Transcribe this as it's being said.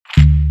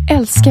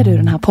Älskar du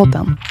den här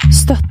podden?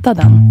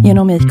 Stötta den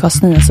genom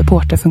IKAs nya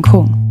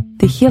supporterfunktion.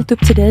 Det är helt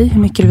upp till dig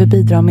hur mycket du vill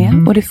bidra med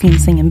och det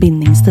finns ingen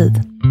bindningstid.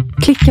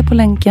 Klicka på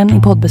länken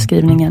i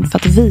poddbeskrivningen för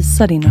att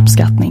visa din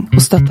uppskattning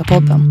och stötta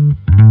podden.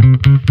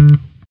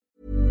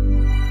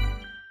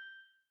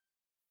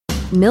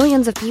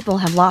 Millions of people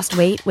have lost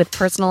weight with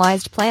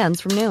personalized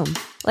plans from Noom.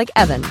 Like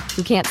Evan,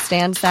 who can't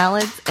stand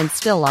salads and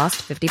still lost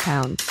 50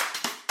 pounds.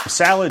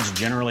 Salads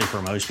generally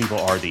for most people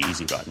are the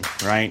easy button,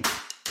 right?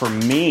 For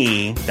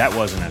me, that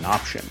wasn't an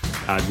option.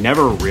 I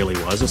never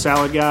really was a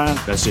salad guy.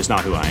 That's just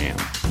not who I am.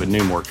 But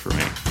Noom worked for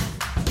me.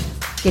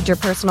 Get your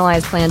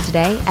personalized plan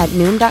today at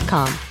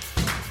Noom.com.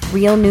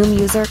 Real Noom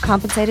user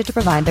compensated to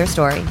provide their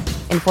story.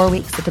 In 4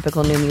 weeks, the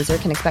typical Noom user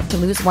can expect to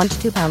lose 1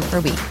 to 2 pounds per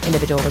week.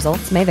 Individual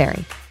results may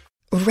vary.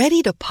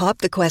 Ready to pop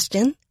the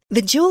question?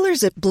 The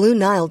jewelers at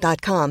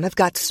BlueNile.com have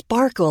got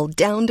sparkle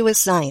down to a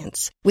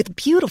science with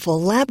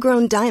beautiful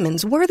lab-grown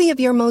diamonds worthy of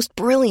your most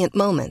brilliant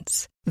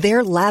moments.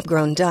 Their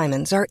lab-grown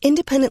diamonds are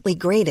independently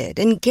graded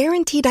and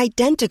guaranteed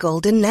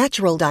identical to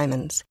natural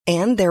diamonds.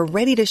 And they're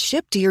ready to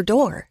ship to your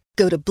door.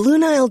 Go to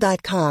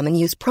BlueNile.com and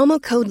use promo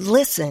code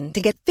LISTEN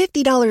to get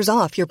 $50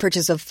 off your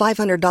purchase of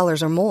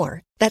 $500 or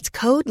more. That's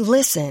code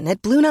LISTEN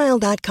at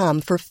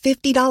BlueNile.com for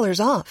 $50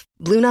 off.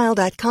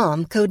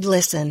 BlueNile.com, code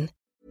LISTEN.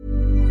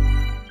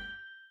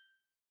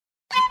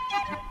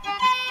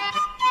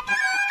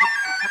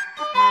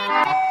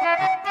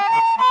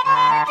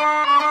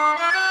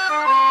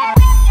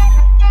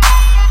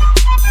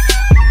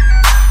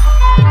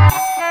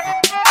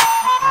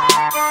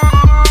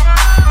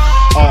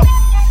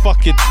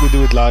 Fuck it, we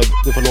do it live.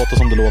 Det får låta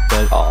som det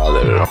låter. Ja, det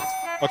är det då.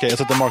 Okej, jag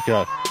sätter en marker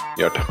här.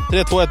 Gör det.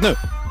 3, 2, 1 nu.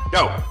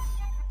 Go!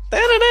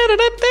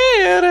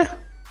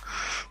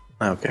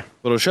 Nej, okej.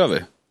 Vadå, kör vi?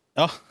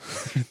 Ja.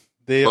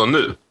 Det är... Och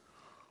nu?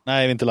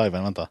 Nej, vi är inte live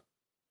än, vänta.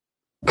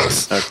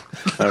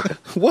 Okay.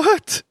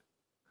 What?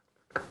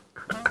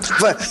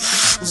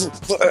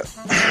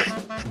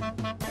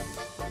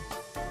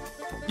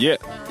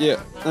 Yeah.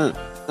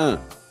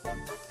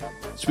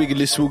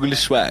 Swiggly swoogly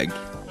swag.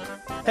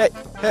 Hej.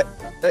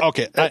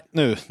 Okej, nej,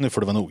 nu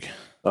får det vara nog.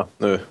 Ja,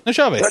 nu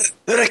kör vi.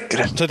 Nu räcker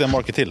det. Så sätter jag en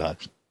marker till här.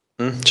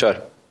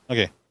 Kör.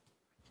 Okej.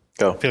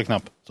 Go. Fel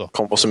knapp. Så.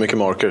 Kom på så mycket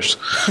markers.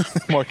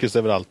 Markers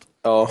överallt.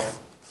 Ja.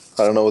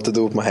 I don't know what to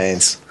do with my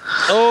hands.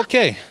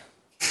 Okej.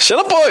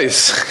 Tjena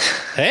boys!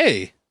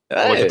 Hej!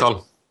 Hey.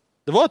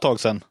 Det var ett tag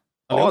sedan.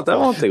 Ja, det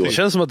var inte Det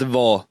känns som att det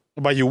var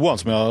bara Johan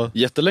som jag...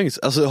 jättelänge.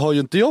 Alltså har ju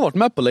inte jag varit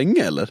med på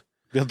länge, eller?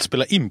 Vi har inte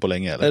spelat in på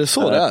länge, eller? Är det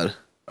så det är?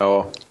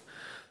 Ja.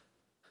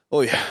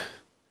 Oj,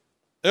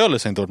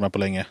 Ölis har inte varit med på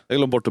länge. jag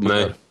glömde bort det.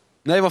 Nej.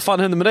 Nej, vad fan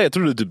hände med dig? Jag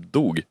trodde du typ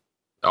dog.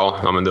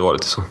 Ja, men det var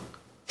lite så.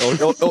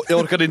 Jag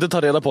orkade inte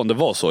ta reda på om det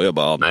var så. Jag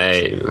bara...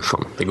 Nej,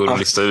 fan. Det går att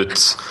lista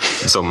ut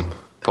liksom,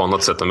 på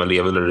annat sätt om jag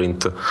lever eller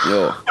inte.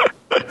 Ja.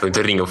 Jag får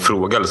inte ringa och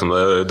fråga liksom,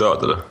 är jag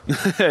död eller?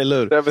 Eller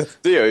hur?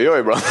 Det gör jag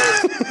ibland.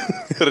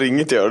 Jag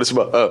ringer till det så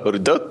bara, har du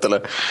dött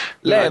eller?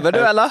 Lever du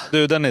eller?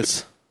 Du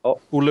Dennis. Ja.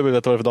 Olle vill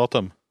veta vad det är för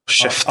datum.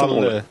 Käften,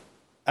 Olle.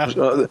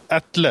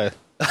 Ättle.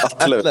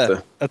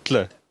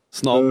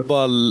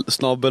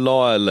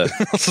 Snabbela eller?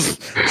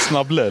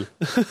 Snabblel.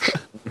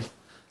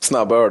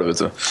 Snabböl, vet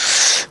du.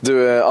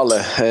 Du,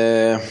 Alle.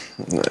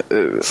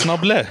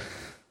 Snabble.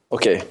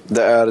 Okej,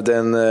 det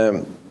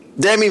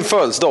är min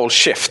födelsedag,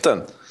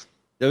 käften.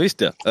 Ja,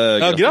 visst ja.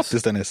 Ja,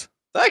 grattis Dennis.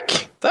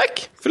 Tack.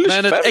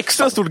 Men ett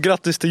extra stort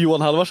grattis till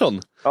Johan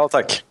Halvarsson. Ja,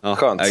 tack. Ja,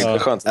 Skönt.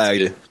 Skönt.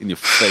 In your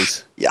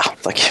face. Ja,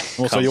 tack.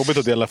 Det måste vara jobbigt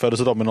att dela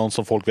födelsedag med någon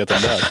som folk vet om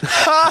det är.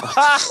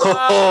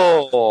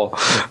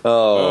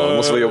 Det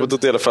måste vara jobbigt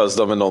att dela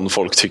födelsedag med någon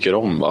folk tycker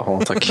om, va?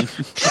 Ja, tack.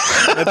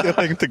 Jag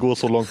tänkte gå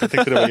så långt. Jag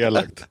tänkte det var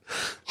elakt.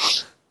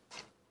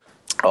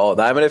 Ja,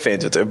 nej, men det är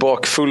fint. Vet du.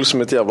 Bakfull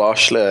som ett jävla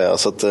arsle.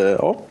 Så att,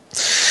 ja.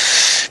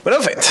 Men det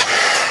var fint.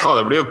 Ja,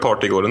 det blev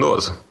party igår ändå.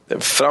 Alltså.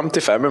 Fram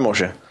till 5 i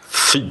morse.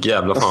 Fy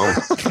jävla fan.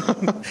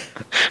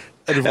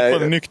 Är du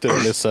fortfarande nykter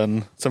eller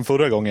sen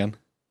förra gången?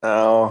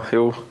 Ja,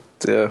 jo.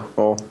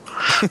 Ja.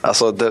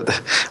 Alltså,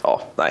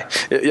 nej.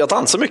 Jag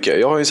dansar mycket.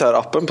 Jag har ju så här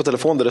appen på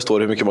telefon där det står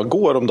hur mycket man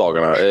går om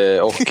dagarna.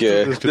 Och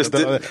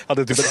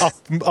hade typ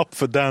en app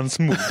för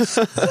dance moves.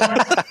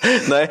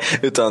 Nej,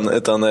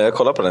 utan jag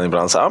kollar på den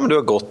ibland så men du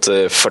har gått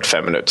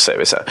 45 minuter, säger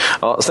vi så här.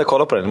 Ja, så jag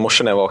kollar på den i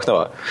morse när jag vaknade,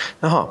 va.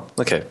 Jaha,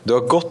 okej. Du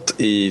har gått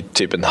i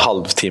typ en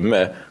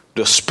halvtimme.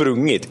 Du har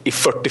sprungit i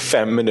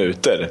 45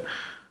 minuter.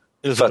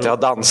 För att jag har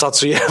dansat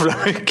så jävla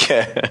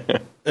mycket.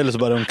 Eller så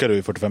bara runkar du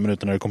i 45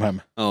 minuter när du kom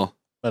hem. Ja.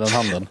 Mellan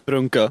handen.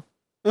 Brunka.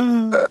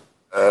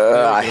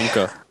 Nej.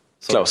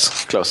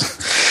 Close.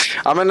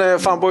 Ja, men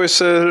fan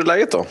boys, hur är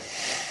läget då?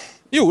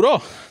 Jo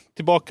då,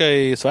 tillbaka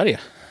i Sverige.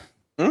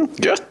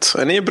 Gött.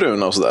 Är ni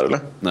bruna och sådär eller?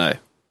 Nej.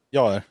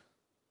 Jag är.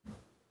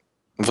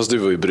 Fast du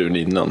var ju brun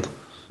innan.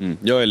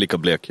 Jag är lika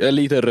blek. Jag är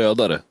lite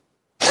rödare.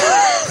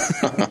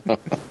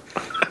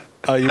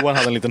 Ja, Johan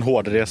hade en liten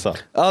hård resa.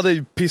 Ja, det är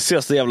ju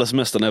pissigaste jävla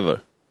semestern ever.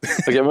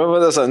 Okej, men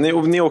vad är det så här?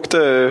 Ni åkte,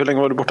 hur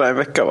länge var du borta? En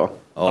vecka, va?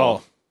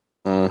 Ja.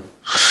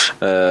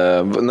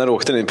 När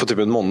åkte ni? På typ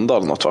en måndag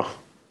eller något, va?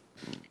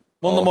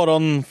 Måndag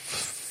morgon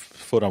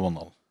förra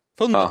måndagen.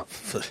 Ja.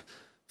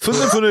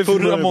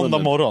 Förra måndag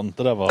morgon,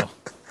 det där var...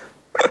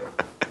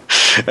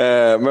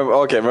 Men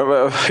okej,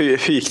 men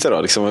hur gick det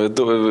då? Liksom,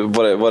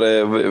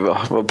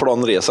 var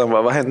planresan,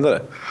 vad hände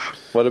det?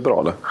 Var det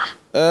bra eller?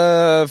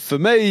 För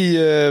mig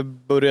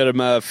började det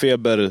med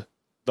feber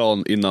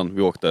dagen innan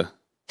vi åkte.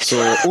 Så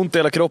ont i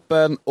hela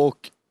kroppen och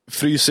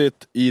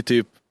frysigt i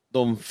typ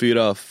de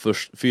fyra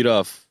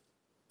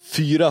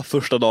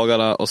första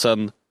dagarna. Och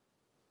sen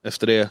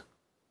efter det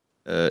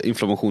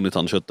inflammation i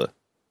tandköttet.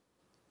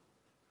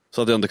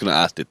 Så att jag inte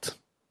kunnat ätit.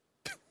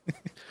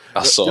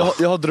 Alltså.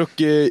 Jag har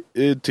druckit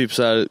typ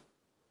så här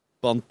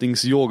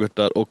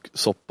bantningsyoghurtar och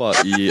soppa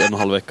i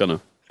 1,5 vecka nu.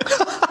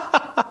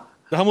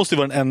 Det här måste ju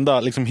vara den enda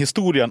liksom,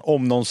 historien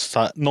om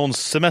någons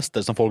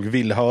semester som folk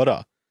vill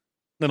höra.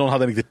 När någon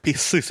hade en riktigt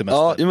pissig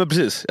semester. Ja, men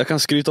precis. Jag kan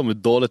skryta om hur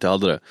dåligt jag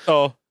hade det.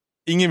 Ja.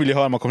 Ingen vill ju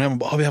höra, man kommer hem och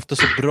bara, vi har haft det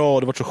så bra,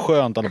 det var så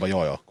skönt. Alla bara,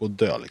 ja, gå och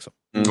dö liksom.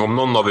 Om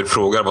någon av er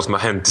frågar vad som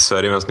har hänt i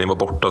Sverige medan ni var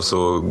borta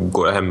så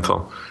går jag hem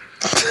fan.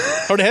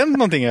 Har det hänt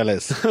någonting,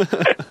 Alice?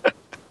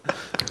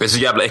 Det är så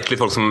jävla äckligt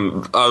folk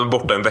som är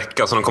borta en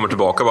vecka så de kommer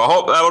tillbaka och bara,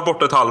 jag har varit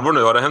borta ett halvår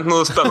nu, har det hänt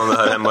något spännande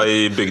här hemma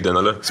i bygden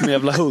eller? Som en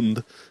jävla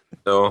hund.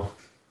 Ja.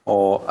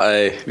 Ja,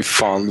 nej,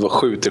 fan vad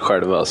skjuter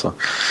själva alltså.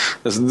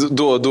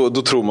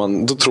 Då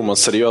tror man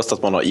seriöst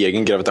att man har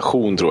egen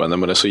gravitation, tror jag, när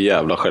man är så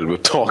jävla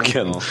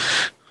självupptagen. Ja.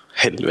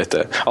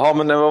 Helvete. Jaha,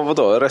 men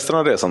vadå? Resten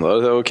av resan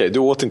då? Okej, du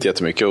åt inte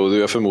jättemycket och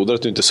jag förmodar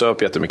att du inte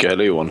söp jättemycket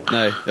heller, Johan.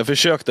 Nej, jag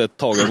försökte ett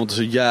tag, jag mådde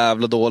så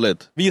jävla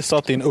dåligt. Vi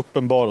satt i en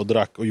öppen bar och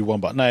drack och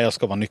Johan bara, nej, jag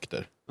ska vara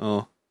nykter.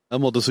 Ja,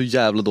 jag mådde så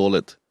jävla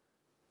dåligt.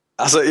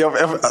 Alltså,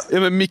 Ja,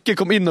 men Micke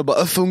kom in och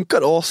bara,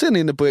 funkar AC'n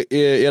inne på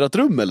ert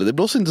rum eller? Det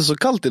blåser inte så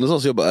kallt inne,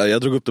 så jag bara,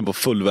 jag drog upp den på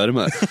full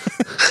värme.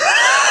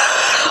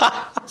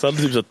 Så hade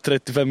typ så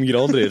 35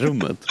 grader i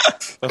rummet.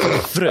 Jag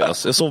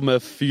frös. Jag sov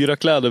med 4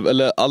 kläder,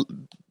 eller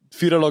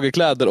 4 lager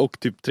kläder och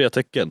typ 3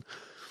 täcken.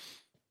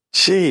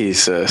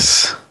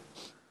 Jesus.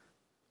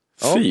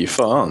 Ja. Fy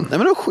fan. Nej, men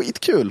det var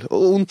skitkul.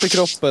 Och ont i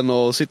kroppen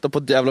och sitta på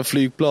ett jävla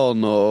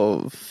flygplan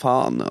och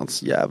fan,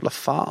 hans jävla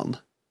fan.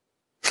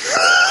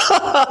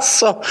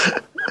 Alltså,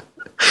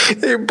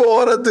 det är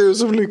bara du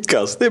som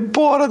lyckas. Det är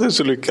bara du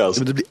som lyckas.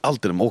 Men det blir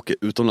alltid när man åker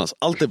utomlands.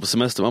 Alltid på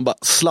semester. Man bara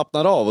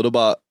slappnar av och då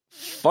bara,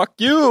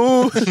 fuck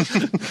you!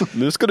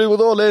 Nu ska det gå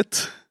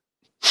dåligt.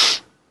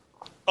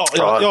 Ja,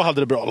 jag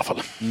hade det bra i alla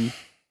fall.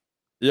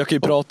 Jag kan ju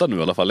prata nu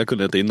i alla fall. Jag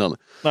kunde inte innan.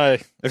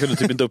 Nej. Jag kunde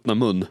typ inte öppna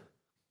mun.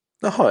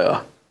 Jaha,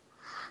 ja.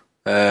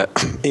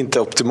 Inte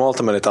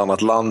optimalt med ett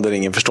annat land där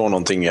ingen förstår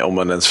någonting om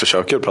man ens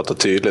försöker prata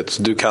tydligt.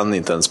 Du kan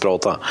inte ens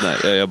prata.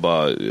 Nej, jag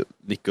bara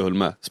nickade och höll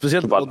med.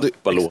 Speciellt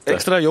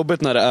extra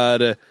jobbigt när det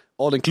är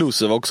all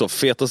inclusive också.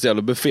 Fetaste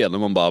jävla buffé när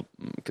man bara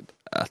kan inte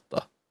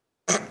äta.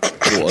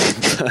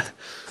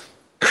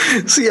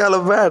 Så jävla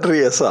värd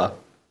resa.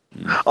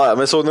 Ja,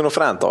 men såg ni något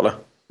fränt då, eller?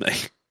 Nej.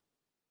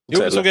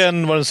 Jo, jag såg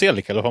var det en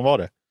Selik eller vad var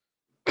det?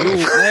 Jo,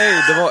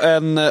 nej, det var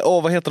en,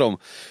 vad heter de?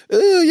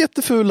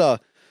 Jättefula.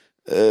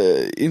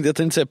 Jag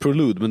tänkte inte säga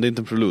Prelude, men det är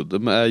inte en Prelude.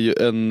 De är ju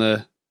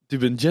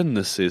typ en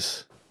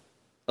Genesis.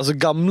 Alltså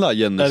gamla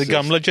Genesis. Är det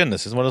gamla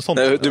Genesis? Var det sånt?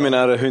 Du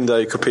menar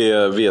Hyundai Coupé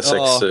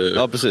V6?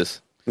 Ja,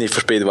 precis. Ni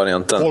för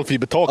speed-varianten.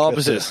 Kolfibertak. Ja,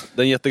 precis.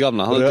 Den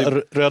jättegamla. Han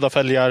typ röda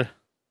fälgar.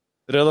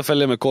 Röda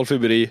fälgar med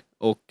kolfiber i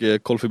och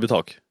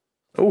kolfibertak.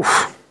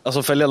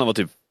 Alltså fälgarna var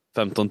typ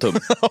 15 tum.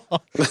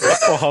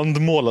 Och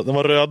handmålat. De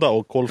var röda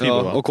och kolfiber,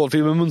 ja, va? och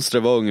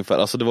kolfibermönstret var ungefär,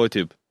 alltså det var ju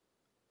typ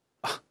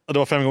det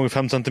var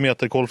 5x5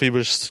 centimeter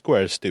kolfiber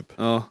squares typ.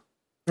 Ja.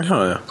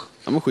 Ja, ja.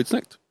 Ja, men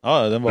skitsnyggt.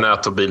 Ja, den var...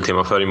 Nät- och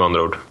biltemafärg med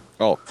andra ord.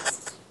 Ja.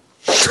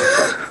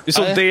 Vi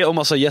såg det och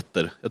massa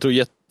jätter. Jag tror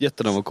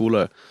jätterna var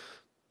coolare.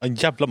 En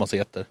jävla massa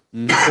jätter.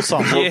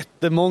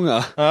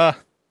 Jättemånga.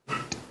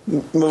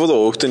 Men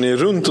vadå, åkte ni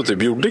runt och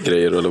typ gjorde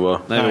grejer eller vad?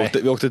 Nej,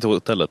 vi åkte till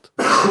hotellet.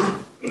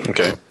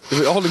 Okej.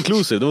 All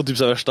inclusive, det var typ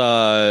så värsta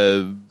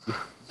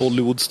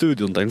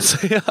Bollywood-studion tänkte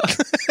jag säga.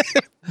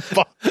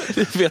 Va?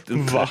 Jag vet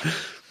inte.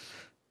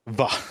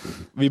 Va?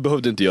 Vi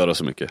behövde inte göra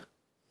så mycket.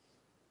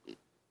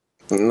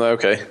 Nej,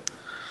 okej.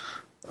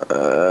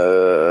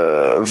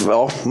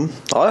 Ja.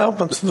 Ja,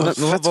 men...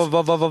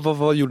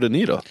 Vad gjorde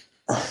ni då?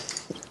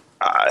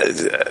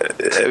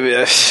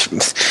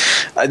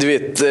 Du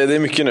vet, det är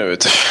mycket nu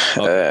vet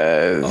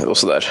du. Och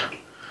sådär.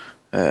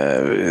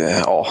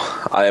 Ja,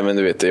 men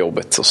du vet, det är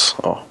jobbigt.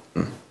 Ja.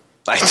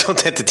 Nej, det är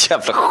inte ett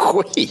jävla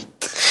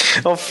skit.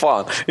 Vad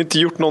fan, jag har inte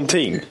gjort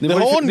någonting.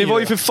 Ni var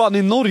ju för fan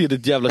i Norge,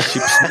 ditt jävla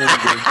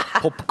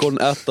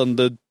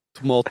popcorn-ätande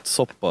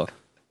tomatsoppa.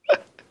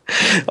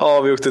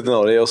 Ja, vi åkte till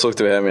Norge och så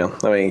åkte vi hem igen.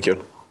 Det var ingen kul.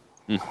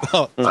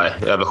 Nej,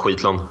 jävla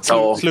skitland.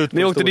 Ja.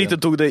 Ni åkte dit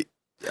och tog dig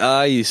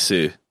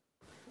icy.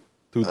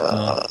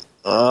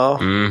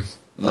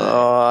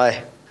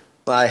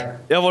 Nej.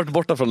 Jag har varit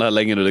borta från det här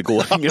länge nu, det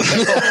går inget.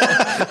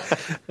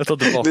 Jag tar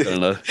tillbaka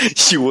den där.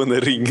 Johan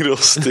är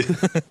ringrostig.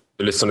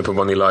 Du lyssnade på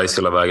Vanilla Ice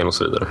hela vägen och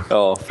så vidare.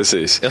 Ja,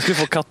 precis. Jag ska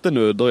få katter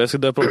nu, då jag ska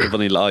döpa dem till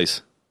Vanilla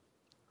Ice.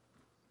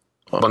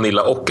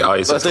 Vanilla och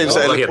Ice.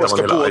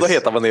 Båda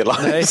heter Vanilla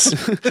Nej, Ice.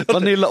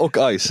 Vanilla och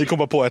Ice. Vi kom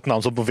bara på ett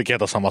namn som fick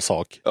heta samma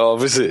sak. Ja,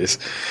 precis.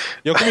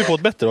 Jag kom ju på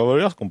ett bättre. Vad var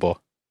det jag kom på?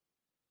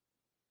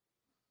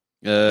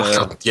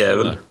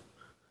 Jävel.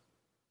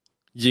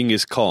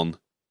 Genghis Khan.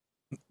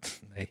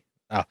 Nej.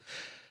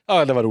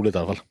 Ja, det var roligt i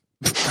alla fall.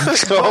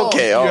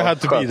 Okej, You ja.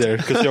 had to be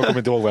there, för jag kommer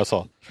inte ihåg vad jag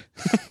sa.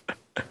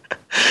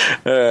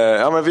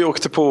 Ja, men vi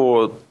åkte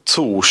på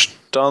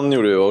torsdagen,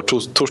 gjorde vi, och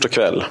torsdag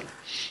kväll.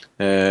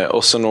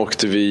 Och sen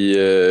åkte vi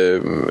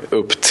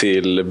upp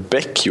till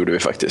Bäck, gjorde vi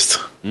faktiskt.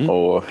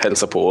 Och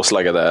hälsade på och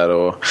slagga där.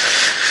 Och...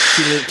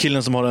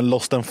 Killen som har en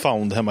lost and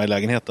found hemma i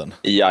lägenheten.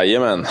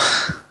 Jajamän.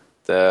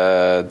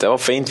 Det var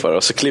fint för det.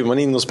 Och så kliver man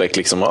in hos Bäck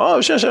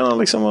liksom. Tjena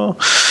liksom.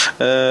 Och,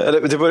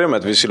 det började med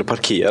att vi skulle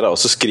parkera. Och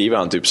så skriver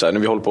han typ så här. När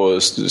vi håller på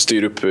att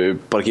styra upp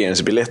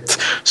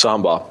parkeringsbiljett. Så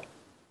han bara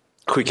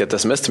skickar ett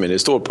sms till mig när det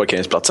står på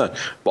parkeringsplatsen.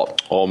 Bara,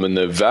 ja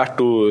men värt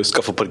att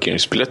skaffa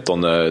parkeringsbiljett då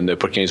när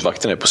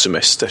parkeringsvakten är på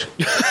semester.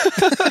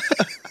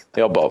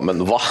 Jag bara,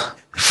 men va?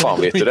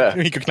 Fan vet du det?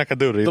 Vi gick och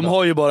knackade dörr innan. De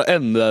har ju bara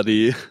en där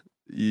i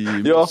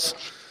Ja,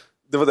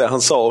 det var det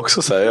han sa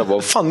också så här. Jag bara,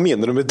 vad fan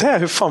menar du med det?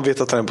 Hur fan vet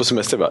du att han är på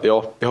semester? Jag bara,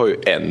 ja, jag har ju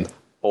en.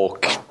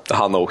 Och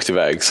han har åkt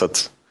iväg så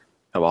att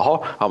jag bara,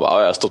 ha. Han bara,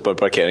 jag har stått på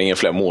parkeringen i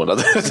flera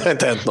månader. Det har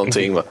inte hänt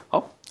någonting.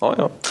 Ja.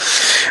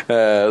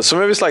 Så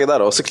vi slaggar där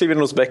då. Och så kliver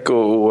in hos Bäck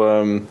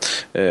och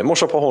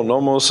morsar på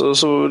honom. Och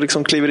så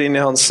liksom kliver in i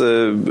hans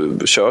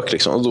kök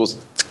liksom. Och då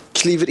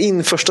kliver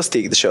in första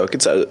steget i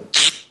köket så här.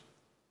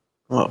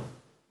 Ja.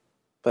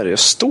 Vad är det jag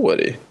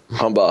står i?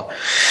 Han bara,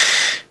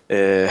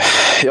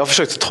 jag har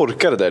försökt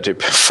torka det där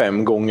typ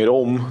 5 gånger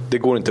om. Det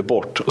går inte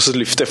bort. Och så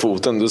lyfter jag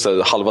foten. Då så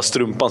här, halva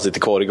strumpan sitter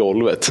kvar i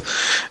golvet.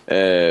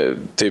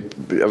 Typ,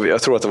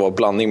 jag tror att det var en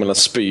blandning mellan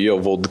spy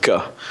och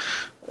vodka.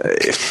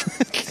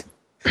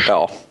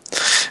 Ja.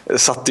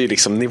 Satte ju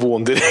liksom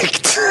nivån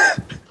direkt.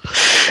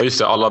 Ja, just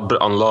det,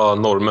 alla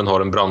norrmän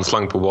har en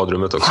brandslang på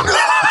badrummet också.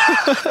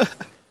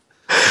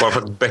 Bara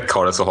för att Bäck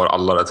har det så har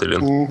alla det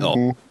tydligen.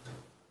 Ja.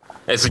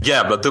 Det är så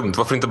jävla dumt.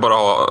 Varför inte bara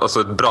ha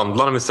ett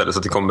brandlarm istället så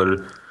att det kommer...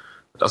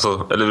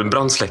 eller en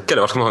brandsläckare.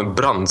 Varför ska man ha en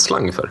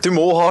brandslang för? Du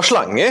må ha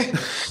slange.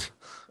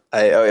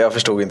 Nej, jag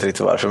förstod inte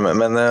riktigt varför.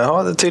 Men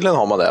ja, tydligen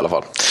har man det i alla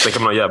fall. Det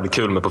kan man ha jävligt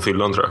kul med på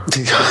fyllan, tror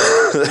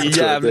jag.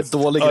 Jävligt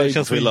dålig Det grej på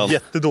känns som en fyllan.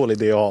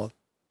 jättedålig idé att ha.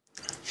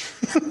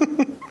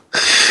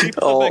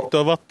 Ja. Bäck, du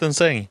har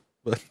vattensäng.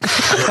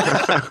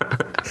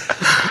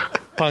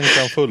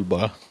 Pankan full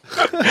bara.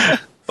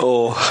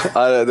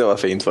 Det var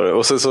fint för det.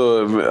 Och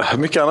så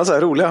mycket annat så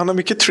här roligt. Han har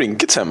mycket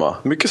trinkets hemma.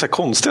 Mycket så här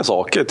konstiga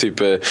saker.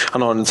 Typ,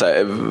 han har en så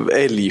här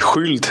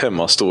älgskylt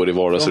hemma, står i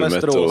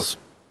vardagsrummet. Och,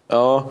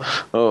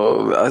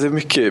 det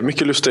är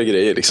mycket lustiga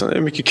grejer liksom. Det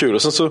är mycket kul.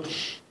 Och sen så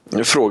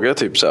frågar jag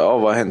typ så här,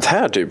 vad har hänt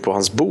här typ på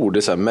hans bord? Det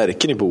är så här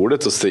märken i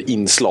bordet och så är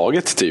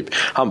inslaget typ.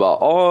 Han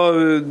bara,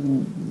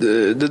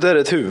 det där är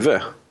ett huvud.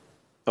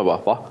 Jag bara,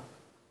 va?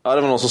 Ja,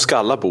 det var någon som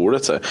skallade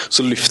bordet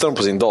så lyfter han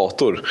på sin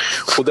dator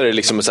och där är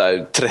liksom så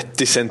här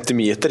 30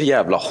 centimeter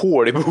jävla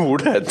hål i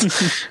bordet.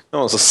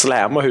 Någon som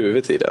slämmar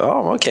huvudet i det.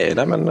 Ja, okej,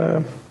 nej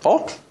men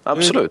ja,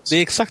 absolut. Det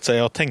är exakt så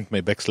jag har tänkt mig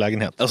i Bäcks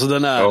lägenhet. Alltså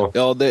den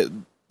är,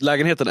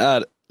 lägenheten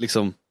är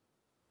liksom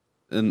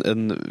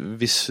en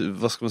viss,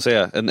 vad ska man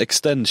säga, en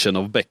extension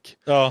av Bäck.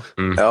 Ja.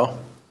 Ja,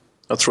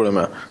 jag tror det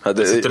med.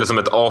 Det sitter som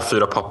ett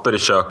A4-papper i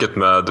köket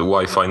med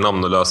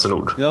wifi-namn och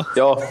lösenord.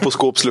 Ja, på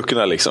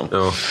skåpsluckorna liksom.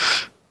 Ja.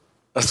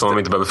 Som man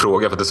inte behöver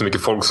fråga för att det är så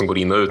mycket folk som går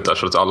in och ut där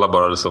så att alla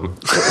bara liksom...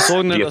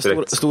 Såg ni den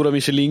där stora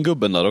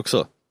Michelin-gubben där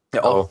också?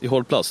 Ja. I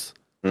hårdplast.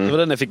 Det var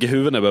den jag fick i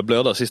huvudet när jag började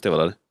blöda sist jag var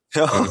där.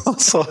 Ja,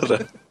 så det.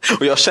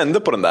 Och jag kände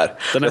på den där.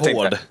 Den är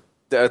hård.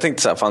 Jag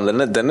tänkte så här, fan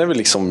den är väl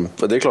liksom,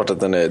 det är klart att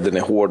den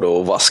är hård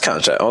och vass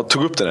kanske. Jag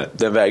tog upp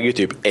den väger ju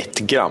typ 1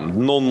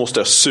 gram. Någon måste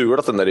ha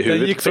sulat den där i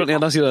huvudet. Den gick från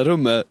ena sidan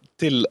rummet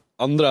till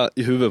andra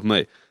i huvudet på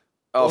mig.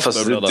 Ja,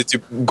 fast det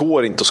typ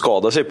går inte att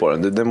skada sig på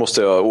den. Det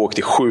måste ha åkt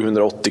i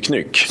 780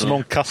 knyck. Så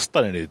någon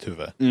kastar den i ditt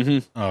huvud?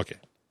 Mhm. Okej.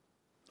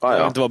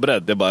 Jag inte var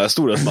beredd, jag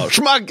stod där och bara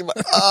schmack!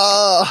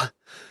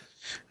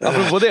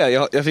 Apropå det,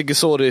 jag fick ju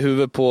sår i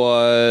huvudet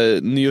på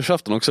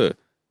nyårsafton också.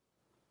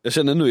 Jag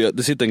känner nu,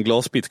 det sitter en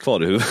glasbit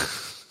kvar i huvudet.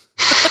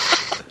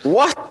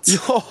 What?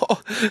 Ja!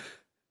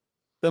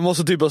 Den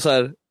måste typ så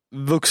här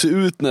vuxit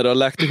ut när det har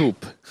läkt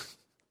ihop.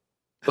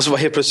 Och så bara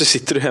helt plötsligt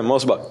sitter du hemma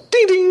och så bara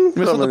ding ding.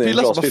 Men så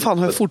pillar så bara, fan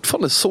har jag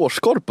fortfarande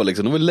sårskorpa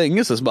liksom? Det var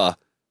länge sedan så bara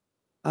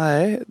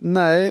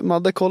nej,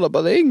 Madde kollar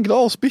bara, det är en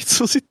glasbit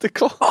som sitter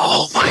kvar.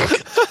 Oh my god.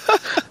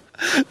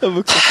 Jag har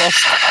vuxit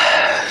fast.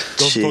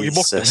 Du har tagit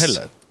bort den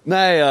heller?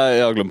 Nej,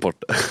 jag har glömt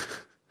bort det.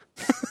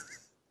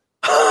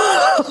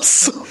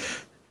 Alltså.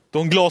 Du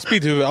har en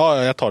glasbit i huvudet?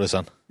 Ja, jag tar det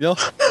sen. Ja.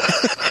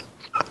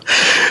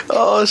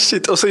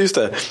 Shit. Och så just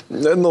det.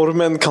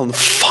 Norrmän kan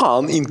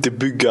fan inte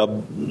bygga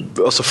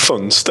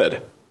fönster.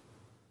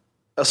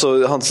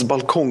 Alltså hans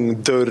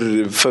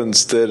balkongdörr,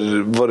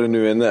 fönster, vad det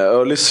nu än är.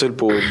 Ölis höll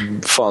på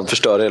fan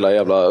förstöra hela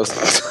jävla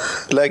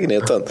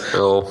lägenheten.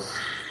 Ja.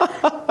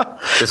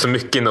 Det är så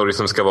mycket i Norge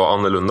som ska vara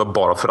annorlunda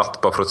bara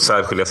för att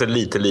särskilja sig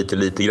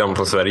lite grann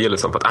från Sverige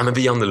liksom. För att men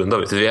vi är annorlunda,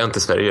 vet du. Vi är inte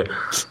Sverige.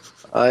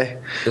 Nej.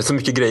 Det är så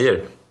mycket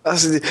grejer.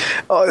 Alltså,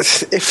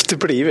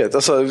 efterblivet.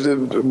 Alltså,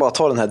 bara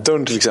ta den här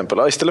dörren till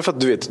exempel. Istället för att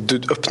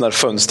du öppnar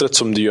fönstret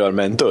som du gör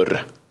med en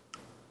dörr.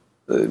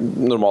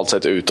 Normalt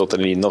sett utåt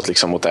eller inåt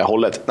liksom åt det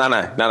hållet.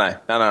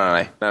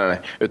 Nej.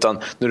 Utan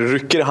när du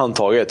rycker i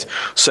handtaget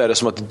så är det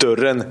som att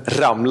dörren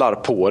ramlar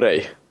på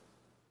dig.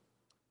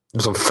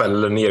 Som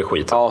fäller ner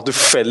skiten. Ja, du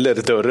fäller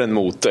dörren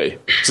mot dig.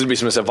 Så det blir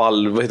som en sån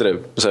här vad heter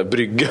det? Så här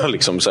brygga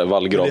liksom, så här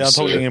vallgravs. Det är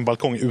antagligen ingen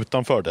balkong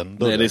utanför den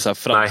dörren. Nej, det är så här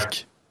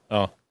fransk.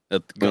 Ja.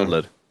 Ett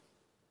galler.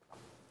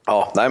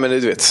 Ja, nej men du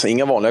vet,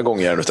 inga vanliga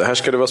gånger utan här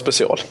ska det vara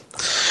special.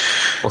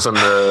 Och sen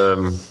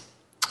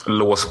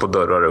lås på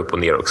dörrar upp och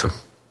ner också.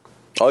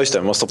 Ja just det,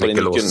 man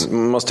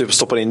måste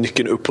stoppa in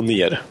nyckeln upp och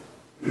ner.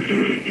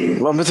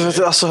 Men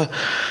alltså,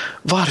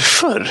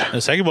 varför? Jag är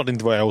säker på att det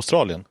inte var i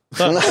Australien.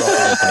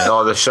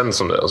 Ja, det känns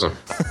som det alltså.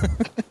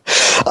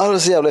 Ja, det är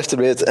så jävla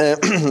efterblivet.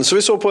 Så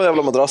vi såg på en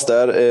jävla madrass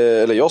där.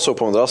 Eller jag såg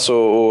på en madrass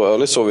och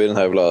Alice sov i den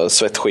här jävla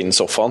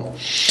svettskinnsoffan.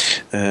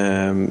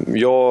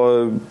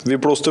 Vi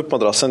blåste upp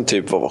madrassen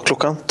typ, vad var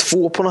klockan?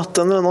 2 på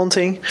natten eller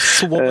någonting.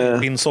 Sova i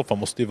skinnsoffan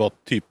måste ju vara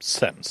typ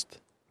sämst.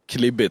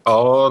 Klibbigt.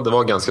 Ja, det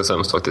var ganska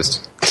sämst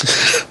faktiskt.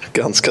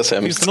 Ganska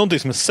sämst. Finns det någonting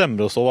som är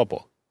sämre att sova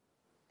på?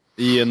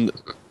 I en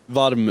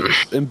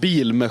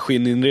bil med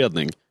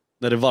skinninredning.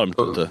 När det är varmt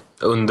ute.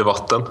 Under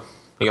vatten.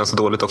 Det är ganska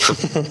dåligt också.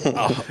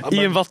 I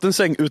en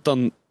vattensäng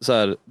utan så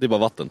här, det är bara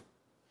vatten.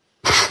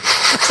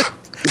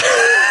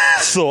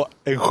 Så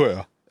en sjö.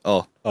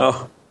 Ja.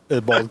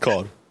 Ett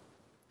badkar.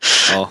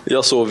 Ja.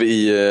 Jag sov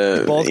i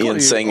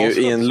en säng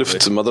i en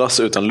luftmadrass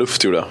utan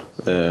luft gjorde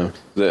jag.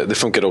 Det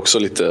funkade också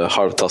lite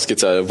halvtaskigt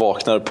så här. Jag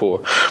vaknar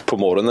på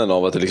morgonen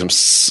av att det liksom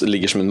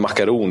ligger som en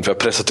makaron, för jag har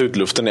pressat ut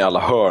luften i alla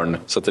hörn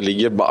så att det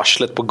ligger bara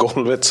arslet på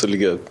golvet, så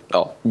ligger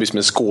det blir som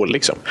en skål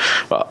liksom.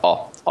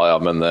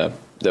 Men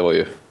det var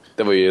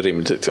ju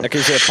rimligt liksom. Jag kan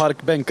ju säga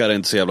parkbänkar är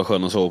inte så jävla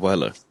skön att sova på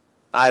heller.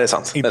 Nej, det är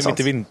sant. Inte mitt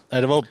i vinter.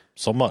 Nej, det var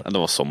sommar. Det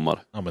var sommar.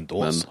 Ja, men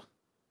då så.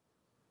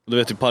 Du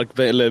vet ju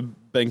eller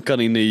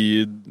bänkarna inne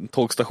i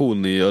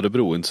tågstation i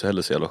Örebro är inte så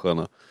heller så jävla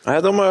sköna.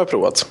 Nej, de har jag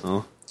provat.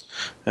 Ja.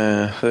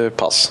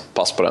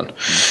 Pass på den.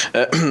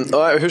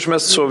 Hur som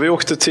helst så vi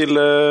åkte till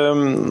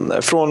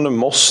från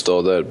Moss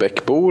då, där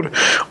Bäck bor,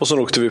 och så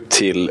åkte vi upp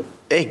till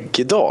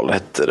Äggedal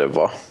hette det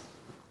va?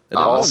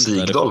 Ja,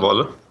 Sigdal var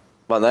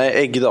det?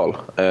 Nej, Äggedal.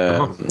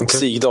 Okay.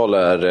 Sigdal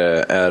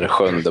är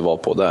sjön det var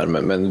på där,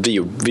 men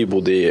vi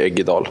bodde i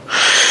Äggedal.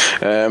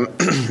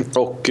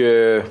 Och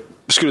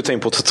skulle ta in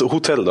på ett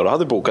hotell då,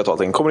 hade bokat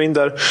allting. Kommer in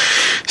där,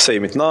 säger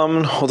mitt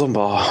namn och de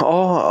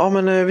bara,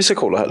 men vi ska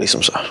kolla här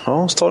liksom så här.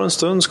 Ja, så tar det en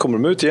stund, så kommer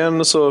de ut igen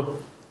och så,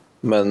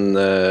 men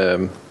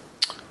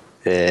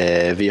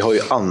vi har ju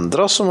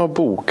andra som har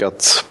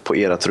bokat på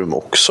ert rum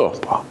också.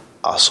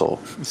 Alltså,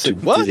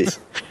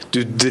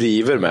 du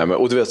driver med mig.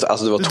 Och du vet,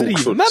 alltså det var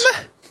tokfullt.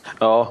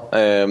 Ja,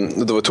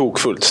 det var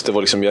tokfullt. Det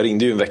var liksom, jag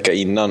ringde ju en vecka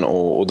innan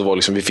och det var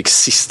liksom, vi fick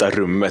sista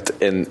rummet,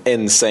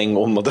 en säng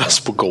och en madrass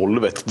på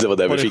golvet. Det var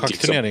det vi fick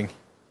liksom.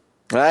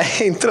 Nej,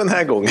 inte den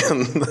här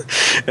gången.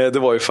 Det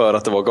var ju för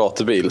att det var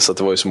gatubil, så att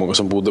det var ju så många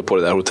som bodde på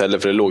det där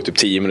hotellet, för det låg typ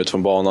 10 minuter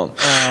från banan.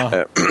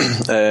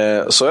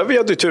 Så vi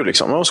hade ju tur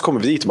liksom. Och så kommer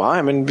vi dit och bara,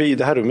 nej men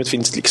det här rummet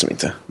finns liksom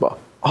inte. Bara,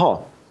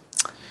 aha.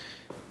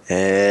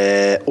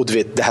 Och du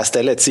vet, det här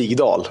stället,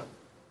 Sigdal,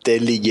 det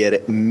ligger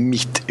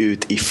mitt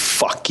ut i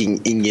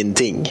fucking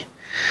ingenting.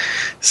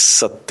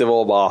 Så att det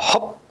var bara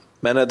hopp.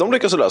 Men de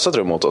lyckades lösa ett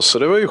rum åt oss, så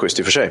det var ju schysst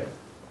i och för sig.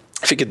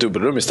 Fick ett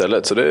dubbelrum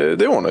istället, så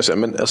det ordnade sig.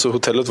 Men alltså,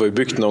 hotellet var ju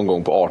byggt någon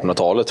gång på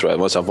 1800-talet tror jag. Det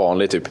var en sån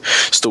vanlig typ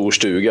stor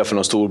stuga för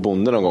någon stor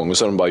bonde någon gång, och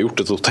så har de bara gjort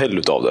ett hotell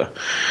utav det.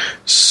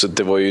 Så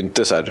det var ju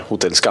inte så här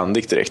Hotell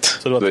Scandic direkt.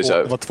 Så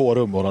det var 2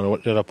 rum och de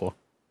reda på?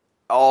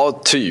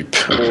 Ja, typ.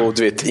 Och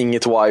du vet,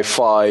 inget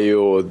wifi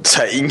och så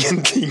här,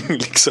 ingenting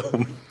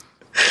liksom.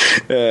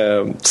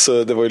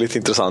 Så det var ju lite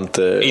intressant.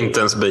 Inte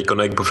ens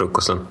baconägg på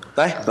frukosten.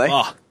 Nej.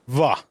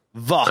 Va?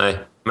 Nej,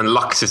 men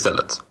lax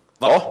istället.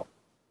 Ja.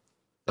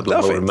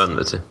 Jävla norrmän,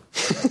 vet du.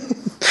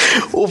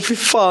 Och fy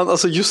fan,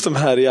 alltså just de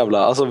här jävla,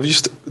 alltså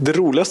just det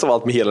roligaste av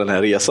allt med hela den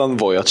här resan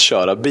var ju att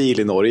köra bil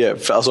i Norge.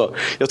 För alltså,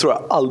 jag tror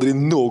jag aldrig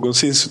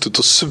någonsin suttit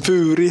och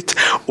svurit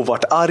och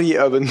varit arg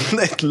över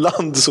ett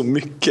land så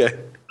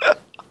mycket.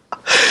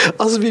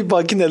 Alltså vi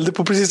bara gnällde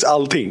på precis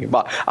allting.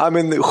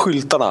 Men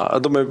skyltarna,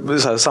 de är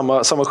så här,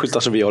 samma skyltar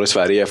som vi har i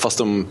Sverige, fast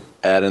de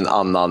är en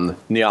annan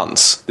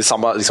nyans. Det är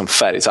samma liksom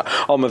färg. Så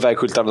här, men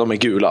vägskyltarna, de är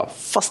gula,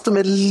 fast de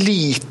är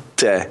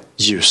lite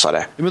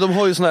ljusare. Men de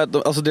har ju såna här,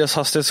 alltså deras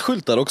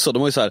hastighetsskyltar också. De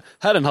har ju så här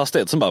är en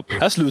hastighet som bara,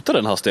 här slutar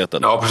den hastigheten.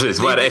 Ja, precis.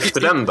 Vad är det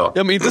efter den då?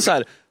 Ja, men inte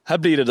så här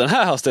blir det den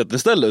här hastigheten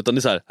istället, utan det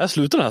är så här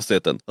slutar den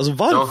hastigheten. Alltså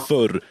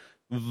varför? Ja.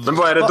 Men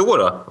vad är det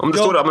då? Om det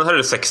står men här är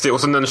det 60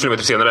 och sen en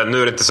kilometer senare,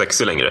 nu är det inte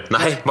 60 längre.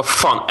 Nej, vad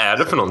fan är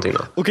det för någonting då?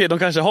 Okej, de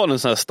kanske har en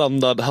sån här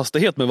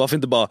standardhastighet, men varför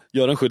inte bara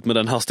göra en skylt med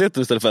den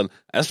hastigheten istället för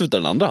att sluta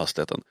den andra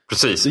hastigheten?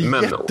 Precis, det är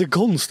men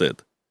jättekonstigt.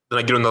 Den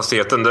här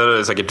grundhastigheten, där är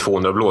det säkert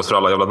 200 blås, för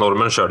alla jävla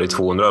norrmän kör det i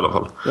 200 i alla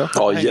fall.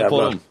 Ja,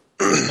 jävlar.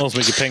 De har så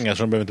mycket pengar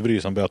så de behöver inte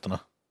bry sig om böterna.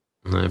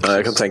 Nej,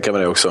 jag kan tänka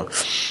mig det också.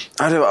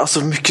 Det var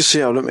alltså mycket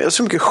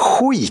så mycket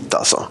skit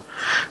alltså.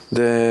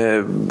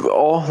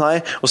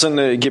 Nej. Och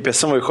sen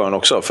GPSen var ju skön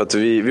också, för att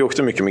vi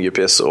åkte mycket med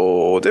GPS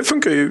och det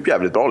funkar ju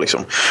jävligt bra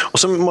liksom. Och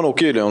så man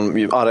åker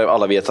ju,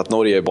 alla vet att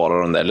Norge är bara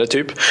rondeller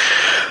typ.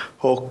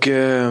 Och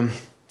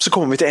så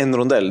kommer vi till en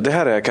rondell. Det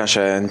här är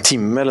kanske en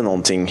timme eller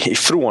någonting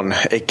ifrån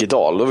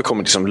Eggedal. Då vi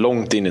kommer liksom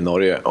långt in i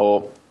Norge.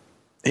 Och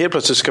helt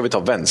plötsligt ska vi ta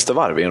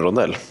vänstervarv i en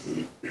rondell.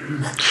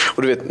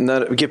 Och du vet,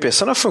 när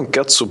GPSen har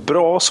funkat så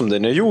bra som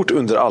den har gjort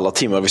under alla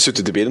timmar vi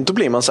suttit i bilen, då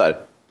blir man så här: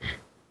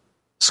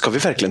 ska vi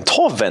verkligen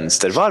ta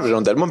vänstervarv i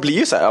rondell? Man blir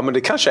ju så här, ja men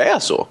det kanske är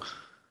så.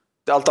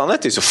 Allt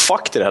annat är så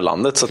fucked i det här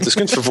landet, så att det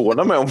skulle inte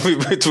förvåna mig om vi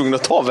var tvungna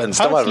att ta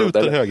vänstervarv. Här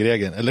slutar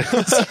högerregeln, eller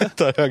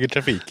slutar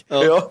högertrafik.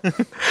 Ja.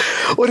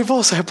 Och det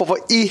var så här,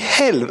 vad i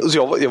helvete.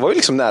 Jag var ju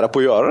liksom nära på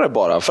att göra det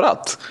bara för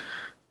att.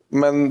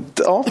 Men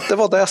ja, det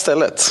var det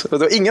stället. Det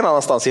var ingen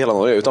annanstans i hela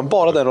Norge, utan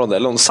bara den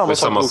rondellen. Samma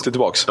sak åkte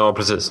tillbaks. Ja,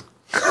 precis.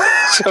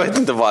 Så jag vet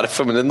inte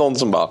varför, men det är någon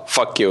som bara,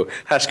 fuck you,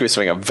 här ska vi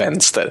svänga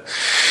vänster.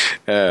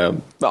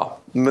 Ja,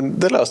 men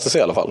det löste sig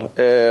i alla fall.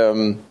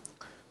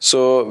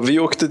 Så vi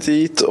åkte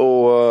dit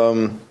och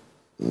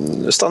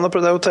stannade på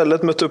det där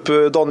hotellet, mötte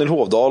upp Daniel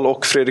Hovdal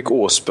och Fredrik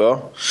Åsbö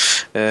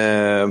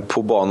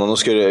på banan och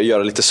skulle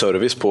göra lite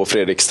service på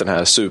Fredriks den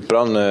här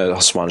Supran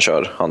som han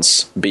kör,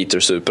 hans Beater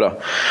Supra.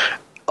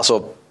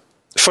 Alltså,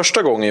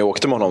 första gången jag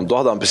åkte med honom, då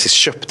hade han precis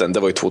köpt den. Det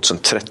var ju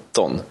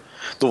 2013.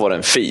 Då var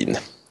den fin.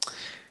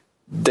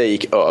 Det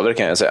gick över,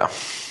 kan jag säga.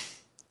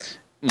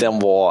 Den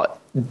var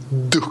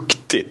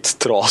duktigt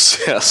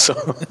trasig alltså.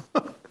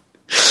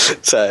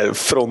 Så här,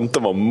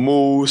 fronten var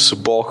mos och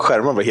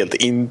bakskärmarna var helt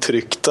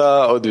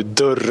intryckta och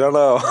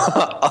dörrarna och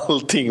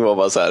allting var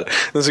bara så här.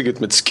 Den såg ut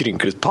med ett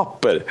skrynkligt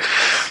papper.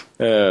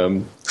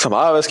 Så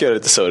jag ska göra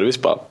lite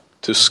service bara.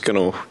 Du ska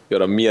nog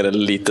göra mer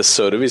än lite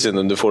service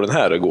innan du får den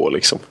här att gå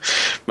liksom.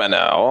 Men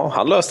ja,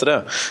 han löste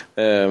det.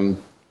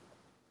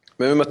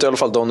 Men vi mötte i alla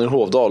fall Daniel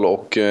Hovdal,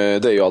 och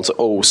det är ju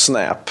alltså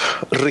Snap.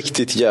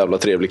 Riktigt jävla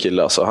trevlig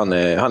kille alltså. Han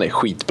är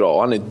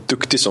skitbra. Han är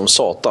duktig som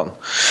satan.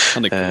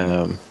 Han är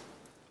cool.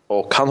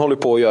 Och han håller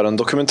på att göra en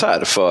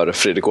dokumentär för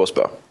Fredrik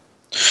Åsbö.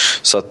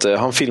 Så att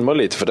han filmar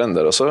lite för den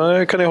där. Och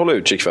så kan ni hålla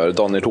utkik för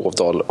Daniel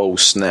Hovdal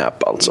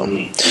Snap alltså.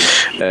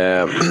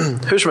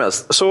 Hur som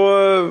helst.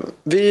 Så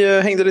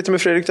vi hängde lite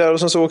med Fredrik där. Och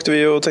sen så åkte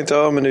vi och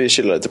tänkte men vi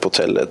chillar lite på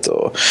hotellet.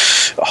 Och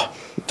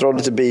drar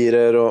lite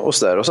birer och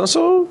sådär. Och sen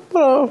så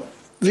bara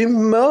vi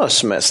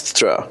mös mest,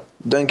 tror jag.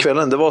 Den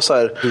kvällen, det var så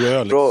här. Du och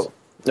Ölis. Bra.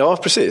 Ja,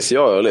 precis.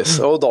 Jag och Ölis.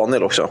 Och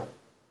Daniel också.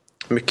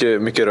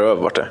 Mycket röv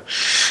vart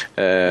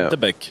det. Inte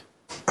Beck.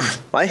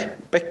 Nej,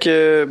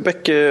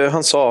 Beck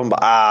han sa, han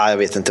bara, jag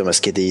vet inte om jag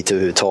ska dit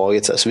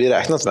överhuvudtaget. Så vi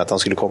räknat med att han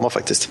skulle komma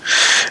faktiskt.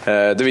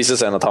 Det visade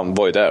sig att han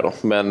var ju där då.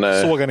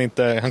 Men, såg han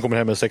inte, han kommer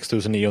hem med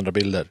 6900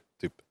 bilder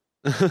typ.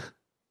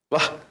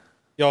 Va?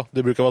 Ja,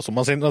 det brukar vara så.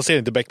 Man ser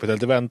inte Beck på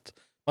ett event.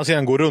 Man ser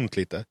han gå runt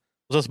lite.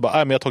 Och sen så bara,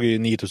 men jag har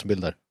tagit 9000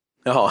 bilder.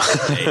 Jaha.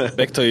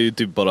 Beck tar ju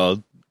typ bara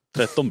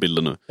 13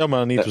 bilder nu. Ja,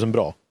 men 9000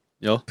 bra.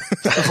 Ja.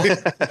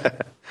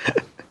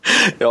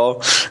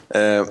 Ja,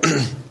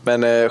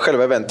 men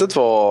själva eventet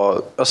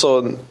var,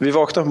 alltså vi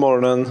vaknade på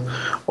morgonen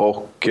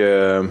och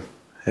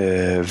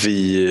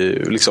vi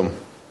liksom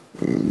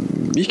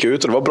gick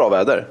ut och det var bra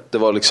väder. Det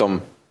var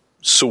liksom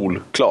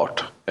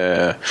solklart.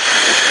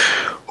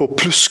 Och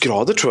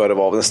plusgrader tror jag det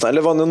var nästan,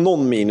 eller var det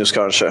någon minus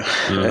kanske.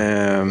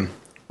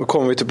 Då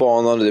kom vi till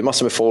banan och det är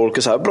massor med folk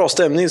och så här, bra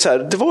stämning så här.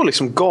 Det var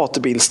liksom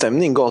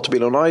gatubilstämning,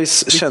 gatubil on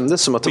ice.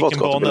 Kändes som att det var ett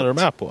gatubil. Vilken bana är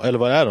de med på? Eller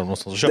vad är de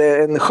någonstans? Det är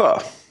en sjö.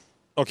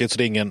 Okej, så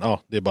det är ingen,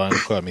 det är bara en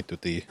sjö mitt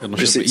ute i.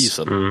 Precis. På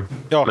isen.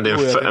 Ja, Men det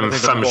är en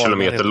 5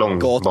 kilometer lång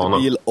bana.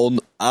 Gatubil on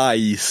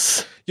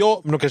ice.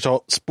 Ja, men de kanske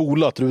har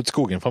spolat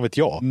Rudskogen, fan vet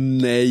jag.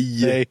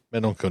 Nej,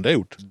 men de kunde ha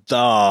gjort.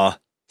 Da.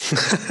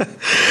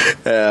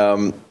 Det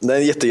är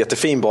en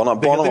jättefin bana.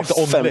 Banan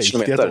var 5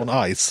 kilometer. Det heter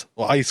on ice.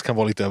 Och ice kan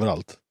vara lite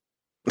överallt.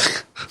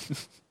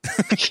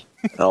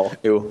 Ja,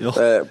 jo.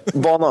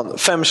 Banan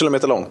 5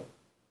 kilometer lång.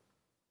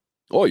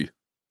 Oj.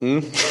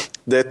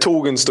 Det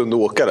tog en stund att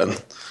åka den.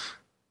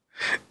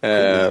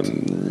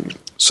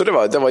 Så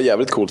det var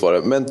jävligt coolt var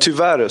det. Men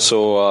tyvärr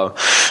så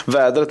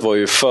vädret var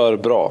ju för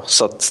bra.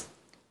 Så att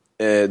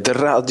det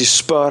hade ju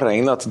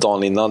spöregnat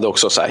dagen innan. Det är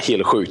också så här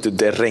helt sjukt.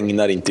 Det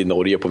regnar inte i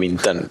Norge på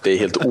vintern. Det är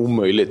helt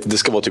omöjligt. Det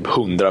ska vara typ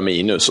 100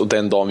 minus. Och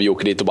den dagen vi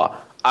åker dit och bara,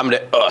 men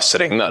det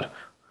ösregnar.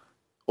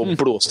 Och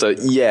blåste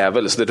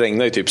jävel, så det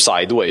regnade ju typ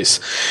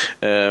sideways.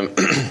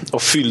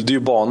 Och fyllde ju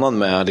banan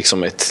med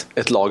liksom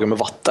ett lager med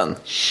vatten.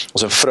 Och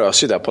sen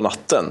frös ju det på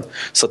natten.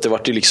 Så att det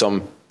var ju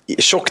liksom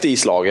tjockt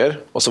islager.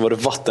 Och så var det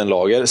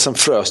vattenlager. Sen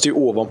frös det ju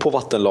ovanpå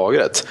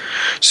vattenlagret.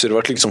 Så det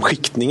var liksom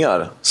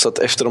skiktningar. Så att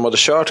efter de hade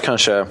kört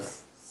kanske en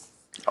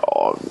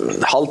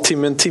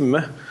halvtimme, en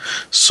timme,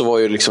 så var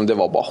ju liksom, det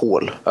var bara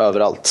hål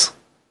överallt.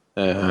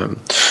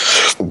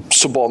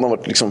 Så banan var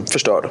liksom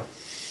förstörd.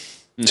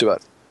 Tyvärr.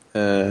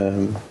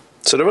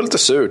 Så det var lite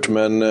surt,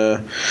 men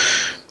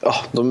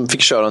de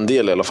fick köra en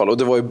del i alla fall. Och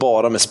det var ju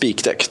bara med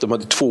spikdäck. De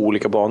hade 2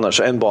 olika banor,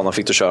 så en bana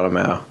fick du köra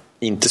med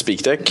inte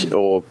spikdäck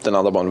och den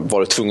andra banan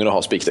var tvungen att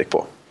ha spikdäck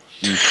på.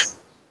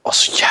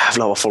 Alltså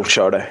jävlar vad folk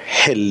körde.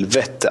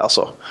 Helvete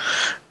alltså.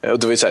 Och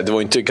det var ju så här, det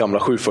var inte gamla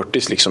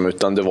 740 liksom,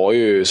 utan det var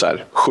ju så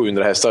här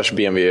 700 hästars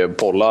BMW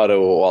pollar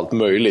och allt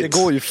möjligt.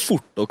 Det går ju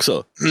fort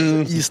också.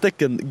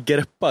 Isdäcken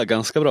greppar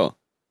ganska bra.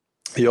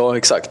 Ja,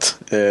 exakt.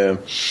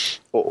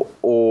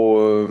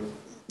 Och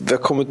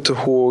jag kommer inte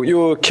ihåg.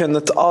 Jo,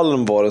 Kenneth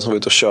Alm var det som var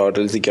ute och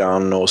körde lite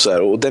grann och så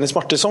här. Och Dennis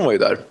Martinsson var ju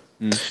där.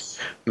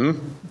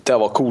 Det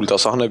var coolt.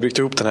 Alltså, han har byggt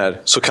ihop den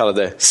här så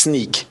kallade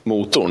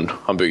sneak-motorn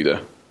han byggde.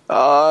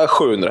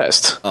 700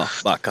 häst. Ja,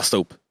 bara kasta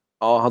upp.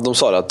 Ja, de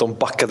sa det att de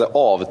backade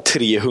av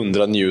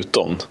 300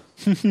 Newton.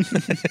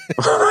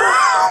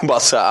 Bara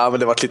så här, men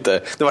det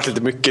var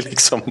lite mycket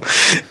liksom.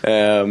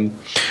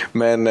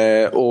 Men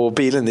och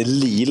bilen är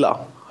lila,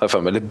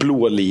 eller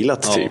blå lila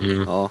typ.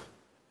 Ja.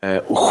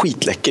 Och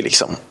skitläcker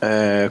liksom.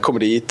 Kommer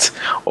dit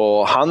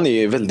och han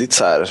är väldigt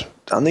så här,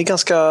 han är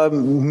ganska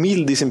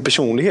mild i sin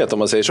personlighet om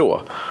man säger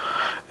så.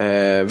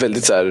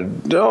 Väldigt så här,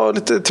 ja,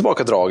 lite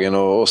tillbakadragen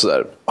och så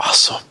där.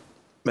 Alltså,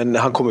 men när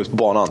han kom ut på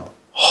banan,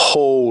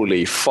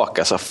 holy fuck,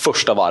 alltså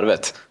första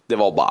varvet, det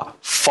var bara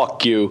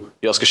fuck you,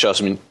 jag ska köra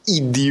som en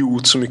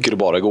idiot så mycket det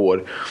bara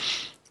går.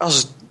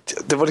 Alltså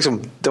det var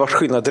liksom, det var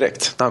skillnad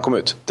direkt när han kom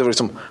ut. Det var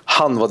liksom,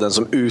 han var den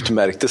som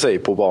utmärkte sig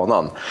på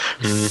banan.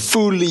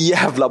 Full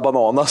jävla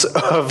bananas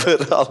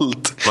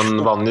överallt.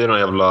 Man vann ju den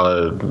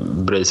jävla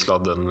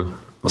brejsladden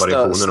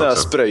variationen också.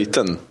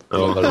 Snöspröjten. Ja,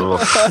 det var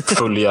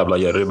full jävla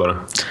Jerry bara.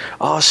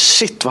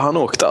 Shit vad han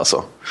åkte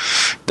alltså.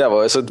 Det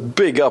var alltså ett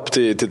big up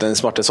till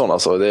Dennis Martinsson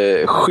alltså. Det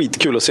är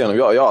skitkul att se honom.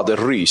 Jag hade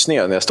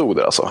rysningar när jag stod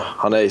där alltså.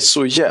 Han är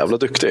så jävla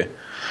duktig.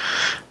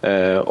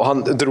 Och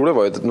det roliga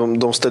var ju att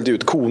de ställde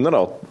ut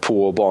konerna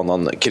på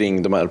banan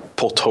kring de här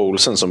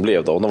potholesen som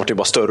blev då. Och de var ju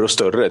bara större och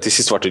större. Till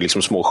sist var det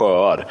liksom små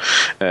sjöar.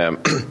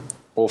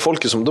 Och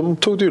folk som de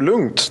tog det ju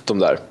lugnt de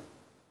där.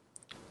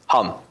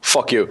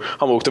 Fuck you.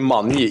 Han åkte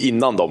manji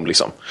innan dem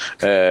liksom.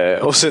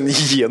 Och sen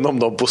igenom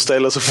dem på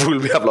stället så full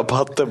med jävla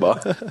patte bara.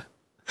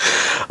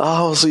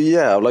 Så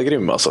jävla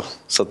grym alltså.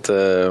 Så att,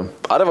 det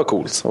var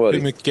coolt.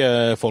 Hur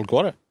mycket folk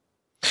var det?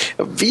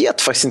 Jag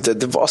vet faktiskt inte.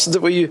 Det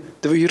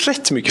var ju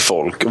rätt mycket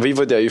folk. Och vi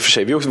var där ju för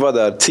sig. Vi var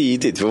där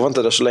tidigt. Vi var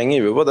inte där så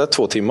länge. Vi var där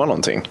 2 timmar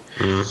någonting.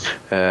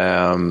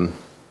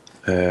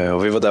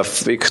 Och vi var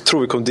där. Vi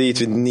tror vi kom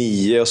dit vid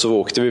 9 och så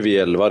åkte vi vid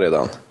 11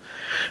 redan.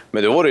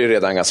 Men då var det ju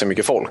redan ganska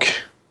mycket folk.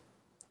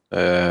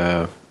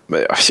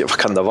 Men vad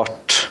kan det ha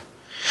varit?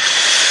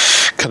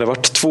 Kan det ha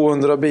varit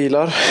 200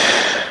 bilar?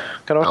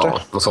 Kan det ha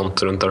varit något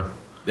sånt runt där.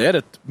 Det är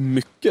rätt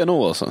mycket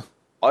nog alltså.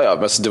 Ja,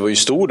 men det var ju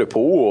stor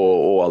depå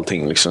och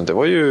allting liksom. Det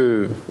var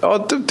ju,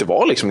 det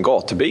var liksom en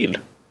gatubil.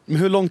 Men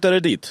hur långt är det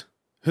dit?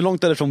 Hur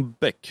långt är det från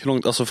Bäck? Hur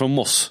långt, alltså från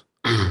Moss?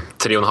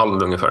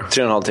 3,5 ungefär.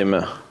 3,5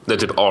 timme. Det är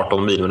typ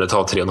 18 mil, men det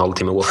tar 3,5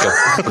 timme att åka.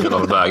 På grund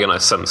av vägarna är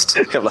sämst.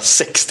 Jävla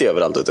 60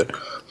 överallt ute.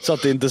 Så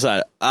att det inte är så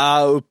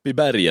här, upp i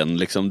bergen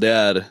liksom. Det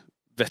är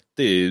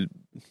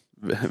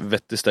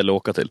vettig ställe att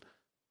åka till.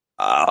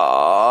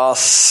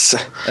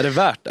 Är det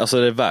värt? Alltså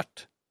är det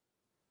värt?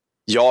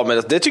 Ja,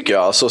 men det tycker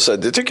jag. Alltså,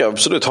 det tycker jag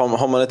absolut.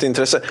 Har man ett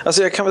intresse.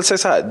 Alltså jag kan väl säga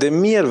så här. Det är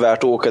mer värt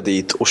att åka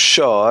dit och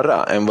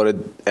köra än vad det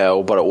är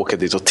att bara åka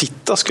dit och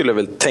titta, skulle jag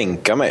väl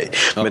tänka mig.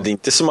 Ja. Men det är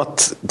inte som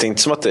att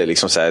det är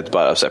liksom så här,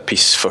 bara så här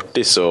piss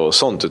 40 och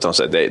sånt. Utan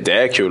så här, det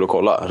är kul att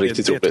kolla.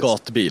 Riktigt roligt. Det är ett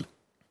gatbil.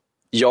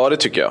 Ja, det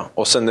tycker jag.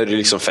 Och sen är det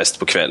liksom fest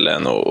på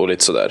kvällen och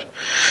lite sådär.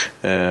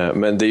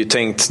 Men det är ju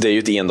tänkt, det är ju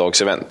ett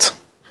endagsevent.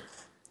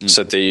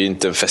 Så att det är ju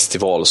inte en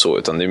festival så,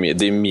 utan det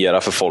är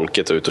mera för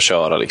folket att ut och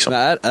köra liksom.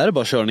 Men är det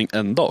bara körning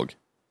en dag?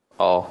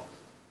 Ja.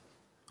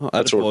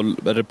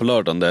 Är det på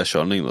lördagen det är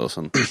körning då?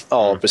 Sen?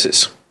 Ja,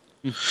 precis.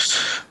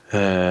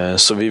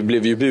 Så vi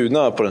blev ju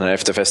bjudna på den här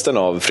efterfesten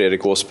av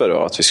Fredrik Åsberg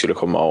att vi skulle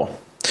komma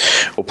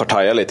och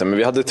partaja lite. Men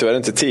vi hade tyvärr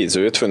inte tid, så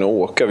vi var tvungna att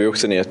åka. Vi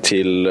åkte ner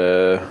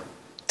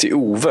till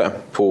Ove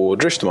på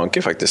Drift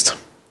Monkey faktiskt.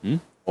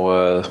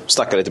 Och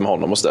snackade lite med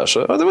honom och så där. Så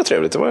det var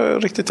trevligt, det var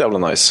riktigt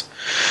jävla nice.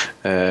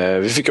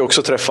 Vi fick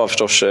också träffa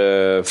förstås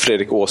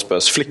Fredrik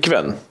Åsbergs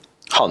flickvän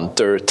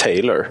Hunter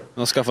Taylor.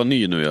 Han skaffade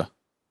ny nu, ja.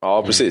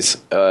 Ja, precis.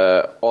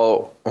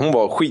 Och hon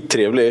var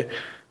skittrevlig.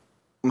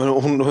 Men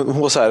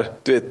hon var så här,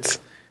 du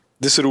vet,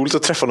 det är så roligt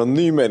att träffa någon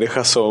ny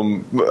människa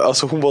som,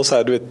 alltså hon var så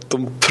här, du vet,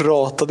 de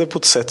pratade på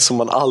ett sätt som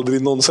man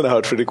aldrig någonsin har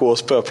hört Fredrik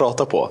Åsberg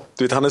prata på.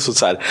 Du vet, han är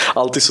så här,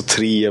 alltid så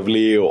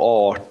trevlig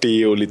och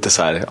artig och lite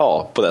så här,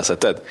 på det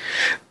sättet.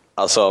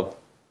 Alltså,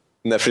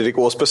 när Fredrik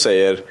Åsberg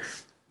säger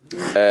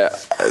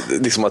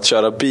liksom att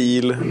köra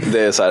bil, det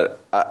är så här,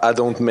 I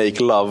don't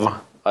make love,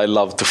 I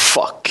love to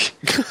fuck.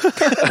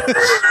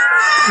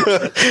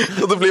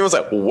 Och då blir man så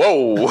här,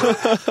 wow,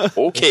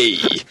 okej.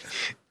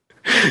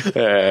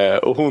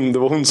 Och det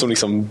var hon som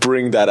liksom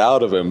bring that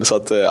out of him. Så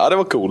att, det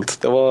var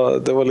coolt.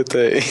 Det var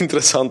lite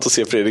intressant att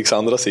se Fredriks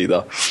andra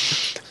sida.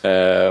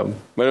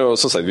 Men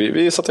som sagt,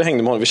 vi satt och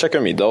hängde med honom. Vi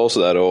käkade middag och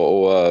sådär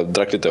och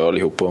drack lite öl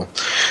ihop. Och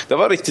det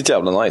var riktigt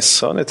jävla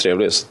nice. Han är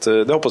trevlig.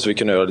 Så det hoppas vi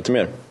kan göra lite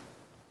mer.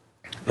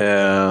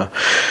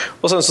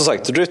 Och sen som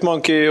sagt, Drift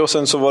Monkey, och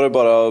sen så var det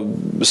bara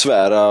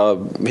svära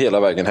hela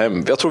vägen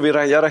hem. Jag tror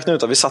jag räknade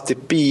ut att vi satt i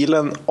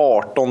bilen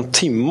 18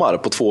 timmar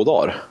på 2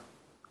 dagar.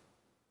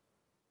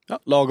 Ja,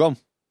 lagom.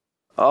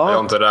 Ja. Jag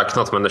har inte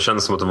räknat, men det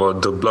känns som att det var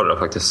dubblare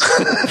faktiskt.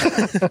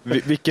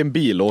 Vilken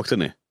bil åkte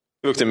ni?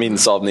 Vi åkte min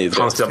Saab 9.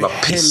 Fanns det jävla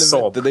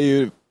pissab. Helvete, det är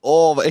ju...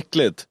 vad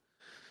äckligt.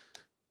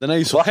 Den är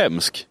ju så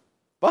hemsk.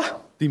 Va?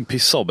 Din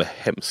pissab är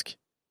hemsk.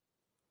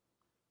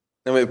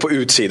 Nej, men på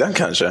utsidan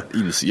kanske.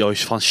 Jag har ju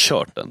fan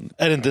kört den.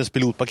 Är det inte ens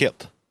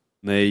pilotpaket?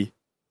 Nej.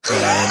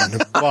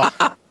 Va?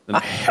 Den är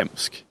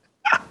hemsk.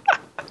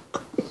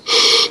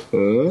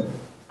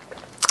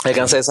 Jag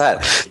kan säga så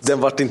här, den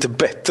vart inte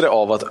bättre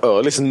av att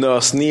Ölis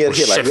nös ner Och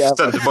hela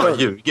käften, du bara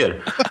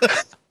ljuger.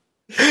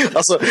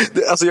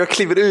 Alltså jag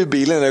kliver ur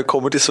bilen när jag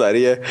kommer till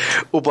Sverige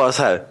och bara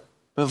så här,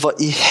 men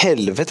vad i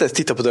helvete,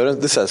 titta på dörren,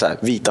 det är så här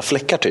vita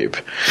fläckar typ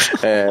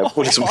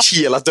på liksom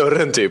hela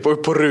dörren typ,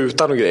 och på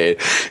rutan och grejer.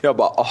 Jag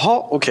bara,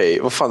 aha, okej,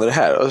 vad fan är det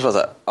här? Och så bara så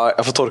här,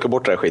 jag får torka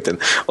bort den här skiten.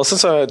 Och sen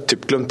så har jag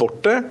typ glömt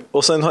bort det,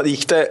 och sen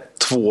gick det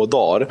 2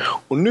 dagar,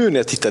 och nu när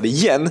jag tittade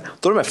igen,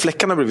 då har de här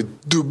fläckarna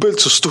blivit dubbelt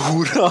så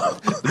stora.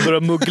 Det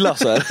börjar muggla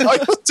så här. Ja,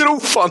 jag tror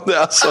fan det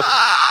alltså.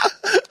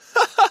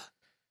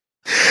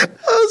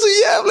 Så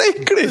jävla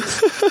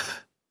äckligt.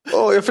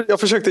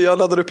 Jag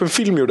laddade upp en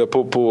film gjorde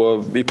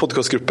i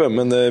podcastgruppen,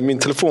 men min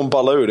telefon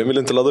ballade ur. Den ville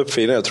inte ladda upp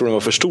filen, jag tror den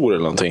var för stor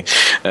eller någonting.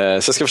 Så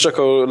jag ska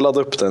försöka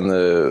ladda upp den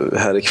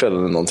här ikväll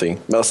eller någonting.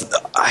 Men alltså,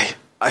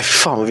 aj,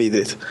 fan vad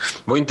vidrigt.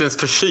 Var inte ens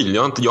förkyld,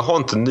 jag har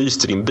inte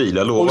nyst i din bil,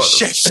 jag lovar. Och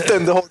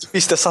käften, det har du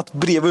visst, jag satt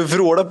bredvid och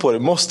vrålade på det.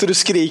 Måste du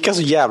skrika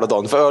så jävla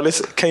dagen? För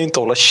Ölis kan ju inte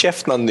hålla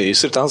käft när han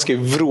nyser, utan han ska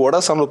ju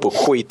vråla så han håller på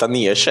att skita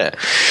ner sig.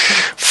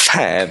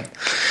 Fan.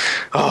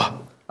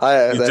 Det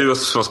är du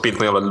som har spilt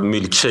någon jävla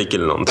milkshake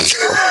eller någonting.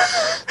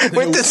 Det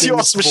var inte ens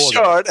jag som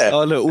körde.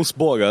 Ja, eller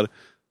ostbågar.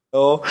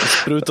 Ja.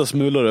 Spruta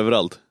smulor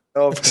överallt.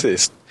 Ja,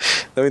 precis.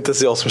 Det var inte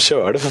ens jag som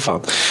körde, för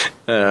fan.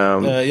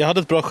 Jag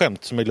hade ett bra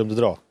skämt som jag glömde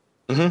dra.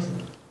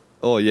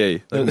 Yay,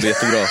 det är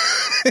jättebra.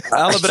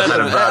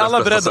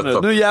 Alla beredda nu.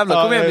 Nu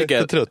jävlar, kom igen Micke.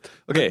 Jag är trött.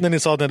 Okay. När ni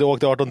sa att ni hade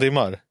åkt 18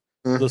 timmar,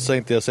 då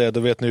tänkte jag säga, då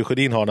vet ni hur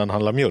Sjödin har när han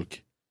handlar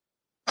mjölk.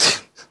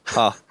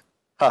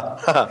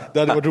 Det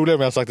hade varit roligare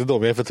om jag sagt det då,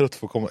 men jag är för trött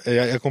för att komma.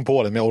 Jag kom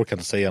på det, men jag orkar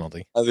inte säga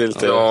någonting.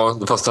 Ja,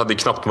 fast det hade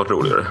knappt varit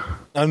roligare.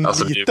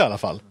 Alltså, lite i alla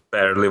fall.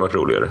 Barely varit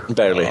roligare.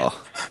 Barely. Ja.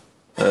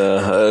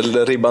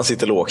 Ribban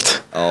sitter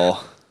lågt. Ja.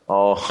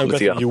 Ja, jag är lite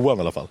bättre än Johan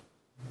i alla fall.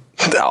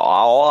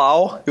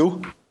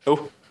 Jo,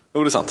 det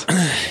är sant.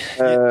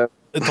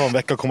 Det tar en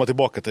vecka att komma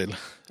tillbaka till.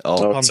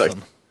 Ja, exakt.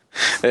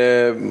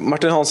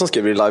 Martin Hansson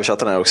skrev i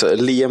livechatten här också.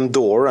 Liam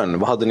Doran,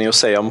 vad hade ni att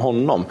säga om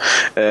honom?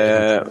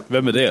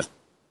 Vem är det?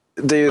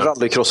 Det är ju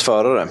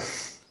rallycrossförare.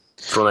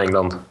 Från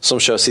England. Som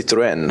kör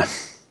Citroën.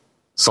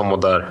 Som var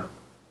där.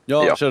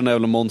 Ja, kör en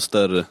jävla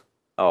monster.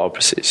 Ja,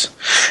 precis.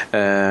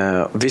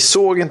 Vi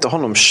såg inte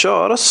honom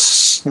köra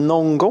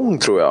någon gång,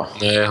 tror jag.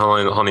 Nej,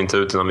 han inte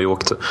ut innan vi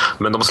åkte.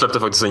 Men de släppte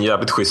faktiskt en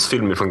jävligt schysst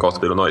film från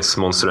Gatbil och Nice,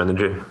 Monster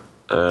Energy.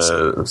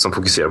 Som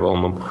fokuserar på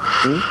honom.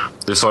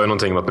 Du sa ju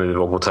någonting om att när vi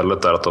var på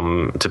hotellet där, att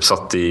de typ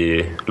satt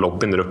i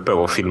lobbyn där uppe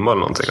och filmade eller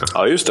någonting.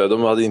 Ja, just det,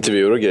 de hade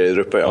intervjuer och grejer där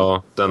uppe.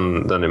 Ja,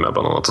 den är med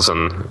bland annat. Och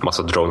sen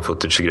massa drone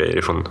footage och grejer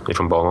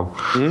ifrån banan.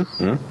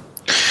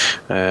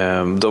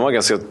 De var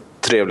ganska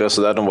trevliga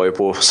så där. De var ju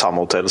på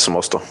samma hotell som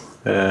oss då.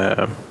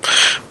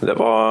 Det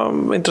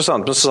var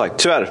intressant, men som sagt,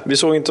 tyvärr,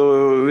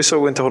 vi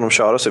såg inte honom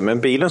köra sig, men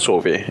bilen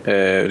såg vi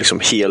liksom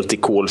helt i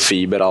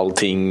kolfiber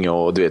allting,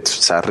 och du vet,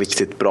 så här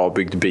riktigt bra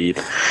byggd bil.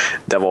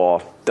 Det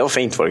var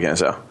fint, var det, kan jag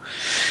säga.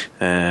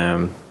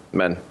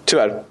 Men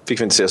tyvärr fick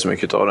vi inte se så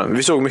mycket av den.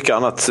 Vi såg mycket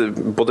annat,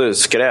 både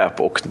skräp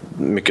och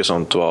mycket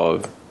sånt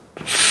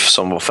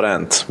som var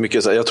fränt.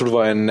 Mycket, jag tror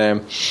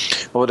det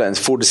var en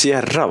Ford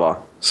Sierra, va?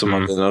 Som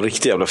hade en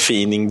riktig jävla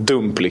fining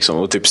dump liksom,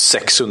 och typ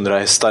 600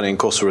 hästar i en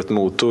Cosworth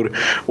motor,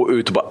 och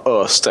ut och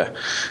bara öste.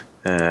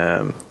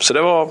 Så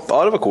det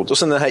var coolt. Och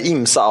sen den här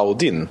Imsa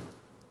Audin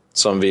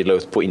som vi la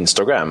ut på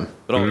Instagram.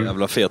 Bra,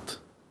 jävla fet.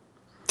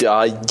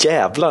 Ja,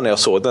 jävlar när jag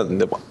såg den.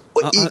 Det var,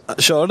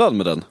 körde han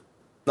med den?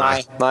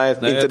 Nej,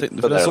 inte.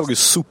 För den såg ju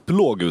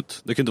soplåg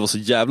ut. Det kan inte vara så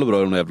jävla bra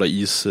i de jävla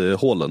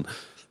ishålen.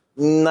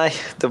 Nej,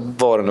 det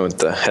var det nog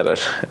inte heller.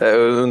 Jag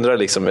undrar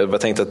liksom,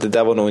 jag tänkte att det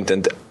där var nog inte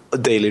en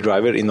daily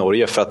driver i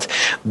Norge, för att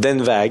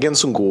den vägen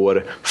som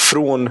går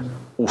från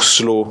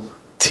Oslo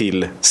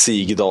till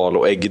Sigdal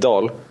och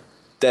Eggedal,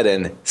 det är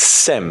den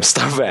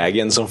sämsta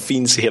vägen som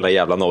finns i hela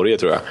jävla Norge,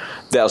 tror jag.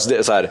 Det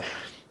är så här,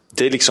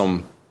 det är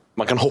liksom,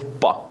 man kan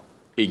hoppa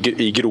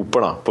i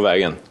groparna på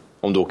vägen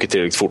om du åker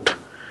tillräckligt fort.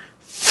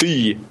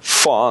 Fy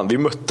fan, vi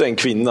mötte en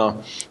kvinna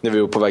när vi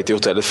var på väg till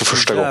hotellet för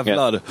första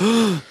gången.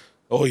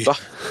 Oj. Va?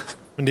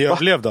 Men det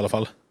överlevde i alla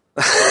fall.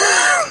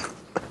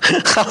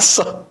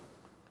 Alltså.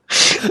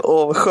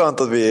 Vad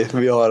skönt att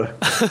vi har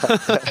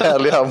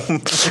härliga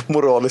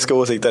moraliska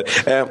åsikter.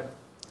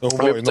 Hon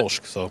var ju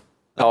norsk, så.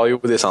 Ja, jo,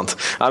 det är sant.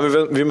 Ja,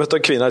 men vi mötte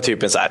en kvinna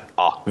typ en så här,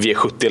 vi är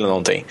 70 eller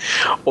någonting.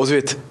 Och du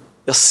vet,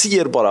 Jag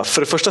ser bara,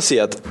 för det första ser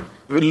jag att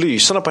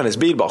lysarna på hennes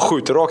bil bara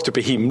skjuter rakt upp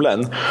i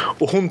himlen.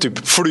 Och hon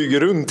typ flyger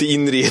runt i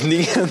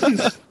inredningen.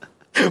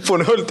 För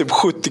hon höll typ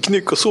 70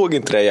 knyck och såg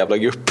inte det här jävla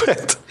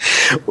guppet.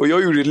 Och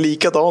jag gjorde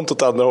likadant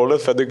åt andra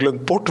hållet, för jag hade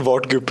glömt bort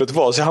vart guppet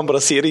var. Så han bara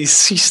ser det i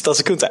sista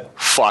sekund så här,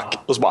 fuck.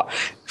 Och så bara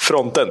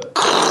fronten.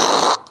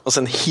 Och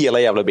sen hela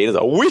jävla bilen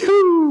så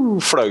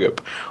woohoo, flög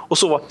upp. Och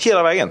så var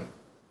hela vägen.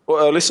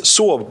 Och Ölis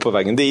sov på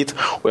vägen dit.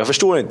 Och jag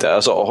förstår inte,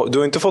 alltså, du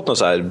har inte fått någon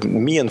så här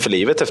men för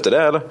livet efter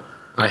det, eller?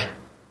 Nej.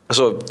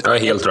 Alltså, jag är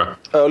helt röd.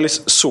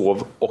 Ölis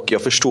sov och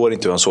jag förstår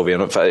inte hur han sov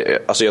igenom.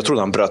 Alltså jag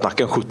trodde han bröt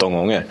nacken 17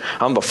 gånger.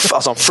 Han bara,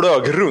 alltså han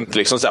flög runt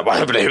liksom så här.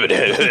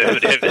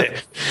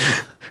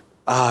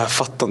 Jag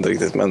fattar inte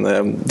riktigt, men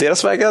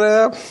deras vägar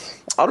är,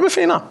 ja, de är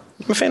fina.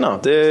 De är fina.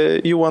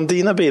 Johan,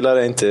 dina bilar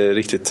är inte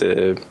riktigt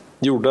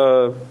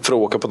gjorda för att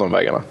åka på de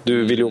vägarna.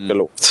 Du vill ju åka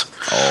lågt.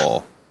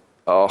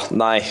 Ja,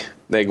 nej,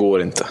 det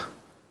går inte.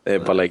 Det är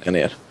bara att lägga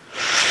ner.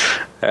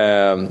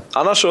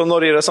 Annars så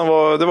Norgeresan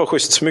var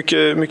schysst.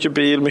 Mycket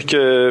bil,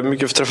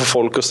 mycket träffa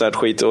folk och sånt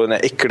skit. Och den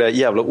här äckliga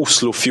jävla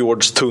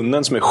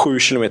Oslofjordstunneln som är 7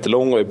 kilometer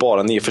lång och är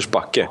bara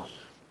nedförsbacke.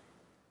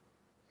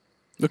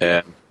 Du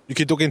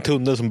kan inte åka en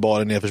tunnel som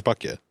bara är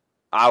nedförsbacke.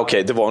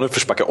 Okej, det var en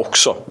uppförsbacke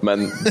också.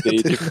 Men det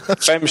är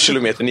typ 5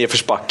 kilometer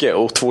nedförsbacke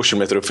och 2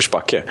 kilometer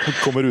uppförsbacke. Du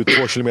kommer ut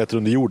 2 kilometer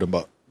under jorden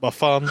bara. Vad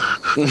fan?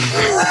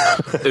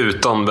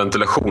 Utan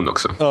ventilation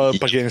också.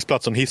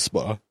 Parkeringsplats som hiss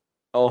bara.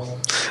 Ja,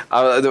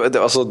 det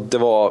var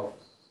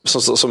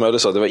som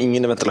jag sa, det var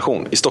ingen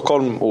ventilation. I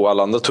Stockholm och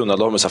alla andra tunnlar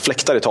har man så här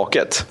fläktar i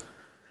taket.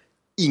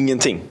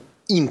 Ingenting.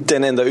 Inte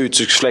en enda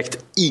uttrycksfläkt,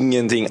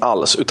 ingenting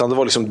alls. Utan det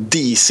var liksom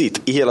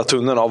disigt i hela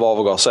tunneln av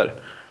avgaser.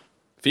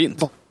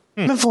 Fint.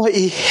 Men vad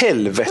i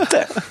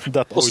helvete?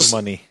 That old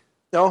money.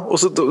 Ja, och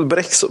så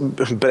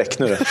Bräck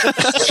nu det.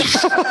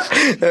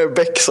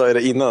 Bäck sa jag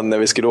det innan när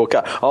vi skulle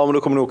åka. Ja, men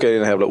då kommer ni åka i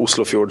den här jävla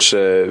Oslofjords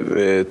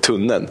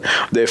tunneln.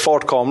 Det är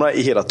fartkamera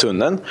i hela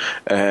tunneln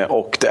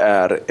och det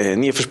är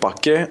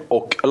nedförsbacke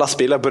och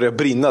lastbilar börjar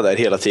brinna där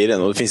hela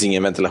tiden och det finns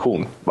ingen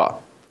ventilation. Va?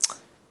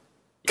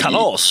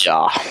 Kalas!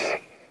 Ja,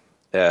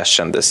 det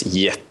kändes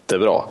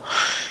jättebra.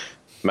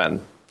 Men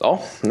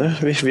ja, nu,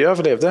 vi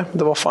överlevde.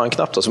 Det var fan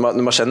knappt. Alltså, när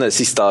man känner det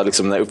sista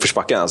liksom, den här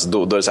uppförsbacken, alltså,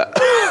 då är det så här...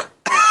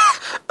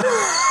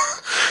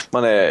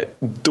 Man är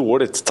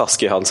dåligt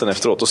taskig i halsen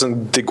efteråt. Och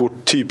sen det går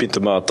typ inte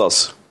att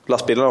mötas.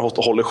 Lastbilarna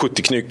håller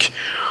 70 knyck.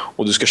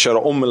 Och du ska köra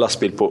om en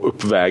lastbil på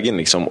uppvägen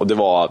liksom. Och det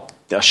var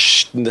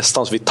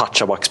nästan så vi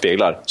touchade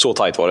backspeglar. Så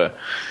tajt var det.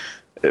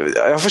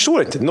 Jag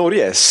förstår inte,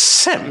 Norge är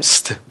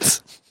sämst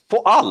på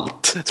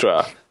allt, tror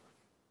jag.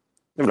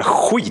 Det var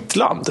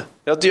skitland.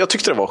 Jag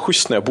tyckte det var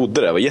schysst när jag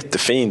bodde där. Det var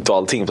jättefint och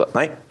allting.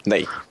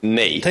 Nej.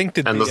 Tänk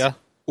dig det.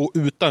 Och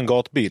utan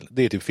gatbil,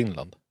 det är typ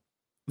Finland.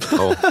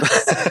 Ja.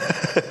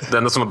 Det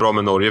enda som var bra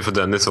med Norge för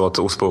Dennis var att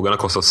ostbågarna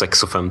kostade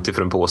 6,50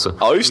 för en påse.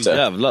 Ja, just det.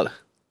 Jävlar.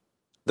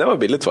 Det var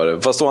billigt var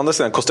det. Fast å andra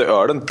sidan kostade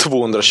ölen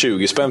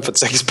 220 spänn för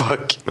ett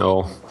 6-pack.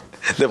 Ja.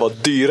 Det var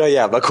dyra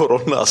jävla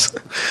coronas.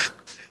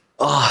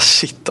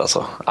 Shit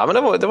alltså. Ja, men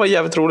det var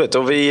jävligt roligt.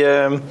 Och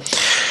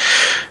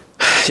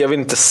jag vill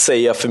inte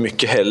säga för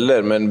mycket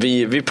heller, men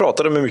vi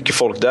pratade med mycket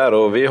folk där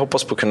och vi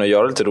hoppas på att kunna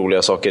göra lite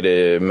roliga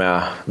saker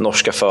med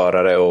norska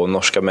förare och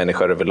norska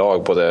människor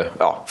överlag, både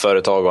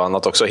företag och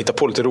annat också. Hitta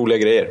på lite roliga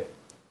grejer.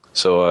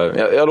 Så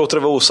jag låter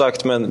det vara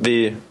osagt, men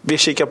vi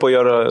kikar på att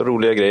göra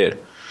roliga grejer.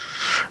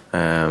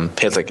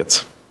 Helt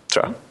enkelt,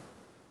 tror jag.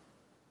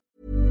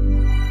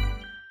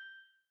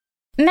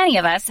 Many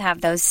of us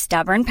have those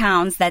stubborn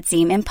pounds that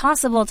seem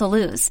impossible to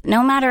lose,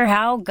 no matter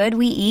how good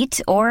we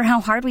eat or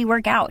how hard we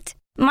work out.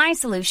 My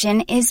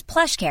solution is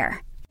PlushCare.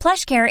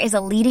 PlushCare is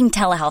a leading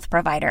telehealth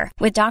provider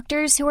with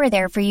doctors who are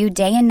there for you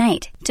day and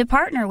night to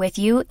partner with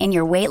you in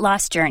your weight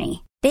loss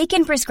journey. They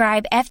can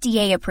prescribe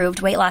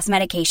FDA-approved weight loss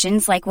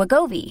medications like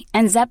Wegovy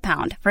and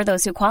Zepbound for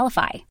those who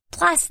qualify.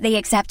 Plus, they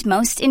accept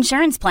most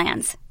insurance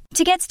plans.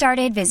 To get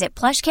started, visit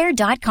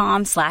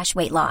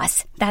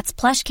plushcare.com/weightloss. That's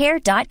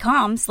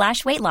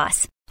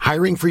plushcare.com/weightloss.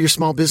 Hiring for your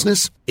small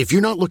business? If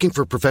you're not looking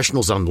for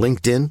professionals on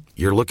LinkedIn,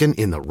 you're looking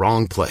in the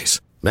wrong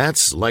place.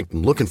 That's like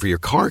looking for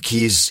your car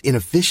keys in a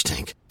fish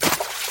tank.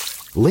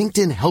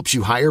 LinkedIn helps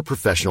you hire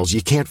professionals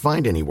you can't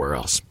find anywhere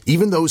else,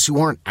 even those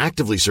who aren't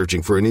actively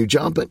searching for a new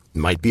job but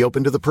might be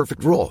open to the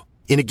perfect role.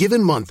 In a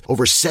given month,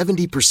 over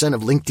 70%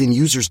 of LinkedIn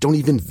users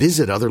don't even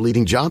visit other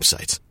leading job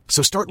sites.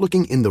 So start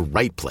looking in the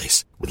right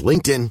place. With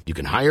LinkedIn, you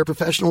can hire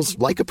professionals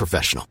like a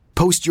professional.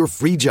 Post your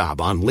free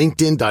job on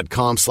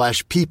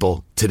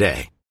linkedin.com/people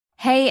today.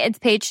 Hey, it's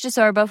Paige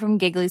DeSorbo from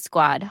Giggly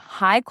Squad.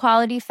 High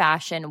quality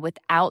fashion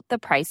without the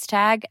price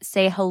tag.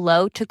 Say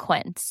hello to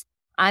Quince.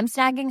 I'm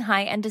snagging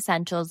high-end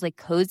essentials like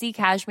cozy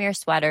cashmere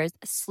sweaters,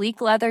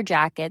 sleek leather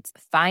jackets,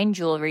 fine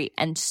jewelry,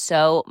 and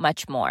so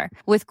much more.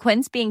 With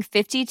Quince being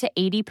 50 to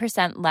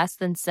 80% less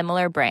than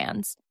similar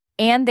brands.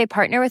 And they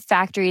partner with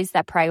factories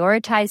that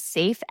prioritize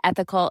safe,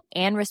 ethical,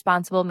 and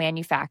responsible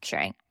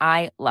manufacturing.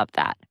 I love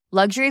that.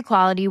 Luxury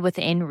quality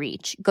within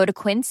reach. Go to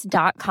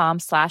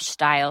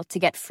quince.com/style to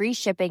get free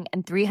shipping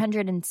and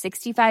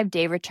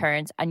 365-day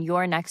returns on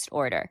your next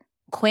order.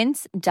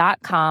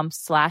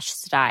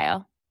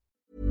 quince.com/style.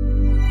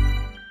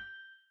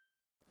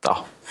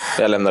 Ja,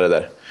 jag lämnar det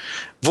där.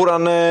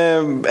 Våran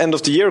End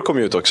of the Year kom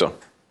ut också.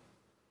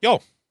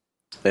 Ja.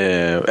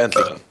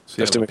 Äntligen.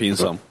 Så jävla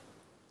pinsam.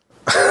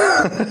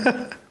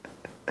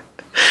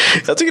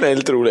 Jag tycker den är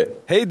lite rolig.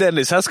 Hej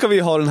Dennis, här ska vi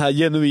ha den här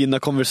genuina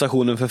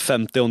konversationen för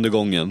 50:e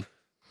gången.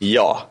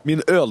 Ja.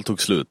 Min öl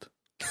tog slut.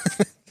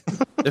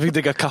 Jag fick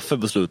dricka kaffe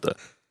på slutet.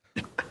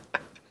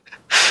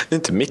 Det är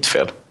inte mitt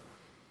fel.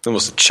 Du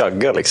måste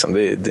chugga liksom.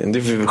 Det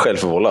är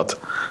självförvållat.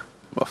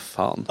 Vad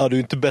fan. Ja, du är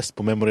inte bäst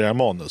på att memorera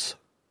manus.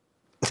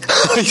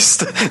 Just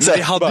det.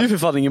 Vi hade ju för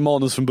fan ingen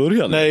manus från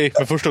början. Nej,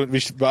 men första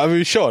gången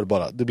vi kör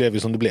bara. Det blev ju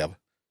som det blev.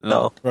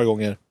 Ja. Några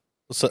gånger.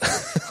 Och så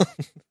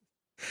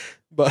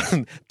bara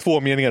 2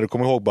 meningar du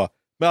kommer ihåg bara.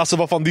 Men alltså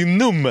vad fan, det är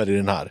nummer i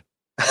den här.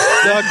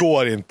 Det här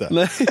går inte.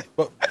 Nej.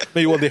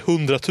 Men Johan, det är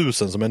 100 000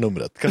 som är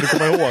numret. Kan du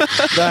komma ihåg?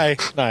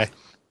 Nej.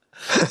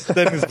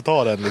 Dennis får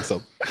ta den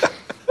liksom.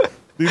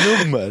 Det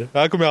är nummer. Det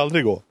här kommer jag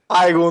aldrig gå.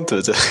 Nej, det går inte,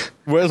 vet du.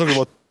 Det var som det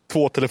var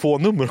 2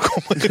 telefonnummer och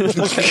komma ihåg.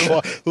 Det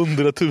var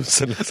 100 000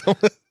 liksom.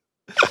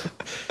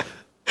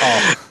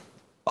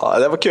 Ja,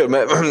 det var kul.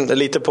 Men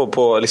lite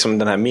på liksom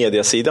den här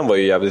mediasidan var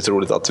ju jävligt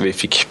roligt att vi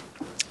fick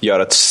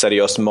göra ett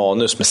seriöst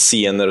manus med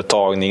scener och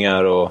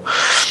tagningar och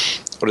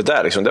det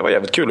där liksom. Det var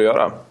jävligt kul att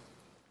göra.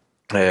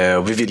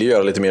 Och vi ville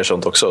göra lite mer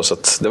sånt också, så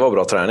att det var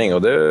bra träning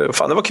och det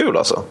var kul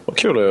alltså. Det var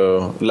kul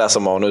att läsa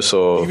manus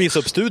och vi visade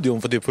upp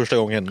studion för typ första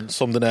gången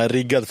som den är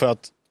riggad för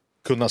att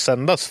kunna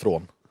sändas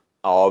från.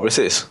 Ja,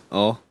 precis.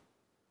 Ja.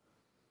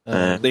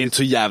 Det är inte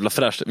så jävla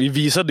fräscht. Vi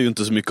visade ju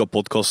inte så mycket av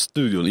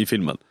podcaststudion i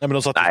filmen. Nej, men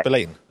de satt och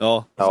spelade in.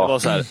 Ja, så det var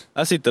så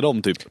här sitter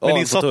de typ. Men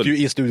ni satt ju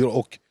i studion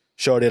och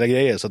körde era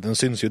grejer så att den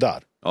syns ju där.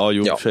 Ja,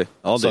 jo, ja. för sig.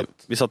 Ja,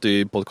 vi satt ju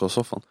i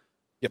podcastsoffan.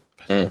 Japp.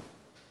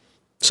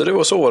 Så det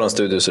var så våran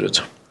studio ser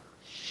ut.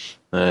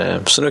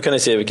 Så nu kan ni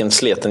se vilken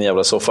sleten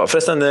jävla soffa.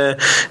 Förresten,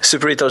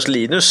 Super Retarders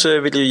Linus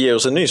vill ju ge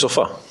oss en ny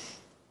soffa.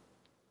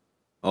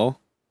 Ja.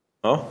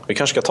 Ja, vi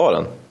kanske ska ta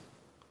den.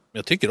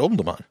 Jag tycker om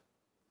de här.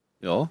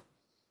 Ja.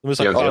 De är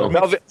så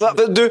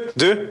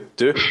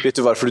Du, vet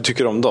du varför du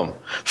tycker om dem?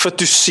 För att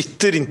du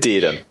sitter inte i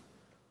den. Nej,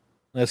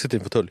 jag sitter i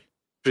en fåtölj.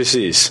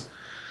 Precis.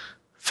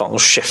 Fan,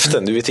 och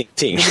käften, du vet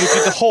ingenting. Men du kan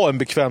inte ha en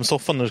bekväm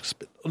soffa när du ska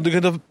spela.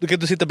 Du kan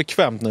inte sitta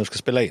bekvämt när du ska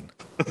spela in.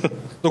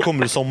 Då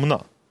kommer du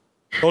somna.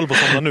 Jag håller på att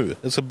somna nu.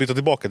 Jag ska byta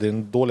tillbaka till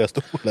den dåliga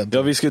stolen.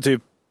 Ja, vi ska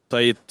typ ta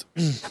hit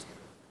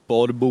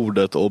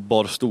barbordet och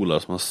barstolar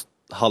som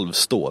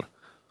halvstår.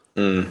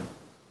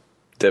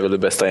 Det är väl det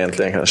bästa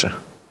egentligen kanske.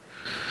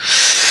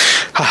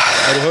 Ja,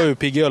 du hör ju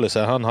Pigg Ölis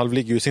här. Han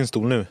halvligger ju i sin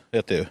stol nu,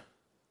 vet du ju.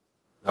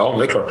 Ja,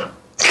 det är klart.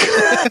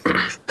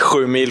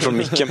 7 mil från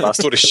micken, bara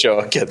står i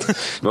köket.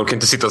 Man kan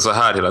inte sitta så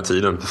här hela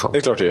tiden. Fan. Det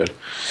är klart det gör.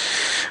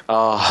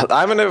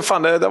 Nej, men det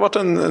har varit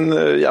en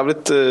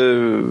jävligt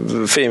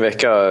fin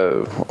vecka.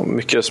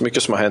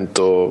 Mycket som har hänt.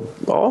 Och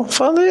ja,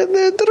 fan, det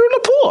rullar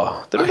på.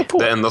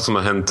 Det enda som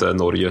har hänt är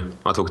Norge.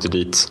 Att åkte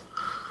dit.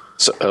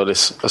 Så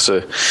Ölis, alltså,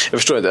 jag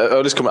förstår inte.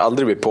 Ölis kommer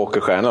aldrig bli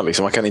pokerstjärna.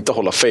 Liksom. Han kan inte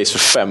hålla face för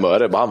 5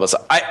 öre. Bara han bara så,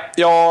 nej,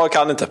 jag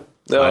kan inte.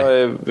 Jag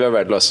är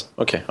värdelös.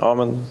 Okej, ja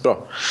men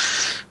bra.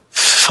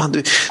 Fan,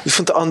 du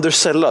får inte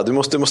undersella. Du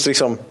måste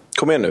liksom,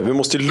 kom igen nu. Vi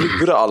måste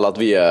lura alla att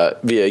vi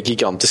är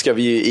gigantiska.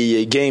 Vi är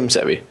EA Games,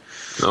 är vi.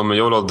 Ja, men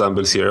jag vill ha Dan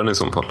Bilzerian i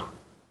så fall.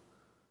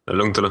 Är det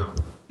lugnt eller?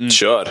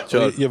 Kör.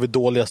 Gör vi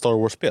dåliga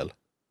Star Wars-spel?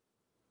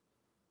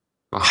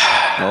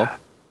 Ja.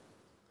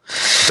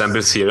 Dan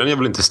Bilzerian är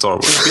väl inte Star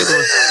Wars-spel?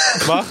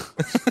 Va?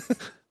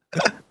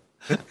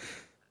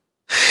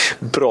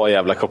 Bra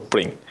jävla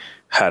koppling.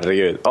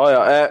 Herregud.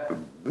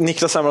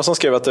 Niklas Samuelsson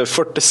skrev att det är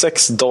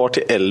 46 dagar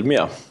till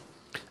Elmia.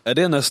 Är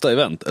det nästa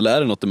event eller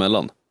är det något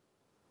emellan?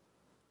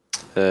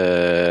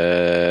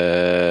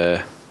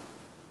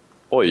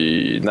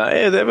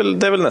 Nej, det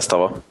är väl nästa,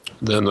 va?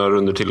 Det är några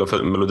runder till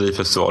av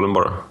Melodifestivalen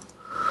bara.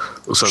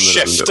 Och sen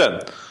Käften!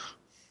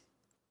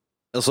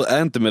 Alltså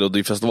är inte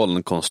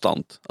Melodifestivalen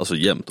konstant? Alltså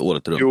jämt,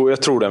 året runt? Jo,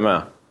 jag tror det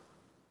med.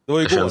 Det var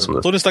ju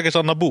igår. Så ni stackars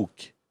Anna Bok.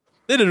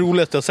 Det är det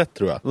roligaste jag sett,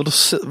 tror jag.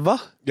 Va?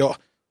 Ja.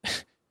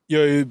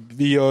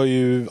 Vi gör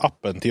ju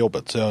appen till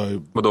jobbet.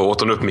 Så Vadå,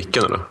 åt hon upp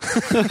micken eller?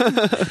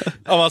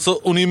 Ja, alltså,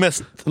 hon är ju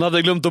mest... Hon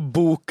hade glömt att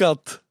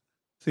bokat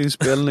sin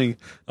spelning.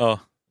 Ja.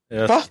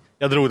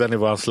 Jag drog den i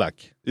våran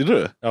Slack. Gjorde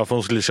du? Ja, för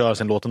hon skulle köra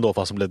sin låt ändå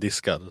fast hon blev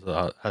diskad.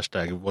 Så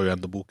hashtag var ju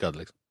ändå bokad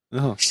liksom.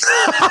 Jaha.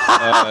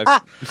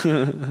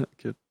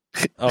 Kul.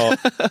 Ja,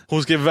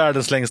 hon skrev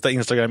världens längsta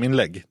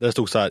Instagram-inlägg. Där det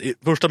stod så här.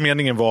 Första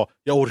meningen var,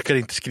 jag orkar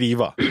inte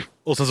skriva.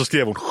 Och sen så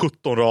skrev hon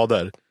 17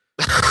 rader.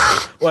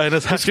 Och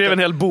hennes hon skrev en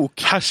hel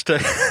bok.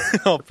 Hashtag,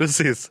 ja,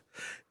 precis.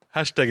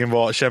 Hashtaggen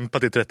var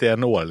kämpat i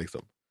 31 år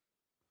liksom.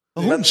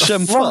 Hon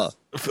kämpade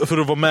för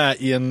att vara med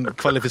i en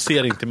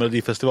kvalificering till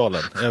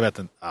Melodifestivalen. Jag vet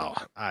inte.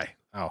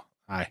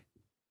 Nej.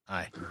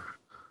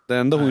 Det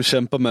enda hon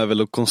kämpar med är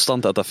väl att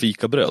konstant äta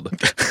fikabröd.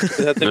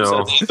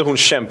 Ja. Hon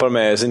kämpar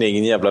med sin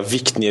egen jävla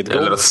viktnedgång.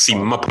 Eller att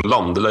simma på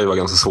land, det lär ju vara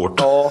ganska svårt.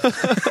 Ja.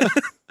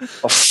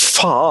 Vad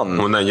fan?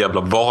 Hon är en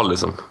jävla val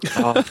liksom.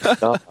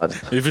 Ja.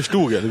 Vi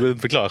förstod det, du behöver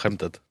inte förklara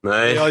skämtet.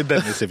 Nej. Jag är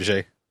Dennis i och för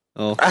sig.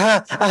 Ja.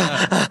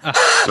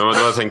 Men vad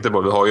jag tänkte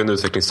på, vi har ju en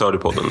utvecklingsstörd i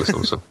podden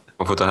liksom, så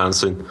man får ta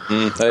hänsyn.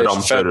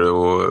 Ramper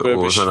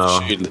och sådana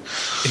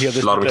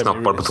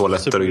larmknappar på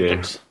toaletter och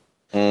grejer.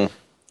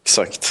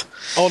 Exakt.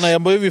 Ja, nej,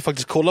 jag behöver ju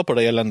faktiskt kolla på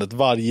det eländet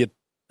varje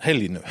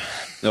helg nu.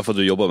 Ja, för att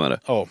du jobbar med det.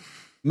 Ja.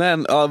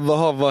 Men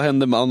vad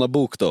hände med Anna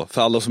Bok då?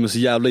 För alla som är så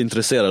jävla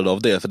intresserade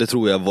av det, för det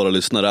tror jag våra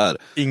lyssnare är.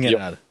 Ingen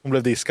är. Hon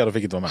blev diskad och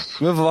fick inte vara med.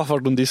 Men varför var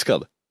hon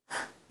diskad?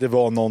 Det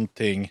var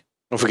någonting...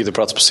 De fick inte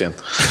plats på scen.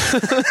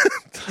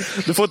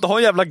 Du får inte ha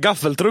en jävla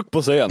gaffeltruck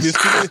på scen.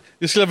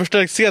 Vi skulle ha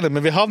förstärkt scenen,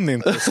 men vi hann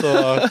inte. Så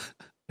är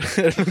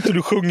det inte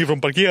du sjunger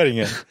från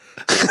parkeringen?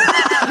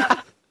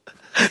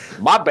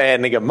 My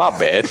bad, nigga, my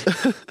bad.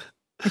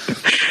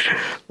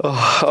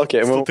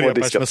 Okej, men tre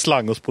personer med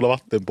slang och spola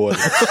vatten på det.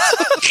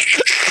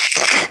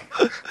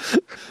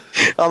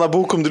 Anna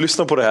Bok, om du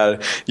lyssnar på det här,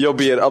 jag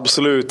ber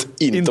absolut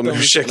inte om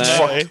ursäkt.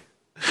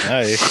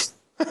 Nej.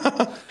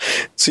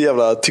 Så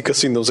jävla tycka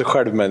synd om sig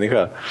själv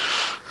människa.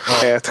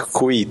 Ät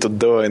skit och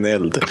dö i en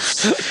eld.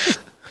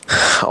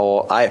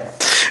 Ja, nej.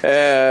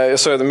 Jag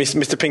såg att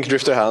Mr. Pink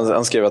Drifter här,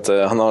 han skrev att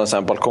han har en sån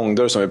här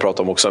balkongdörr som vi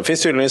pratade om också.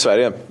 Finns tydligen i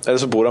Sverige. Eller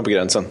så bor han på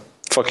gränsen.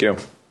 Fuck you.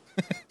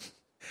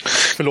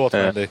 Förlåt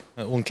mig.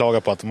 Hon klagar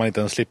på att man inte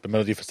ens slipper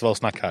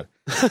Melodifestivalsnack här.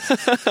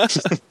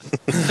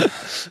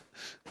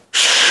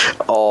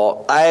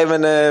 Ja, nej,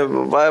 men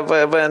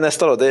vad är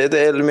nästa då? Det är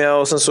Elmia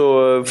och sen så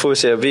får vi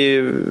se.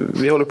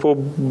 Vi håller på att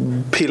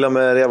pilla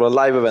med det jävla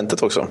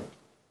live-eventet också.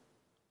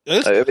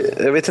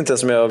 Jag vet inte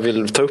ens om jag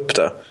vill ta upp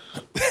det.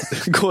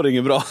 Går det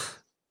inget bra?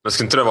 Men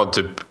ska inte det vara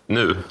typ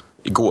nu?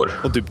 Igår?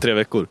 Och typ 3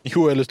 veckor.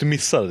 Jo, eller du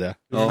missade det.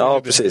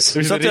 Ja, precis. Du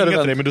ringde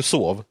till dig, men du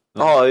sov.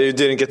 Ja, you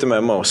didn't get the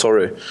memo,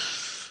 sorry.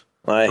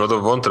 Nej. Vadå,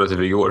 var inte det typ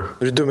igår?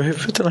 Är du dum i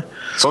huvudet eller?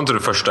 Sa inte du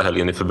första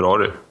helgen i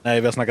februari?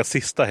 Nej, vi har snackat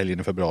sista helgen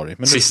i februari.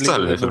 Men sista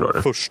helgen i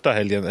februari? Första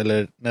helgen,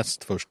 eller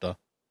näst första.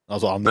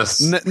 Alltså andra.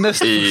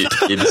 Näst i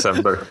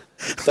december.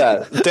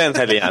 Där, den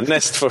helgen,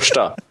 näst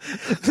första.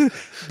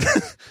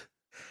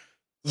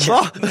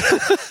 Va?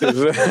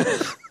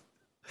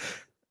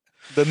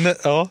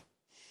 Ja.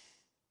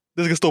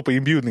 Det ska stå på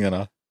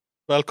inbjudningarna.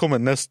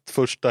 Välkommen näst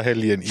första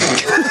helgen.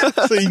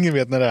 Så ingen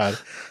vet när det är. Det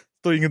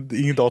står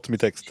ingen datum i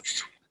text.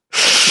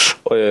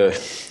 Oj.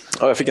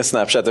 Ja, jag fick en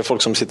Snapchat. Det är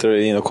folk som sitter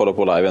inne och kollar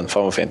på liven.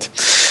 Fan vad fint.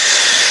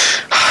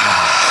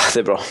 Det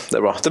är bra. Det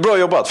är bra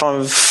jobbat.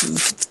 Fan,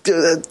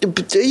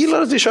 jag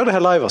gillar att vi kör det här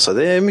live alltså.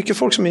 Det är mycket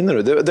folk som är inne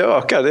nu. Det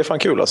ökar. Det är fan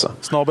kul alltså.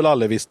 Snabel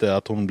Alle visste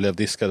att hon blev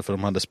diskad för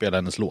de hade spelat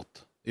hennes låt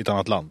i ett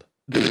annat land.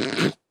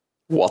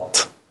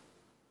 What?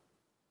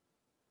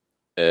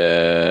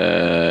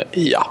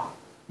 Ja.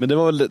 Men det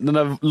var väl den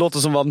där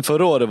låten som vann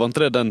förra året, var inte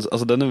det den?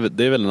 Alltså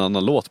det är väl en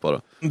annan låt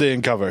bara. Det är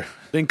en cover.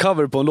 Det är en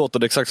cover på en låt och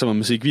det är exakt samma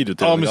musikvideo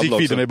till. Ja,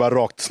 musikvideon är bara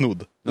rakt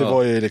snodd. Det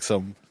var ju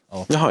liksom...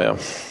 Ja. Jaha, ja.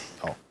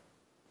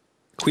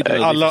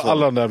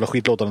 Alla de där jävla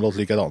skitlåtarna låter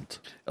likadant.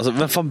 Alltså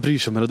vem fan bryr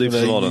sig om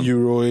Melodifestivalen?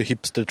 Euro,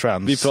 hipster,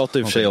 trans. Vi pratar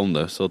ju för sig om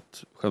det, så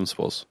att skäms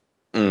på oss.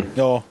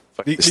 Ja,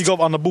 vi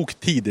gav Anna Bok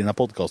tid i den här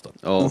podcasten.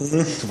 Ja.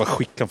 Så bara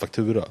skicka en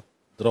faktura.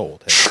 Dra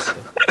åt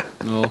helvete.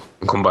 Ja.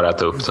 Hon kommer bara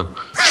äta upp den.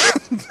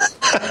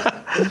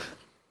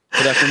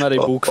 Räkna med dig i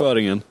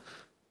bokföringen.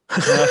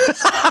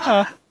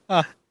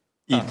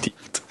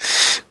 Idiot.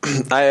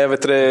 Nej, jag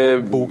vet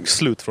det.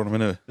 Bokslut från och med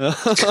nu.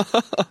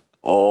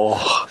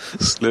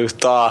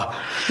 Sluta.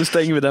 Nu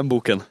stänger vi den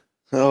boken.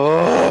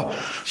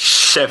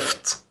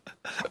 Käft.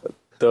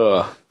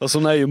 Dö. Alltså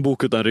hon är ju en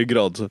bok utan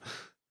ryggrad. Så.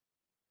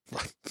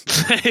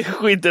 Nej,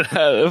 skit i det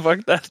här.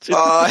 Fuck that shit.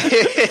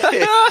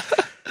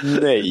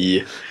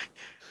 Nej.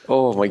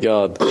 Oh my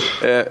god.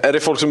 Är det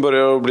folk som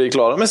börjar bli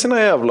klara med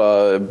sina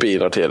jävla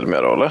bilar till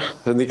Elmia då,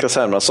 eller? Niklas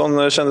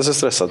Hermansson kände sig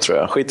stressad tror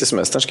jag. Skit i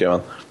semestern skrev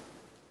han.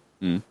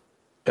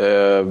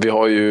 Vi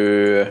har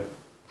ju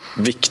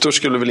Viktor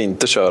skulle väl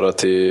inte köra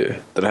till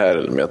den här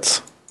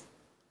Elmiat.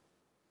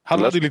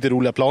 Han hade ju lite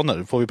roliga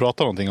planer. Får vi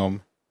prata någonting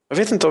om? Jag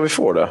vet inte om vi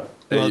får det.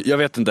 Jag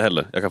vet inte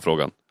heller. Jag kan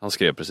fråga. Han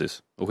skrev precis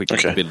och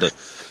skickade bilder.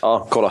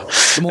 Ja, kolla.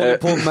 De håller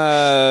på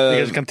med... Vi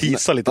kanske kan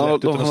tisa lite lätt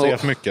utan att säga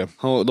för mycket.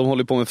 De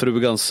håller på med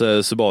frugans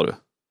Subaru.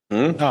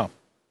 Ja.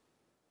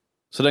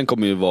 Så den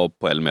kommer ju vara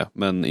på Elmia,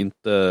 men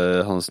inte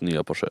hans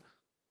nya Porsche.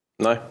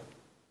 Nej.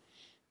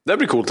 Det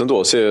blir coolt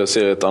ändå.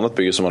 Se ett annat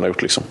bygge som han har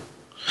gjort liksom.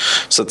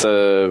 Så att,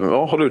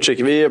 ja, håll utkik.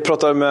 Vi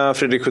pratar med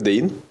Fredrik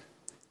Sjödin.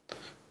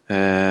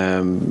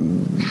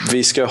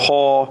 Vi ska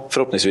ha,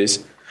 förhoppningsvis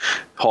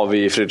har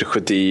vi Fredrik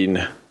Sjödin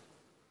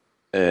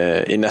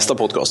i nästa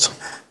podcast.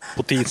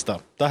 På tisdag.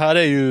 Det här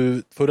är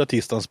ju förra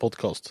tisdagens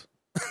podcast.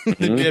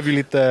 Det blev ju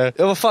lite...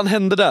 Ja, vad fan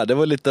hände där? Det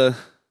var lite...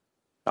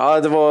 Ja,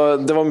 det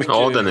var mycket...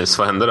 Ja, Dennis,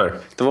 vad hände där?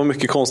 Det var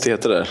mycket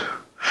konstigheter där.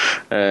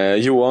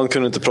 Johan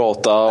kunde inte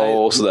prata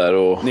och sådär.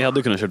 Och... Ni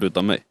hade kunnat kört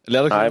utan mig. Eller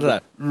jag hade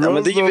kunnat ja,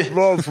 men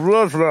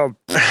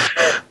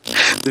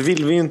det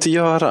vill vi ju inte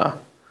göra.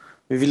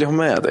 Vi vill ju ha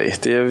med dig.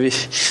 Det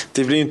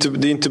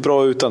är inte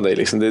bra utan dig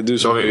liksom. Det är du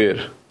som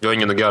jag har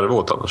ingen att garva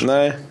åt annars.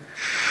 Nej.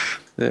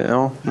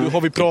 Ja. Nu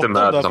har vi pratat om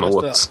med det utan här,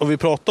 åt. har vi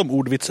pratat om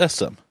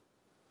ordvits-SM?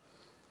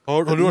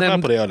 Har du varit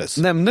med på det,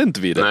 Alice? Nämnde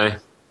inte vi det? Nej.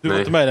 Du var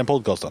inte med i den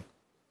podcasten.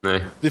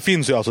 Nej. Det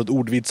finns ju alltså ett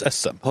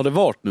ordvits-SM. Har det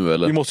varit nu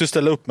eller? Vi måste ju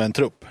ställa upp med en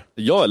trupp.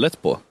 Jag är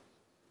lätt på.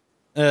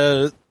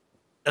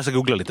 Jag ska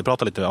googla lite,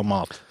 prata lite om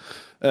annat.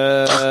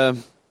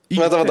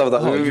 Vänta.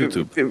 Ja,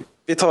 YouTube.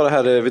 Vi tar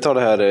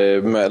det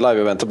här med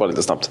live-eventet bara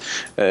lite snabbt.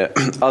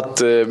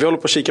 Att vi håller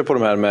på att kika på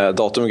de här med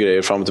datum och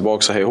grejer fram och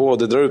tillbaka. Så hej,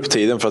 det drar ut på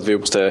tiden för att vi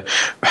måste...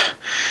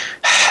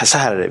 Så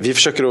här är det. Vi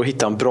försöker att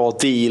hitta en bra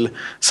deal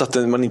så att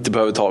man inte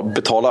behöver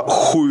betala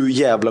 7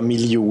 jävla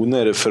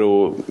miljoner för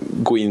att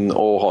gå in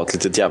och ha ett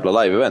litet jävla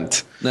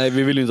live-event. Nej,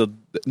 vi vill ju inte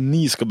att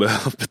ni ska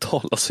behöva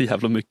betala så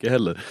jävla mycket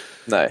heller.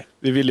 Nej.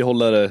 Vi vill ju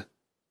hålla det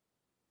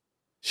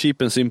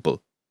cheap and simple.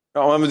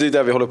 Ja, men det är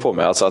det vi håller på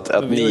med. Alltså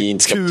att ni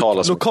inte ska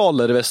betala så mycket.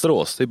 Lokaler i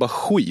Västerås, det är bara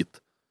skit.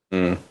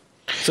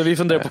 Så vi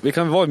funderar på, vi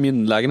kan vara i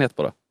min lägenhet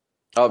bara.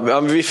 Ja,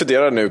 men vi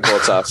funderar nu på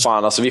att så här,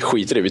 fan, alltså, vi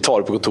skiter i, vi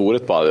tar det på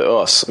kontoret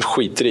bara,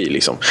 skiter i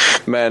liksom.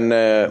 Men det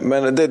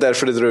är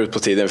därför det drar ut på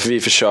tiden, för vi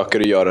försöker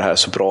att göra det här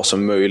så bra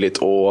som möjligt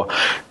och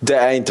det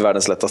är inte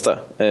världens lättaste.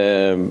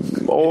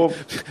 Och...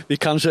 Vi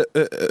kanske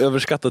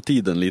överskattar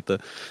tiden lite.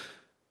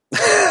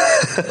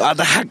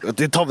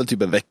 Det tar väl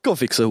typ en vecka att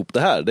fixa ihop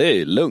det här, det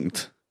är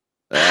lugnt.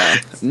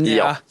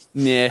 Nej.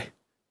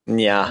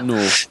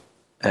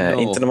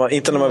 Inte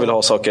när man vill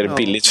ha saker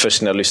billigt för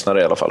sina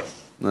lyssnare i alla fall.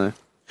 Nej.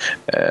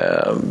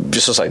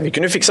 Som sagt, vi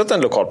kunde ju fixat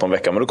en lokal på en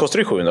vecka, men då kostar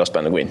det 700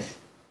 spänn att gå in.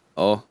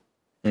 Ja.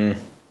 Nu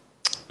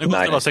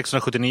kostar det bara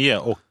 679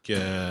 och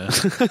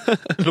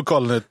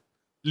lokalen är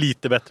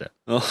lite bättre.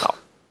 Ja,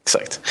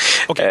 exakt.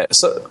 Okay.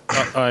 Så,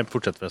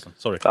 fortsätt förresten,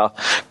 sorry. Ja,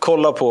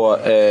 kolla på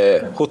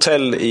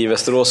hotell i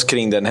Västerås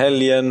kring den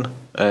helgen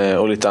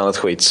och lite annat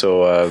skit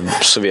så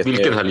vet ni.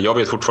 Vilken helg? Jag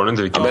vet fortfarande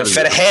inte vilken helg. Men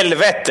för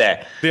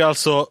helvete! Det är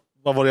alltså,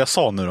 vad var det jag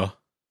sa nu då?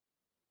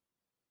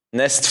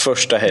 Näst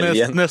första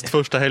helgen. Näst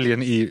första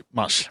helgen i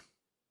mars.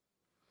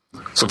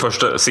 Så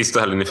sista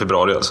helgen i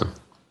februari alltså?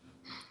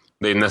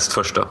 Det är näst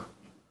första.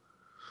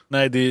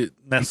 Nej, det är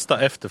nästa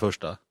efter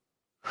första.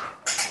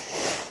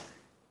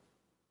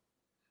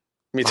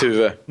 Mitt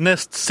huvud.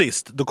 Näst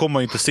sist, då kommer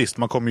man ju inte sist,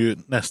 man kommer ju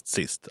näst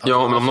sist.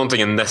 Ja, men om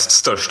någonting är näst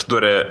störst, då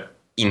är det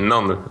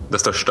innan det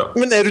största.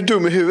 Men är du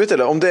dum i huvudet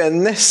eller? Om det är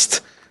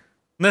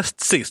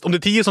näst sist, om det är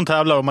 10 som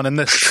tävlar och man är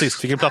näst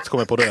sist, vilken plats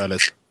kommer jag på då, eller?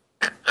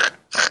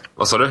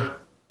 Vad sa du?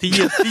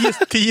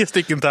 10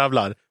 stycken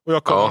tävlar och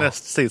jag kommer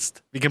näst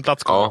sist. Vilken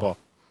plats kommer jag på?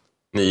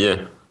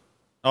 9.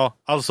 Ja,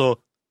 alltså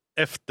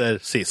efter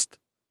sist.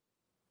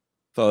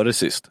 Före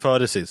sist.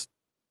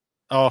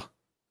 Ja.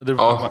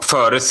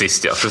 Före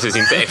sist, ja. Precis,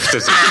 inte efter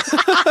sist.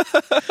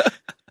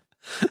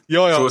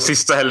 Ja. Så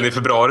sista helgen i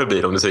februari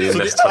blir om du säger så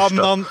näst det är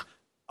första.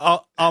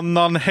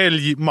 Annan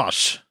helg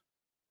mars.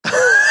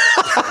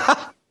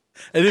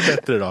 Är det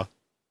bättre då?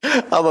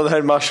 Annan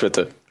helg mars, vet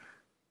du.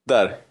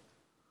 Där.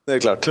 Det är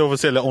klart. Det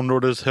officiella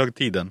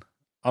områdeshögtiden.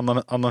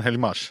 Annan helg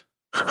mars.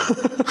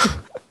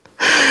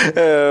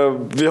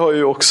 Vi har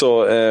ju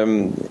också...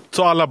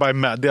 Så alla bara är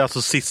med. Det är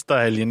alltså sista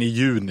helgen i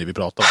juni vi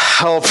pratar om.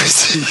 Ja,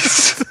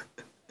 precis.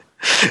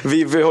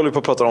 Vi håller på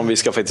att prata om vi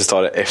ska faktiskt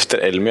ta det efter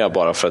Elmia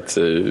bara för att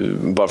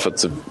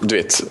du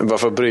vet, bara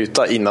för att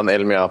bryta innan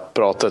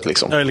Elmia-pratet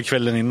liksom. Eller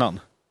kvällen innan.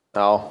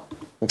 Ja,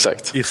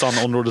 exakt. I sann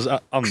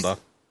områdesanda.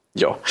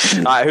 Ja,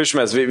 nej, hur som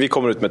helst, vi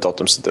kommer ut med ett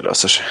datum så det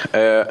löser sig.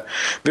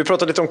 Vi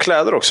pratar lite om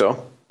kläder också.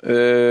 Får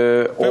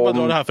jag bara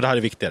dra det här för det här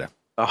är viktigare.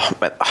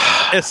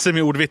 SM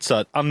i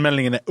ordvitsar,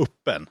 anmälningen är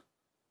öppen.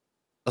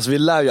 Alltså vi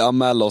lär ju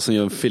anmäla oss och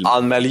göra en film.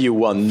 Anmäl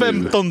Johan nu.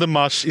 15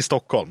 mars i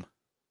Stockholm.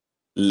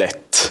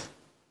 Lätt.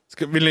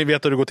 Vill ni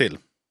veta hur det går till?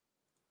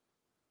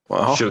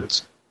 Jaha.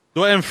 Shoot. Du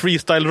har en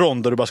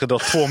freestyle-rond där du bara ska dra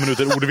 2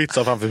 minuter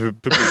ordvitsar framför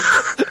publik.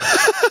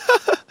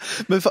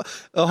 Men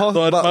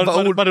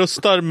man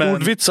röstar med...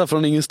 Ordvitsar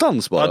från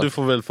ingenstans bara? Ja, du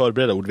får väl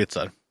förbereda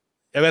ordvitsar.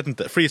 Jag vet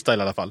inte, freestyle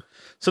i alla fall.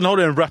 Sen har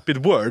du en rapid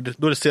word,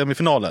 då är det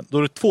semifinalen. Då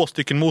är det 2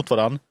 stycken mot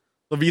varann.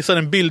 De visar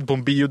en bild på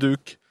en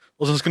bioduk.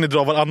 Och sen ska ni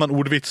dra varannan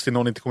ordvits till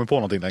någon inte kommer på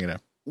någonting längre.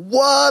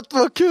 What?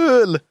 Vad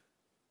kul!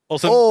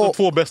 Och sen de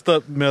 2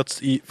 bästa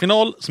möts i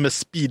final som är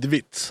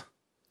speedvits.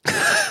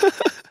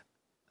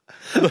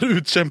 Där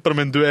utkämpar de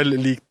en duell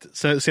likt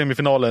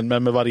semifinalen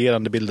men med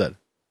varierande bilder.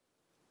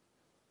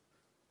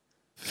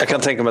 Jag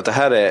kan tänka mig att det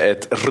här är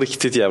ett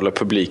riktigt jävla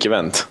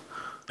publikevent.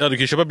 Ja, du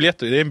kan köpa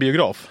biljetter, det är en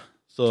biograf.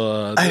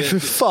 Nej, för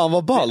fan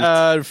vad ballt. Det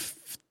är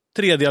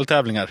 3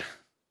 deltävlingar.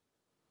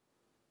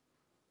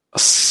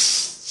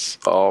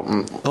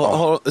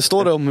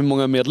 Står det om hur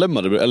många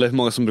medlemmar eller hur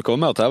många som brukar vara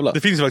med och tävla?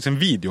 Det finns ju faktiskt en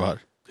video här.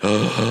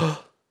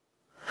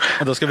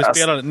 Men då ska vi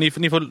spela.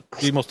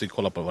 Vi måste ju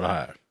kolla på vad det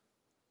här är.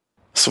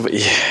 Så i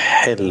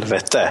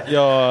helvete.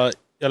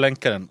 Jag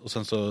länkar den och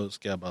sen så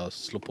ska jag bara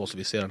slå på så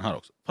vi ser den här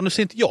också. Fan, nu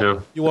ser inte jag.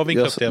 Ja. Johan,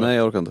 vinka upp TV. Nej,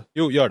 jag orkar inte.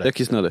 Jo, gör det. Jag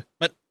kissnar det.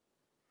 Men...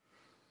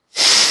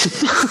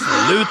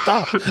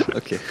 Sluta!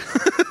 Okej.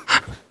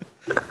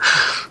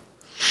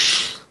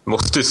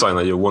 Måste ju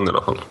signa Johan i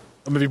alla fall.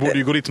 Ja, men vi borde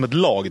ju gå dit som ett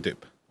lag typ.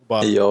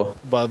 Och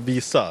bara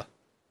visa.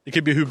 Det kan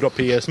ju bli hur bra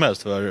PR som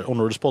helst för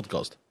Honor's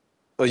podcast.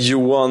 Och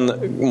Johan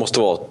måste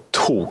vara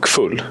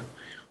tokfull.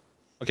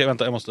 Okej,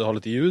 vänta, jag måste ha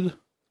lite ljud.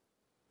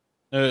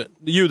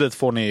 Ljudet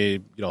får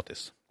ni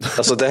gratis.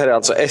 Alltså det här är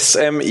alltså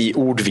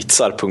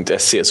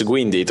smiordvitsar.se, så gå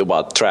in dit och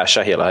bara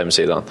trasha hela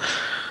hemsidan.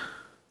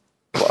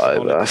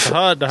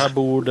 Det här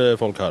borde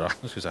folk höra.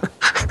 Nu ska vi se.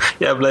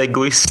 Jävla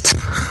egoist.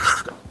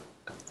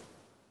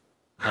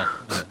 Nej.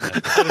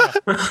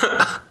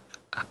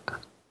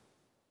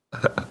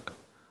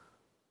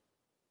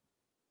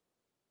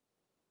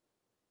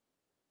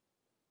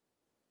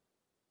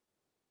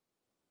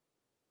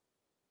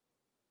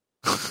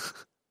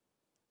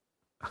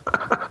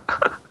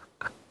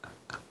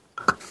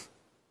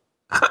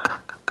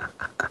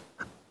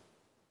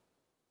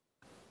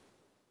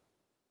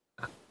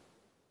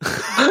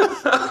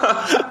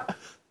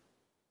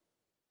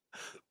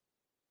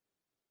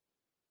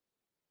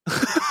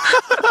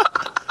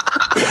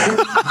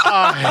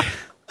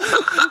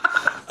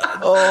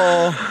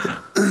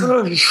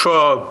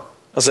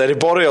 Alltså är det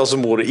bara jag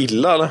som mår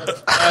illa eller? Det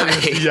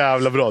är så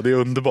jävla bra, det är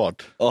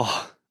underbart.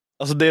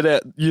 Alltså det är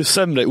det, ju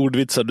sämre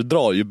ordvitsar du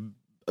drar, ju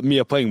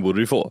mer poäng borde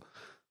du få.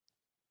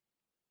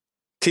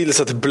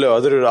 Tills att det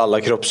blöder ur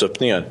alla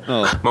kroppsöppningar.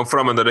 Ja. Man får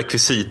använda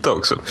rekvisita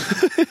också.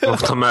 Man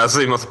får ta med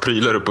sig en massa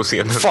prylar upp på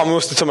scenen. Fan, man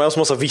måste ta med oss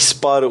massa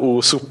vispar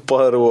och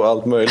sopar och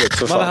allt möjligt.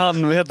 För fan.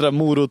 Han, vad heter det,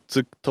 morot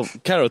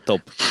carrot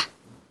top.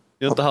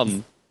 Är inte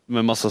han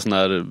med massa sån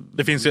här...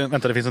 Det finns ju,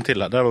 det finns en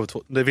till här.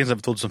 Det finns en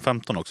för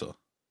 2015 också.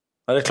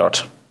 Ja, det är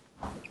klart.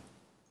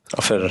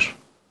 Ja, för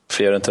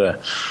gör inte det.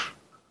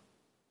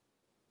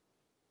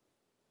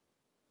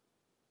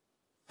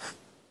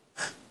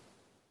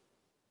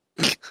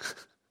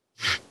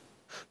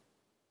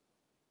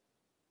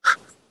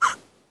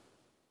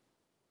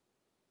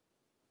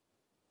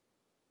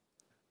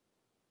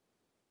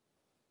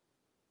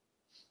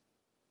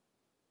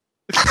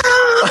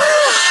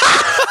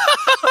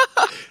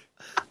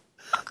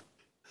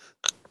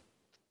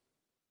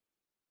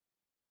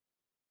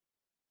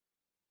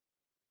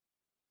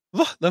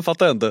 Va? Den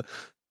fattar jag inte.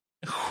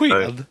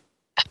 Sked?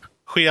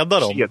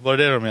 Skedar de? Var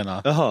det de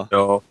menar? Jaha.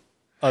 Ja.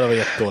 Ja, det var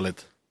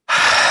jättedåligt.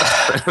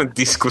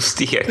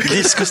 Diskostek.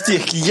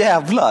 Diskostek,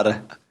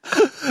 jävlar!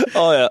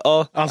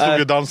 Ja. Han stod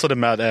och dansade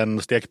med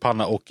en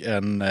stekpanna och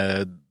en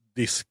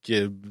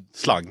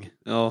diskslang.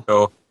 Ja.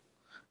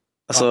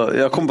 Alltså,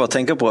 jag kom bara att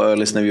tänka på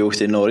Ölis när vi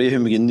åkte i Norge, hur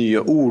mycket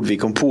nya ord vi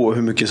kom på,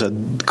 hur mycket så här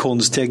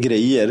konstiga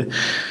grejer.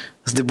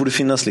 Alltså, det borde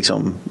finnas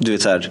liksom, du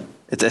vet så här,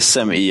 ett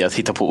SM i att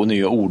hitta på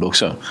nya ord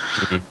också.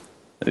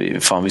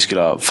 Fan, vi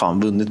skulle ha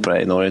vunnit på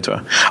det i Norge, tror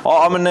jag.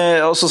 Ja,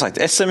 men som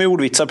sagt,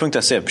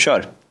 smiordvitsar.se,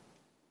 kör.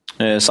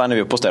 Signar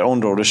vi upp oss där,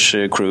 Onroaders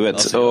crewet.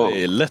 Alltså,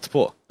 det är lätt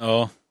på.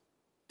 Ja.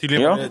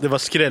 Tydligen det var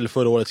skräll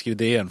förra året, skrev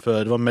DN,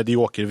 för det var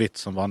medioker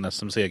vits som vann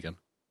SM-segern.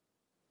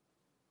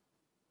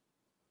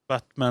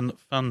 Batman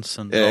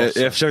fansen.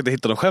 Jag försökte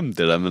hitta någon skämt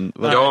i det där, men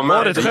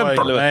var det ett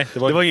skämt? Nej, det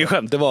var ingen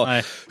skämt. Det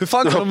var, hur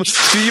fan kan de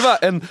skriva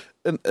en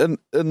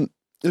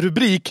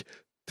rubrik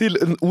till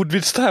en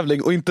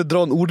ordvitstävling och inte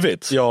dra en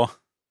ordvits? Ja,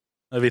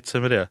 vad är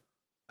vitsen med det?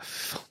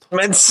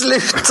 Men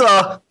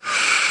sluta!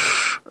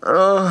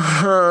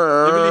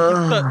 Jag vill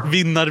hitta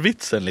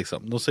vinnarvitsen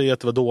liksom. De säger att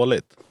det var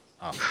dåligt.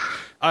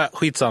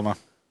 Skitsamma.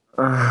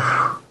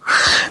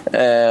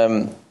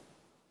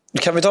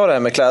 Kan vi ta det här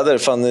med kläder?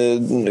 Fan,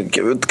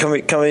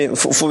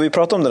 får vi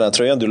prata om den här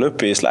tröjan du la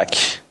upp i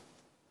Slack?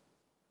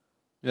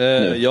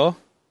 Ja.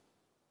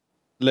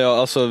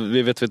 Alltså,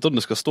 vi vet inte om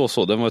det ska stå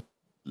så. Den var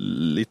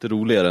lite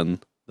roligare än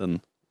den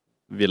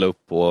vi la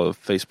upp på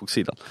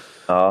Facebook-sidan.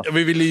 Ja.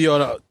 Vi ville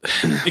göra...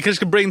 Vi kanske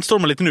ska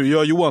brainstorma lite nu. Jag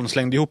och Johan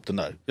slängde ihop den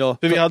där. Ja.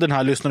 För vi hade den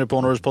här, lyssnade på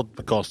Onroaders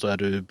podcast, så är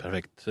du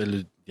perfekt.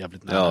 Eller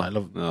jävligt nära.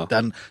 Eller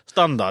den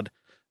standard.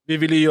 Vi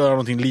ville göra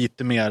någonting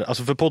lite mer,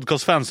 alltså för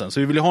podcastfansen. Så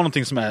vi ville ha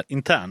någonting som är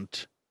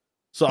internt.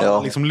 Så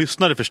alla liksom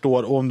lyssnare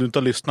förstår. Och om du inte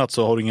har lyssnat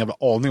så har du ingen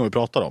jävla aning om vad vi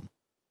pratar om.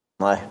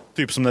 Nej.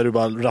 Typ som när du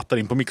bara rattar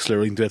in på Mixler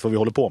och inte vet vad vi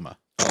håller på med.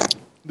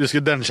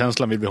 Den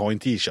känslan vill vi ha i en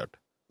t-shirt.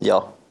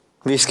 Ja.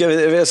 Vi ska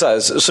så här,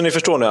 så ni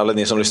förstår nu, alla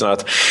ni som lyssnar,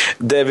 att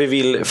det vi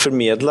vill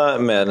förmedla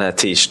med den här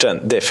t-shirten,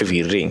 det är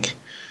förvirring.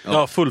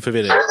 Ja, full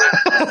förvirring.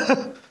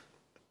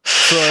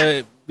 Så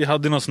vi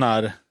hade någon sån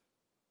här,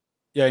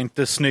 jag är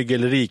inte snygg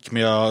eller rik,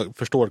 men jag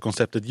förstår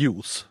konceptet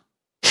juice.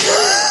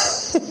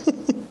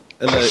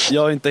 Eller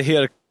jag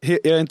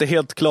är inte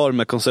helt klar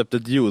med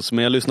konceptet juice,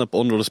 men jag lyssnar på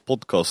Onroaders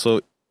podcast,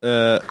 så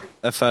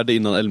är färdig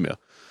innan Elmia.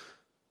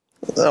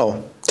 Ja,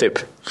 typ.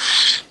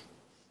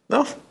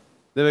 Ja.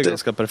 Det är väl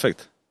ganska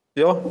perfekt.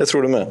 Ja, jag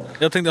tror det med.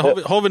 Jag tänkte,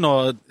 har vi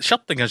något...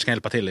 Chatten kanske kan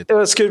hjälpa till lite.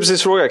 Jag skulle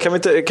precis fråga,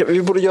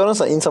 vi borde göra en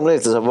sån här insamling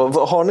lite.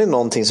 Har ni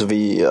någonting som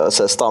vi,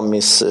 så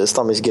här,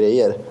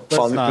 stammisgrejer?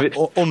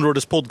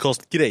 Onroaders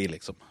podcast-grej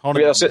liksom.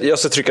 Jag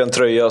ska trycka en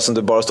tröja som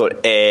det bara står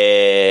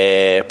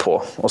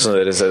på. Och så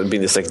är det så här,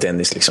 bindestreck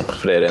Dennis liksom.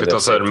 För det är det. Vi tar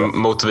så här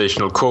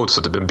motivational quotes,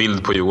 så typ en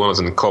bild på Johan och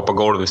sen kapa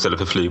golv istället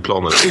för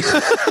flygplanet.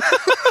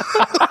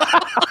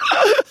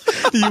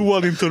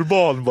 Johan i en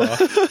turban bara.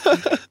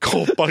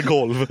 Kapar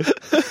golv.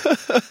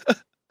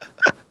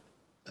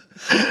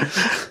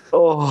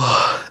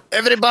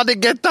 Everybody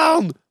get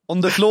down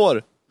on the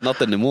floor.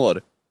 Not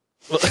anymore.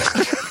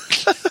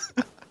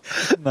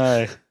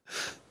 Nej.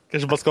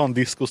 Kanske bara ska ha en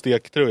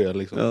disco-stektröja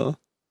liksom. Ja.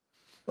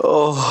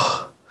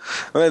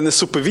 Men en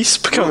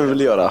supervisp kan vi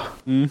väl göra?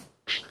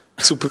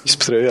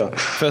 Supervisp-tröja.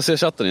 Får jag se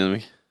chatten igen,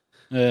 Mik?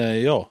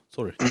 Ja,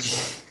 sorry.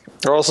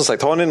 Ja, som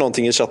sagt, har ni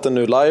någonting i chatten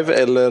nu live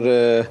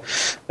eller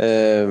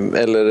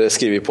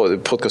skriv i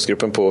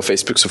podcastgruppen på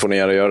Facebook så får ni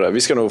gärna göra det.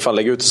 Vi ska nog fan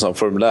lägga ut en sån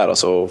formulär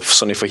alltså,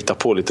 så ni får hitta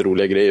på lite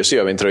roliga grejer. Så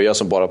gör vi en tröja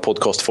som bara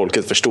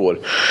podcastfolket förstår.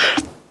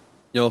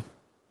 Ja.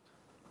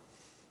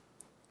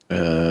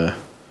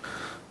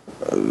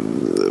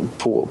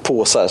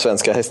 Påsar,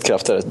 svenska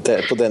hästkrafter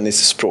på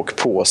Dennis språk,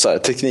 påsar.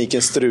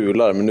 Tekniken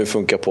strular men nu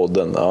funkar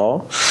podden.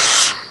 Ja.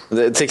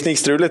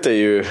 Teknikstrulet är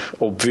ju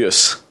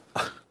obvious.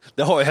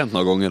 Det har ju hänt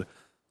några gånger.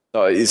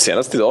 Ja,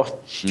 senast idag.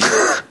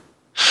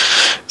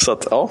 Så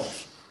att, ja.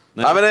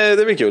 Nej, men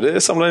det blir kul.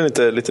 Det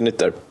samlar lite nytt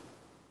där.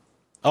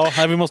 Ja,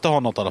 vi måste ha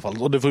något i alla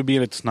fall. Och det får bli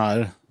lite sån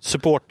här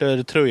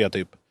supportertröja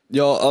typ.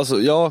 Ja, alltså,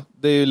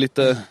 det är ju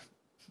lite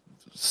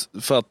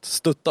för att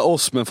stötta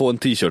oss men få en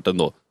t-shirt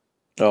ändå.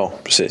 Ja,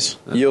 precis.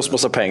 Ge oss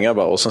massa pengar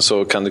bara och sen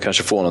så kan du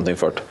kanske få någonting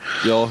för det.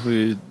 Ja,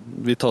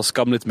 vi tar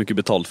skamligt mycket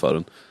betalt för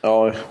den.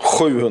 Ja,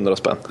 700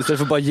 spänn. Istället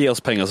för bara ge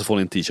oss pengar så får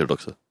ni en t-shirt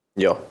också.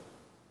 Ja.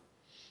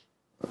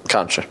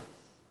 Kanske.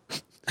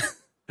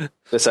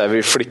 Det är så här,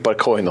 vi flippar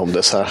coin om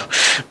det så här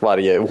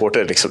varje år.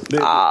 Det är liksom, nej.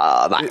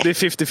 Det är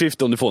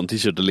 50-50 om du får en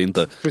t-shirt eller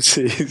inte.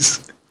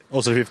 Precis.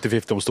 Och så är det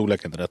 50-50 om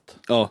storleken är rätt.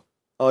 Ja.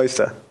 Ja, just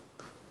det.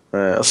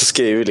 Och så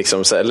skriver vi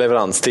liksom så här,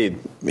 leveranstid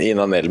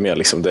innan Elmia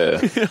liksom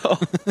det. Ja.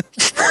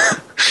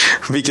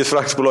 Vilket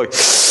fraktbolag?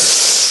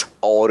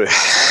 Ja du,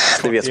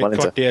 det vet man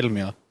inte. Kvart i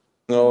Elmia.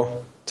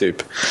 Ja,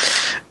 typ.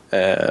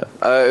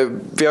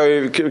 Vi har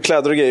ju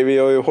kläder och grejer. Vi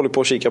har ju hållit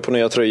på att kika på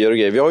nya tröjor och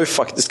grejer. Vi har ju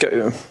faktiskt,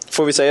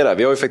 får vi säga det,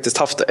 vi har ju faktiskt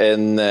haft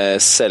en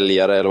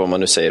säljare eller vad man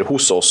nu säger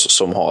hos oss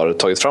som har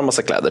tagit fram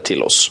massa kläder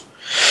till oss.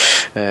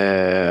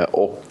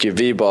 Och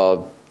vi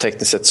bara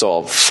tekniskt sett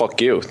sa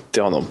fuck you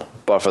till honom.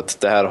 Bara för att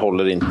det här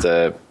håller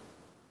inte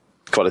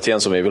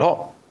kvaliteten som vi vill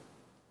ha.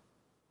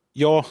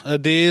 Ja,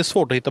 det är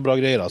svårt att hitta bra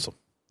grejer alltså.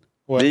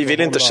 Vi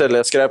vill inte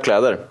sälja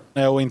skräpkläder.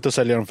 Nej, och inte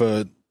sälja dem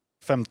för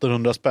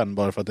 1500 spänn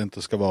bara för att det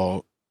inte ska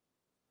vara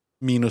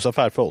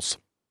minusaffär för oss.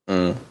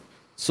 Mm.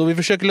 Så vi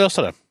försöker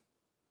lösa det.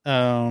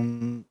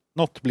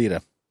 Något blir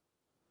det.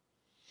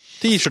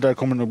 T-shirtar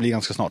kommer nog bli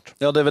ganska snart.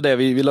 Ja, det är väl det.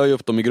 Vi la ju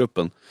upp dem i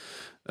gruppen.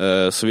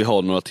 Så vi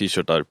har några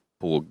t-shirtar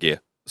på G.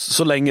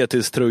 Så länge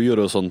tills tröjor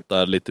och sånt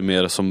där lite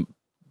mer som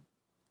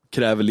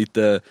kräver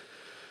lite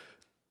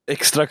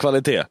extra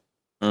kvalitet.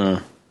 Mm.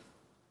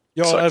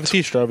 Ja,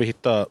 t-shirtar har vi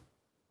hittat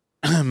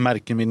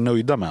märken vi är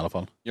nöjda med i alla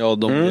fall. Ja,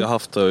 de vi har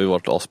haft har ju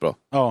varit asbra.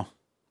 Ja.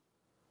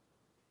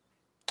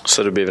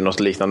 Så det blir något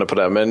liknande på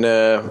det. Men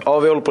ja,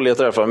 vi håller på att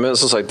leta därför. Men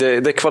som sagt, det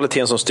är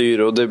kvaliteten som styr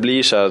och det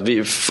blir så här,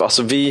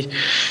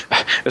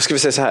 jag ska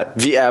säga så här,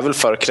 vi är väl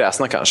för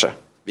kräsna kanske.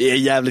 Vi är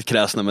jävligt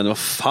kräsna, men vad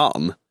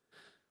fan.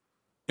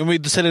 Ja,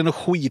 men du säljer något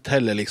skit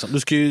heller liksom. Du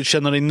ska ju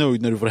känna dig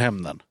nöjd när du får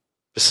hem den.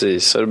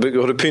 Precis,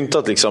 har du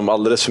pyntat liksom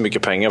alldeles för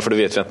mycket pengar, för det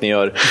vet vi att ni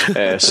gör,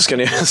 så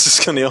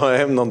ska ni ha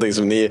hem någonting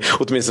som ni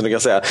åtminstone kan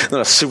säga den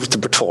har surt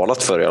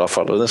betalat för i alla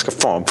fall, och den ska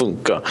fan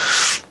funka.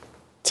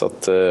 Så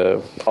att,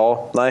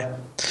 ja, nej.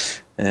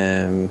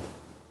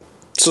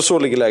 Så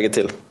ligger läget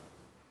till.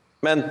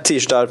 Men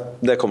t-shirtar,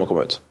 det kommer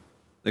komma ut.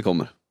 Det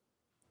kommer.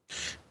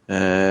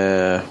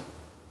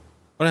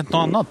 Var det inte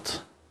något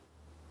annat?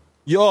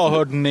 Ja,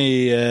 hörde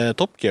ni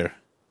Top Gear?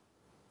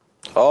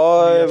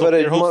 Ja, var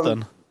det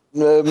hosten?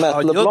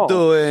 Matt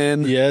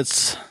LeBlanc.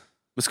 Yes.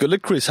 Men skulle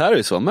Chris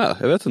Harris vara med?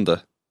 Jag vet inte.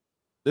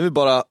 Det är väl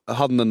bara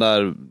han den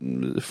där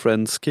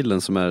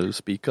Friends-killen som är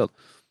spikad.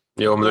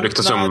 Ja, men det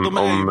ryktas om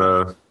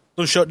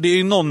det är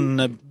ju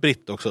någon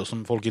britt också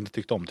som folk inte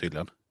tyckte om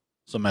tydligen.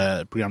 Som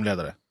är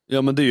programledare.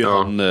 Ja, men det är ju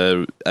han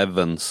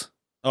Evans.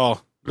 Ja,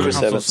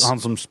 han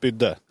som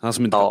spydde. Han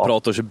som inte kan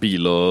prata och kör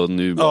bil och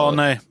nu bara... Ja,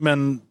 nej,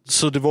 men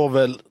så det var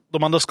väl,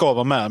 de andra ska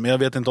vara med, men jag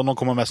vet inte om de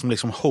kommer med som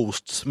liksom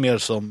hosts, mer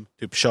som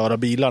typ köra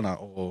bilarna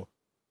och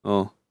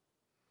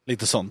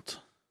lite sånt.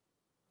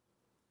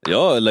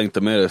 Jag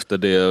längtar mer efter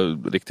det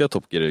riktiga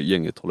Top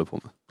Gear-gänget håller på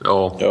med.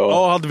 Ja,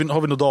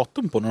 har vi något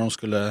datum på när de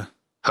skulle...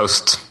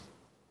 Höst.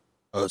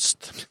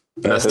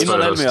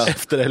 Innan Elmia.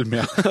 Efter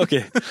Elmia.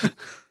 Okej.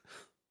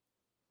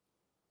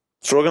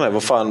 Frågan är,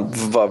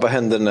 vad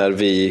händer när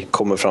vi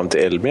kommer fram till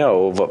Elmia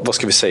och vad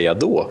ska vi säga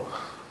då?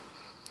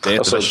 Det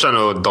är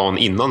nog dagen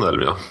innan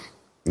Elmia.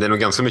 Det är nog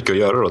ganska mycket att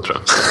göra då, tror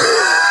jag.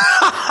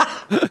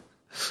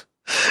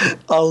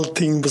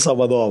 Allting på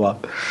samma dag, va?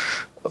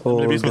 Det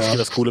blir vi som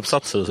skriver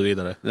skoluppsatser och så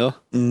vidare. Ja.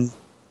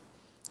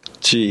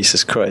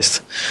 Jesus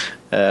Christ.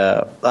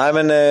 Nej,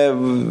 men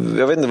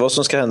jag vet inte vad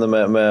som ska hända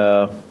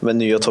med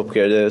nya Top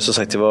Gear. Det, som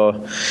sagt,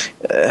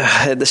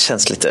 det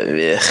känns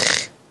lite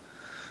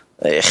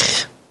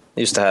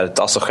just det här,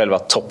 alltså själva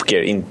Top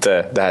Gear,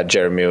 inte det här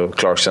Jeremy och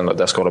Clarkson och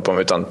det ska hålla på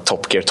med, utan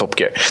Top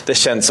Gear. Det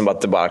känns som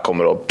att det bara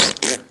kommer att...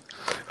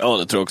 Ja,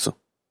 det tror jag också.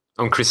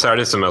 Om Chris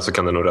Harris är med så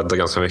kan det nog rädda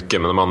ganska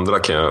mycket, men de andra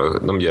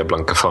de ger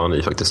blanka fan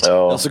i faktiskt.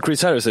 Ja. Alltså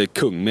Chris Harris är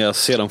kung, men jag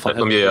ser dem fan...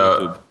 De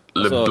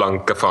ger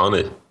blanka fan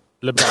i.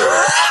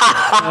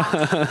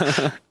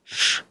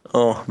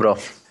 Ja, bra.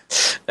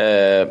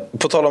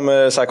 På tal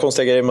om så här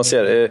konstiga grejer man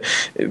ser,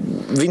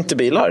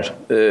 vinterbilar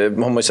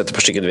har man ju sett ett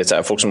par stycken, du vet, så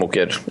här, folk som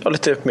åker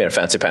lite mer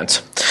fancy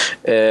pants.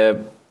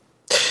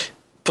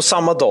 På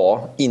samma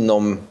dag,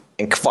 inom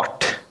en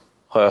kvart,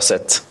 har jag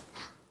sett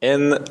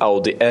en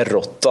Audi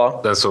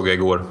R8. Den såg jag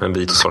igår, en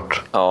vit och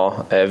svart.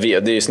 Ja, det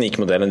är ju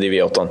sneakmodellen, det är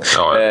V8.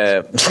 Ja,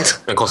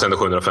 den kostar ändå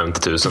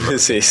 750 000.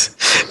 Precis,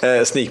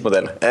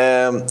 sneakmodell.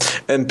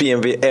 En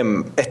BMW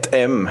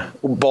M1M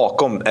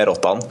bakom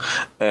R8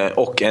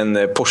 och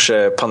en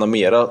Porsche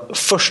Panamera.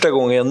 Första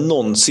gången jag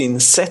någonsin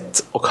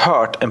sett och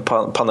hört en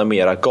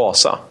Panamera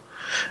gasa.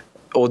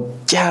 Och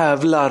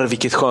jävlar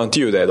vilket skönt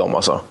ljud är de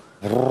alltså.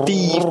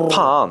 Fy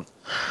fan.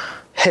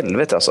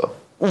 Helvete alltså.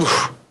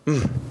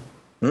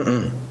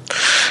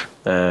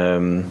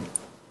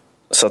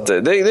 Så att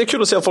det är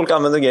kul att se att folk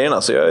använder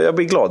grejerna, så jag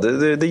blir glad.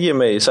 Det ger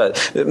mig så här,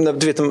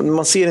 du vet,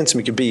 man ser inte så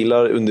mycket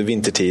bilar under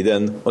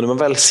vintertiden, och när man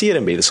väl ser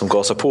en bil som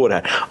gasar på det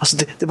här, alltså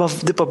det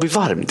bara blir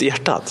varmt i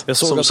hjärtat. Jag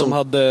såg att de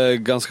hade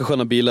ganska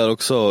sköna bilar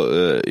också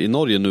i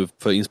Norge nu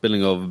för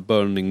inspelning av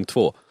Burning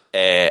 2.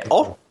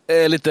 Ja.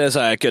 Lite så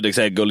här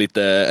Ködexägg och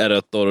lite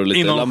R1 och lite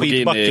inom Lamborghini.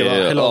 skidbacke, va?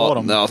 Eller var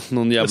de? Ja,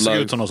 någon jävla, det såg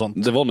ut som något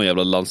sånt. Det var någon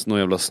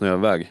jävla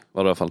snöväg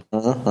var det i alla fall.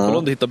 Kolla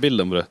om du hittar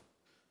bilden på det.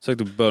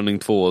 Sökte Burning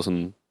 2 och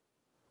sen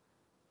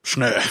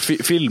snö.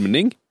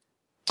 Filmning.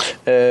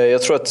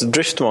 Jag tror att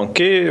Drift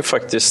Monkey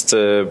faktiskt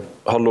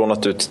har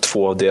lånat ut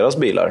 2 av deras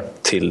bilar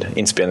till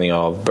inspelning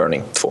av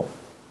Burning 2.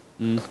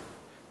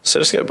 Så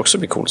det ska också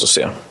bli coolt att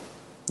se.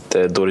 Det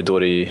är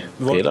Dori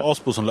var bilar. det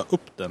Aspo som la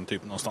upp den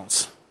typ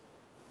någonstans?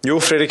 Jo,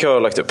 Fredrik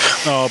har lagt upp.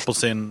 Ja, på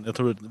sin, jag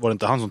tror var det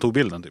inte han som tog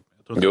bilden typ.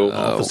 Jo,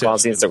 på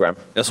hans Instagram.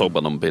 Jag såg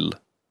bara någon bild. Är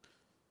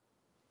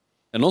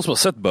det någon som har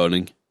sett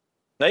Burning?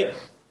 Nej.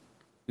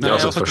 Jag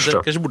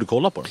kanske borde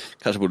kolla på den.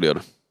 Kanske borde göra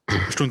det.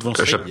 Jag förstår inte vad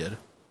de säger.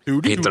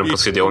 Hittar den på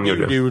CDON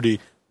gjorde. Hudi.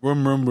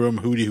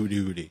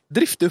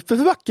 Drift upp för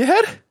backe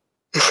här.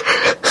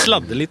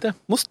 Sladde lite.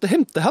 Måste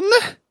hämta henne.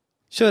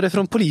 Köra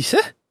från polisen.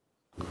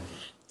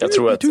 Jag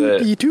tror att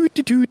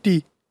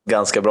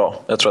ganska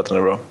bra. Jag tror att den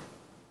är bra.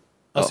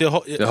 Alltså, jag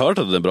har hört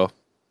att den är bra.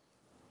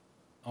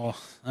 Ja.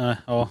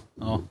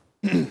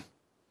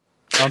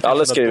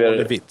 Alla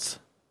skriver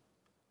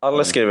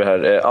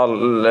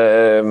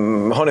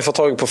här. Har ni fått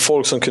tag på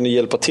folk som kunde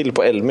hjälpa till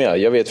på Elmia?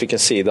 Jag vet vilken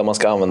sida man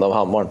ska använda av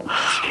hammaren.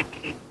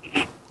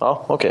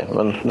 Ja, okej.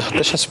 Men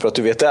det känns bra att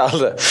du vet det,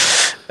 Alle.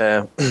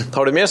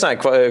 Har du mer såna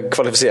här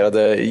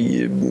kvalificerade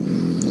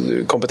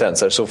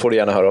kompetenser, så får du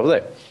gärna höra av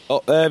dig.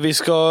 Ja,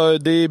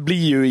 det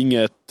blir ju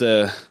inget...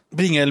 Det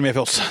blir inga Elmia för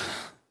oss.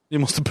 Vi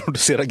måste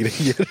producera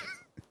grejer.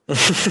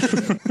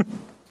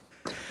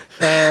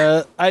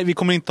 Nej, vi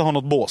kommer inte ha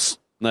något bås.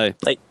 Nej.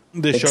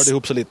 Det körde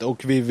ihop sig lite,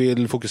 och vi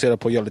vill fokusera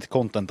på att göra lite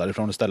content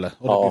därifrån istället.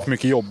 Och det blir för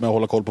mycket jobb med att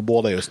hålla koll på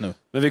båda just nu.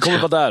 Men vi kommer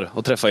vara där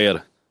och träffa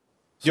er.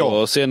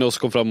 Så ser ni oss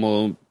komma fram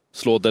och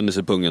slå Dennis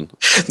i pungen.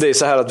 Det är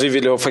så här att vi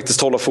vill ju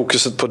faktiskt hålla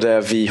fokuset på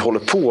det vi håller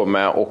på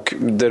med, och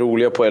det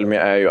roliga på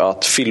Elmia är ju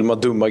att filma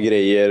dumma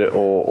grejer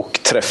och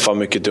träffa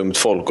mycket dumt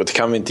folk, och det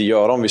kan vi inte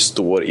göra om vi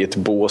står i ett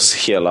bås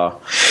hela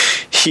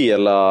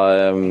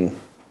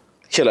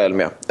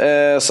Elmia.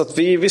 Så att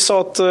vi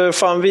sa att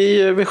fan,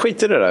 vi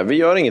skiter i det där. Vi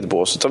gör inget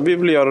bås, utan vi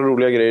vill göra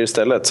roliga grejer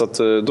istället. Så att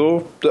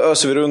då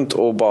öser vi runt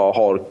och bara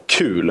har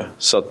kul.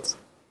 Så att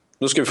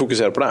då ska vi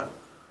fokusera på det.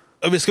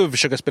 Vi ska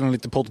försöka spela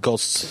lite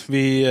podcasts.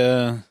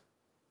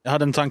 Jag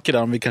hade en tanke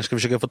där om vi kanske ska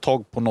försöka få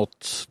tag på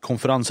något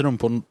konferensrum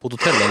på ett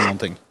hotell eller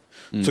någonting.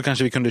 Så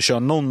kanske vi kunde köra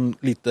någon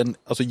liten,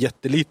 alltså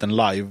jätteliten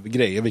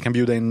live-grej. Vi kan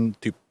bjuda in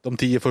typ de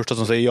 10 första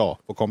som säger ja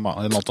får komma,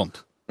 eller något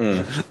sånt.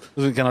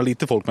 Så vi kan ha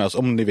lite folk med oss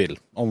om ni vill,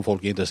 om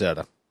folk är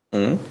intresserade.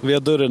 Vi har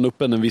dörren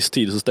öppen en viss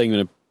tid, så stänger vi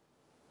den.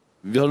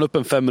 Vi har den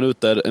öppen 5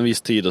 minuter, en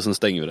viss tid, och sen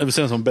stänger vi den. Det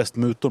vill som bäst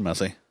mutor med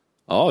sig.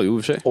 Ja, jo, i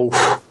och för sig.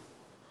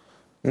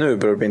 Nu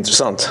börjar det bli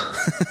intressant.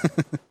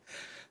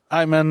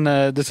 Nej, men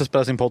det ska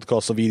spelas in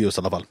podcast och videos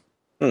i alla fall.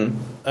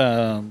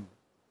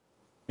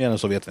 Mer än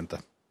så vet vi inte.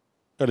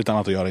 Jag har lite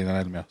annat att göra innan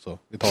Elmia, så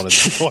vi tar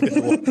det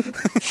då.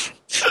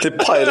 Det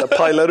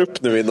pajlar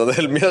upp nu innan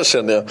Elmia,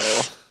 känner jag.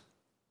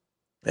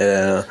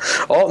 Nej,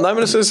 men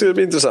det ska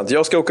bli intressant.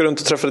 Jag ska åka runt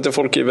och träffa lite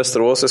folk i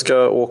Västerås. Jag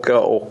ska åka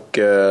och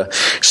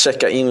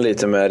checka in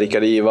lite med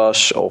Rickard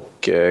Ivars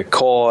och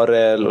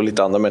Karel och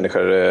lite andra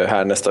människor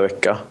här nästa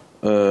vecka.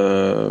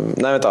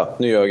 Nej, vänta,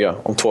 nu ljög jag.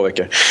 Om 2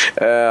 veckor.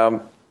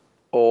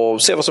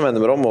 Och se vad som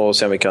händer med dem och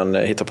se om vi kan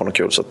hitta på något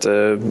kul. Så att,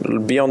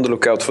 be on the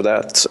lookout for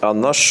that.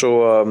 Annars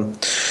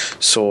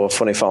så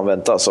får ni fan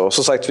vänta. Så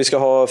som sagt, vi ska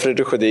ha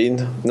Fredrik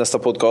Sjödin nästa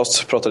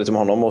podcast, prata lite med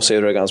honom och se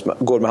hur det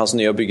går med hans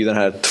nya bygge, den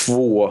här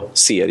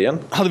 2-serien.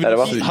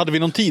 Hade vi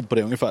någon tid på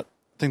det ungefär?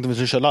 Tänkte vi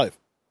skulle köra live.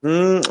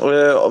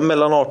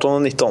 Mellan 18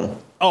 och 19.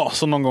 Ja,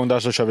 så någon gång där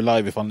så kör vi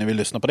live ifall ni vill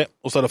lyssna på det.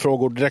 Och ställa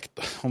frågor direkt.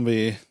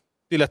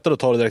 Det är lättare att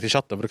ta det direkt i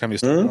chatten, för då kan vi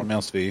ställa dem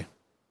medan vi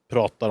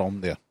pratar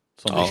om det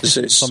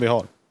som vi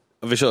har.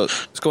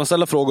 Ska man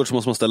ställa frågor så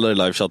måste man ställa det i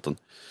live-chatten.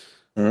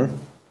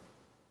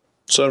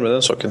 Så är det med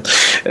den saken.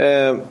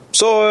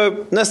 Så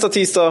nästa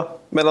tisdag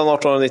mellan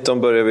 18 och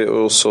 19 börjar vi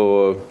och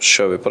så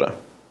kör vi på det.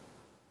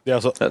 Det är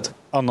alltså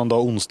annandag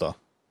onsdag.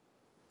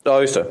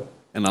 Ja, just det.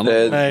 En annan?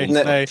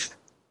 Nej.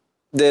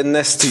 Det är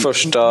näst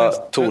första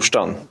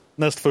torsdagen.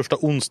 Näst första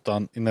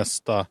onsdagen i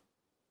nästa...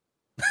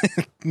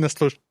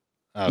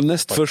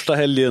 Näst första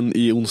helgen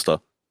i onsdag.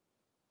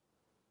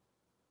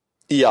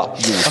 Ja.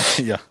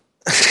 Ja.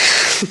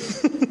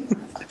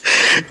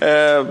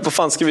 Vad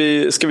fan, ska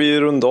vi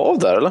runda av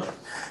där eller?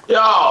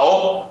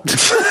 Ja!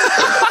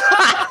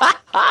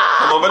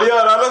 Kan man väl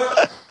göra eller?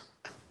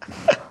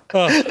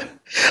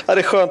 Ja,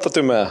 det är skönt att du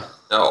är med.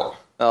 Ja.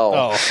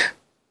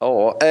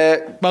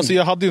 Men alltså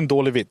jag hade ju en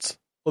dålig vits.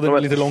 Och den är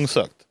lite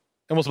långsökt.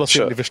 Jag måste bara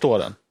se om ni förstår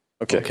den.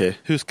 Okay.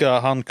 Hur ska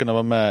han kunna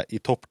vara med i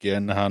Top Gear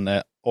när han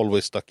är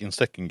always stuck in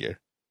second gear?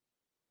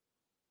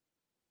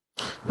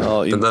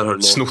 Ja, den där har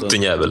du snott,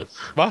 din jävel.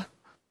 Va?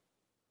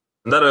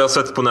 Den där har jag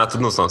sett på nätet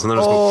någonstans. Den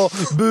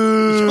har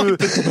bu!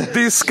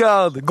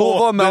 Diskad! Gå och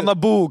var med Anna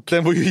Bok.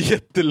 Den var ju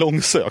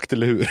jättelångsökt,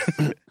 eller hur?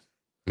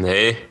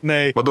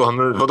 Nej.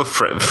 Vadå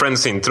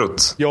Friends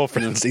introt? Ja,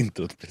 Friends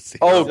introt,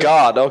 precis. Oh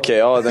god, okej.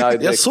 Ja,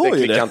 det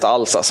klickar inte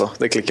alls alltså.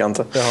 Det klickar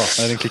inte. Jaha,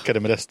 nej, den klickade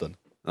med resten.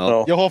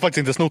 Ja. Jag har faktiskt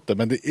inte snott det,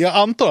 men jag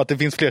antar att det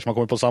finns fler som har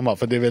kommit på samma,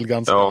 för det är väl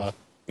ganska... Ja,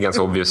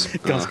 ganska obvious.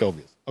 Ganska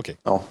obvious, okej.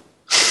 Ja.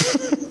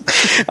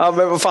 Ja,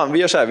 men vad fan, vi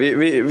gör så här.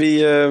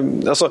 Vi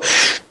alltså,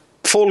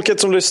 folket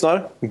som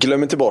lyssnar,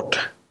 glöm inte bort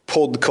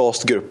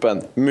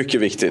podcastgruppen,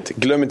 mycket viktigt.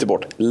 Glöm inte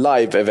bort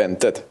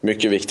live-eventet,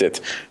 mycket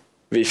viktigt.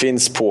 Vi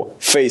finns på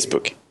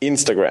Facebook,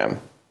 Instagram,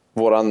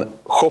 våran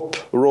shop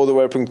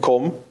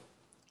roadaware.com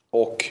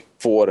och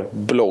vår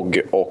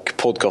blogg och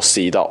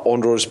podcastsida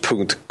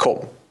onroads.com.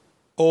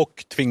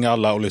 Och tvinga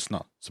alla att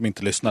lyssna som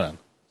inte lyssnar än.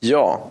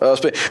 Ja,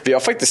 vi har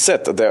faktiskt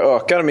sett att det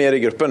ökar mer i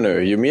gruppen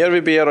nu. Ju mer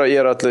vi ber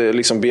er att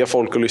liksom be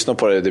folk att lyssna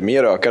på det, det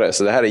mer ökar det.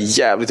 Så det här är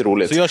jävligt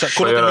roligt. Så gör så här,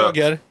 kolla till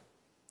höger.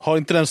 Har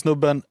inte den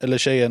snubben eller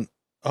tjejen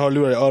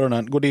hörlurar i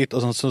öronen, gå dit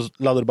och sen så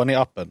laddar du bara ner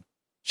appen.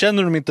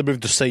 Känner du dem inte,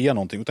 behöver du inte säga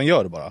någonting, utan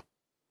gör det bara.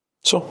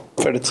 Så,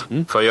 färdigt.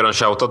 Får jag göra en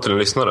shoutout till en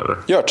lyssnare eller?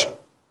 Gjort.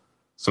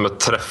 Som jag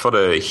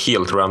träffade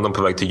helt random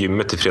på väg till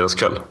gymmet i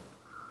fredagskväll.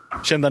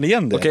 Kände han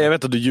igen det? Okej, jag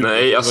vet att du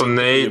ljuger.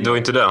 Nej, det var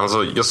inte det.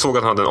 Jag såg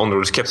att han hade en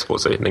on-road-keps på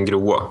sig, den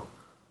gråa.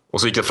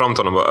 Och så gick jag fram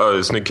till honom och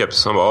bara, snygg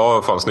keps. Han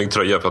bara, fan, snygg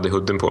tröja, för jag hade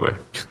hooden på mig.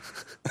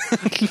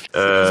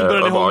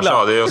 Jag bara,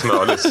 tja, det är jag som är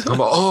Alice. Han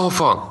bara,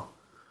 fan.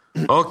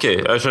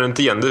 Okej, jag känner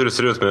inte igen det hur det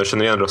ser ut, men jag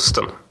känner igen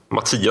rösten.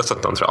 Mattias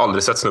hette han, tror jag.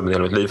 Aldrig sett snubben i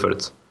hela mitt liv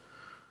förut.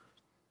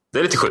 Det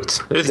är lite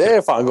sjukt. Det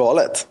är fan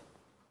galet.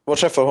 Var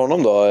träffar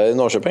honom då? I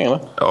Norrköping eller?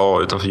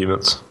 Ja, utanför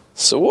gymmet.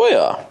 Så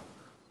ja.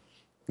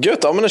 Gött,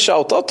 ja, men en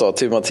shoutout då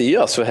till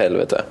Mattias, för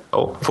helvete.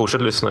 Ja,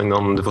 fortsätt lyssna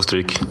innan du får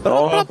stryk.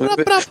 Ja.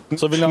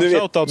 Så vill ni ha en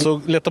shoutout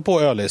så leta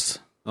på Ölis.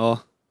 Ja.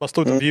 Bara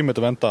stå utanför gymmet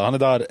och vänta. Han är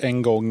där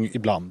en gång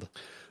ibland.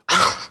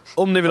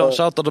 Om ni vill ha en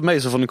shoutout av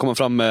mig så får ni komma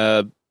fram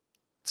med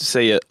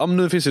säger, men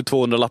nu finns det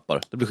 200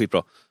 lappar. Det blir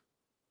skitbra.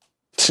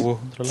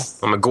 200 lappar?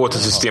 Ja, men gå till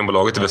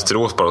Systembolaget i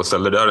Västerås bara och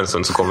ställ dig där en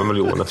stund så kommer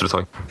miljonen efter ett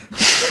tag.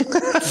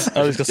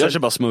 Jag kör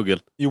bara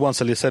smuggel. Johan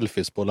säljer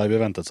selfies på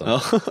live-eventet sen.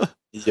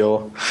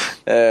 Ja.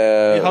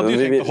 Vi hade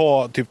ju tänkt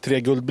ha typ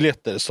 3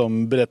 guldbiljetter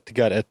som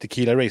berättigar ett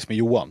tequila-race med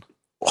Johan.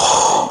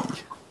 Ja.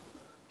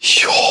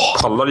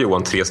 Pallar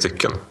Johan 3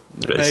 stycken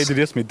race? Nej, det är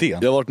det som är idén.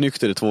 Jag har varit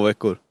nykter i 2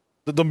 veckor.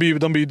 De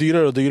blir ju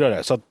dyrare och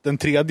dyrare. Så att den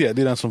tredje,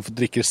 det är den som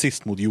dricker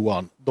sist mot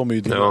Johan. De är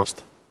ju dyrast.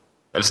 Ja.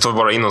 Eller så tar vi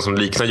bara in någon som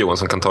liknar Johan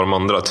som kan ta de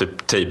andra,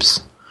 typ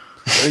tapes.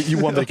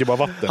 Johan dricker bara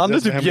vatten. Han är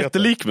typ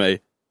jättelik mig.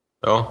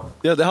 Ja.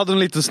 Jag hade en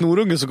liten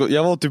snorunge så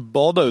jag var typ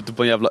bada ute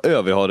på en jävla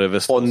ö vi har i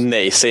Västerås.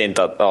 Nej, säg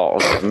inte att... Ja.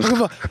 Jag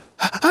bara,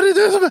 är det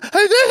du som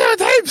är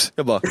tapes?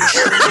 Jag bara,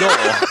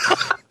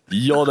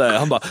 ja det är.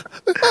 Han bara,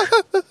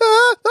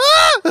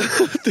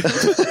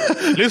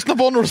 lyssna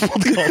på Onroads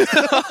podcast.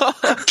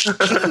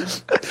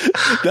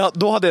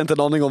 Då hade jag inte en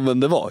aning om vem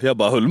det var. Jag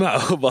bara höll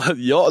med och bara,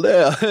 ja det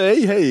är,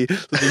 hej.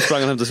 Så sprang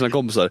han hem till sina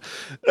kompisar.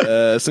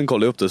 Sen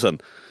kollade jag upp det sen.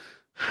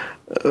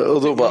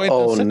 Och då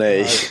bara,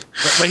 nej.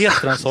 Vad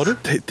heter han, sa du?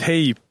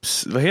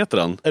 Tapes, vad heter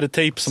han? Är det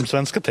tapes som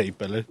svenska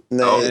tape, eller?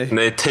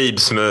 Nej,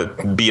 tapes med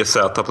BZ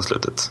på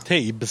slutet.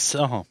 Tapes,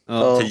 jaha.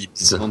 Ja,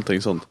 tapes.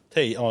 Någonting sånt.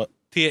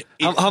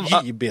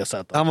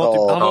 T-I-B-Z. Han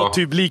var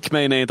typ lik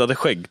mig när jag inte hade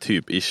skägg,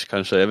 typ, ish,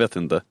 kanske, jag vet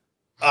inte.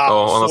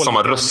 Ja, han har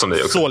samma röst som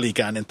dig också. Så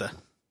lika han inte.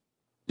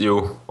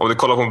 Jo, om du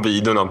kollar på en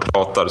video när han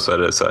pratar så är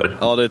det så här.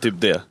 Ja, det är typ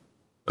det.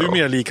 Du är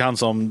mer lik han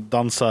som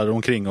dansar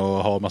omkring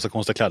och har massa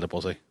konstiga kläder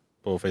på sig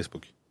på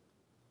Facebook.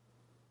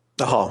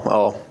 Jaha,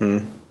 ja.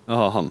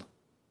 Jaha, han.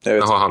 Jag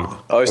vet. Jaha, han.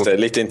 Ja, just det.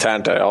 Lite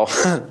internt där, ja.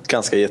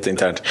 Ganska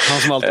jätteinternt. Han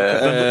som alltid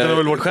den har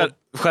väl varit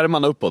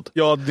skärmarna uppåt.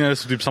 Ja, det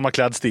är typ samma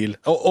klädstil.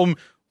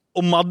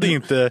 Om Madde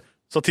inte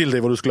sa till dig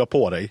vad du skulle ha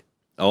på dig,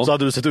 så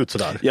hade du sett ut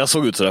sådär. Jag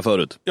såg ut sådär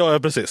förut. Ja,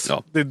 precis.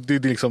 Ja. Det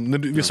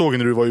liksom, vi såg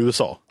när du var i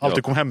USA. Allt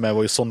du kom hem med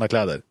var ju sådana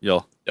kläder.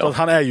 Ja. Så att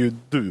han är ju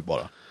du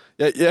bara.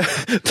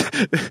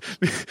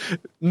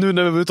 Nu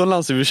när vi var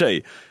utomlands i och för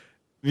sig.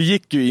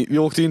 Vi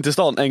åkte in till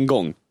stan en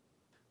gång.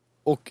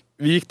 Och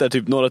vi gick där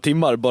typ några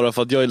timmar bara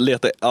för att jag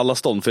letade alla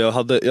stånd. För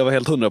jag var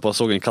helt 100 på att jag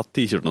såg en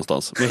katt-t-shirt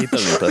någonstans. Men jag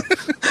hittade den inte.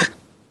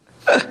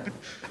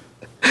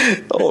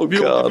 Vi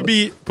åkte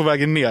förbi på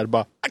vägen ner,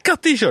 bara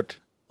katt-t-shirt.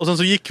 Och sen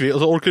så gick vi och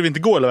så orkade vi inte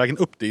gå hela vägen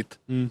upp dit.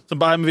 Så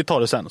bara, men vi tar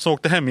det sen. Så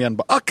åkte hem igen,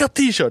 bara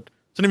katt-t-shirt.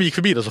 Så när vi gick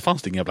förbi det så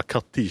fanns det ingen jävla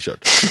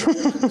katt-t-shirt.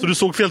 Så du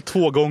såg fel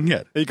 2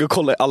 gånger. Jag gick och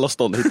kollade i alla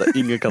stånd och hittade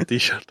ingen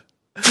katt-t-shirt.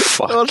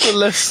 Fuck. Jag var så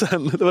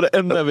ledsen. Det var det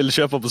enda jag ville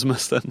köpa på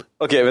semestern.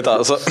 Okej, vänta.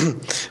 Alltså,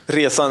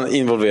 resan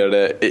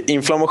involverade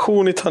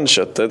inflammation i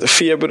tandköttet,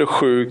 feber och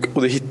sjuk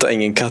och du hittade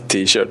ingen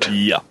katt-t-shirt.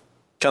 Ja.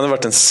 Kan det ha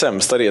varit den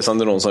sämsta resan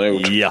du någonsin har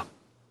gjort? Ja.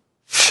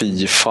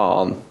 Fy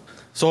fan.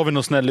 Så har vi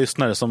någon snäll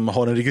lyssnare som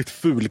har en riktigt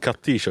ful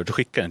katt-t-shirt och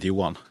skickar den till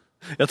Johan.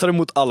 Jag tar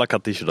emot alla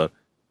katt-t-shirtar.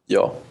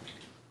 Ja.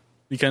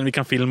 Vi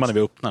kan filma när vi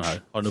öppnar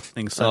här. Har en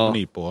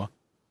öppningsceremoni på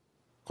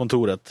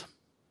kontoret.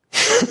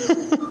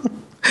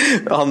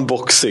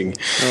 Unboxing.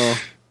 Ja.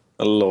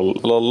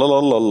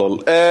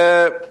 Lol.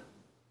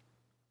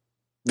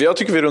 Jag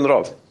tycker vi rundar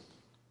av.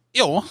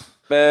 Ja.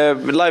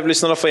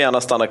 Live-lyssnarna får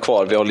gärna stanna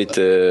kvar.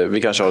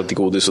 Vi kanske har lite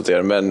godis åt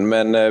er.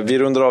 Men vi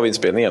rundar av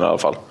inspelningen i alla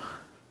fall.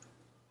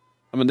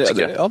 Ja, men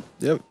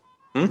det.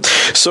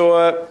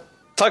 Så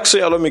tack så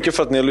jävla mycket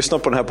för att ni har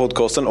lyssnat på den här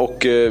podcasten. Och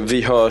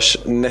vi hörs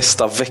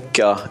nästa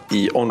vecka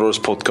i Onroads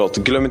podcast.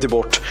 Glöm inte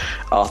bort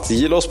att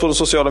gilla oss på de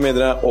sociala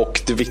medierna.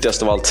 Och det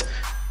viktigaste av allt,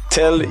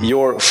 tell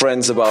your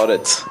friends about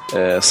it.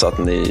 Så att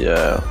ni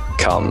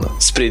kan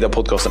sprida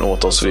podcasten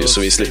åt oss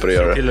så vi slipper att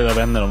göra det. Till era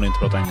vänner om ni inte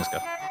pratar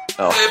engelska.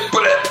 Ja.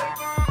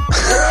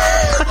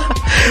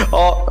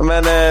 Ja,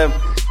 men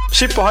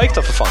chip och hike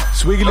då för fan.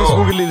 Swiggly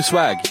swoogly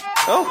swag.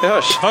 Ja, vi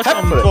hörs. Hörs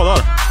om 2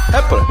 dagar.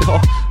 Här på det.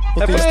 Ja,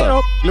 på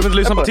tisdag. Glöm inte att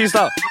lyssna på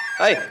tisdag.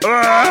 Hej.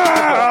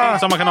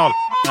 Samma kanal.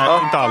 Nej,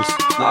 inte alls.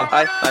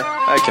 Nej,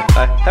 okej.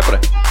 Nej, här på det.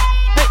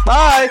 Hej.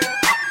 Bye.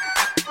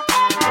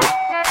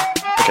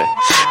 Okej.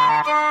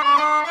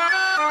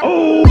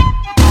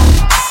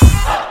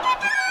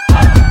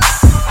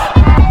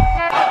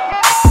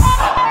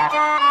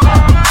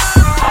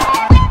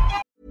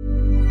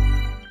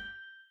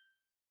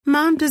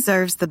 Mom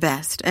deserves the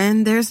best,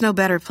 and there's no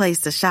better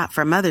place to shop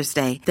for Mother's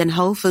Day than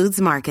Whole Foods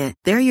Market.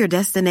 They're your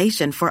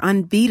destination for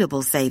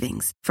unbeatable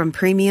savings, from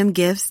premium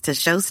gifts to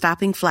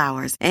show-stopping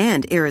flowers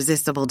and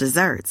irresistible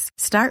desserts.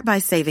 Start by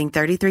saving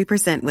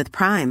 33% with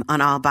Prime on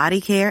all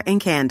body care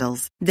and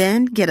candles.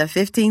 Then get a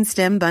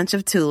 15-stem bunch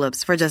of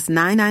tulips for just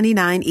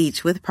 $9.99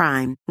 each with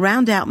Prime.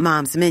 Round out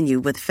Mom's menu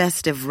with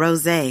festive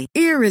rosé,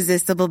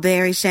 irresistible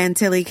berry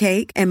chantilly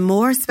cake, and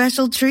more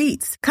special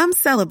treats. Come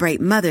celebrate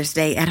Mother's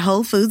Day at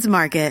Whole Foods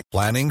Market.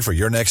 Planning for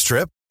your next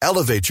trip?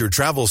 Elevate your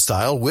travel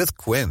style with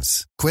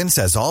Quince. Quince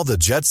has all the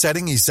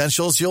jet-setting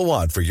essentials you'll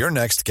want for your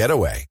next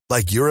getaway,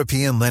 like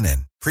European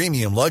linen,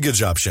 premium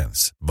luggage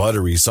options,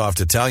 buttery soft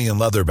Italian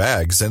leather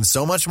bags, and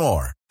so much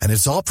more. And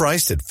it's all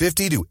priced at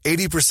 50 to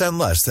 80%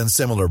 less than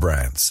similar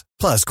brands.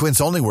 Plus, Quince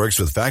only works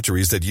with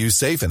factories that use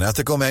safe and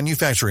ethical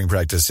manufacturing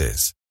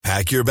practices.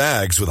 Pack your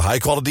bags with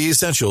high-quality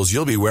essentials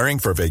you'll be wearing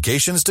for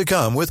vacations to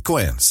come with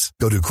Quince.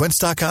 Go to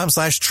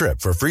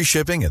quince.com/trip for free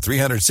shipping and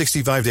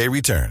 365-day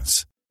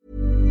returns.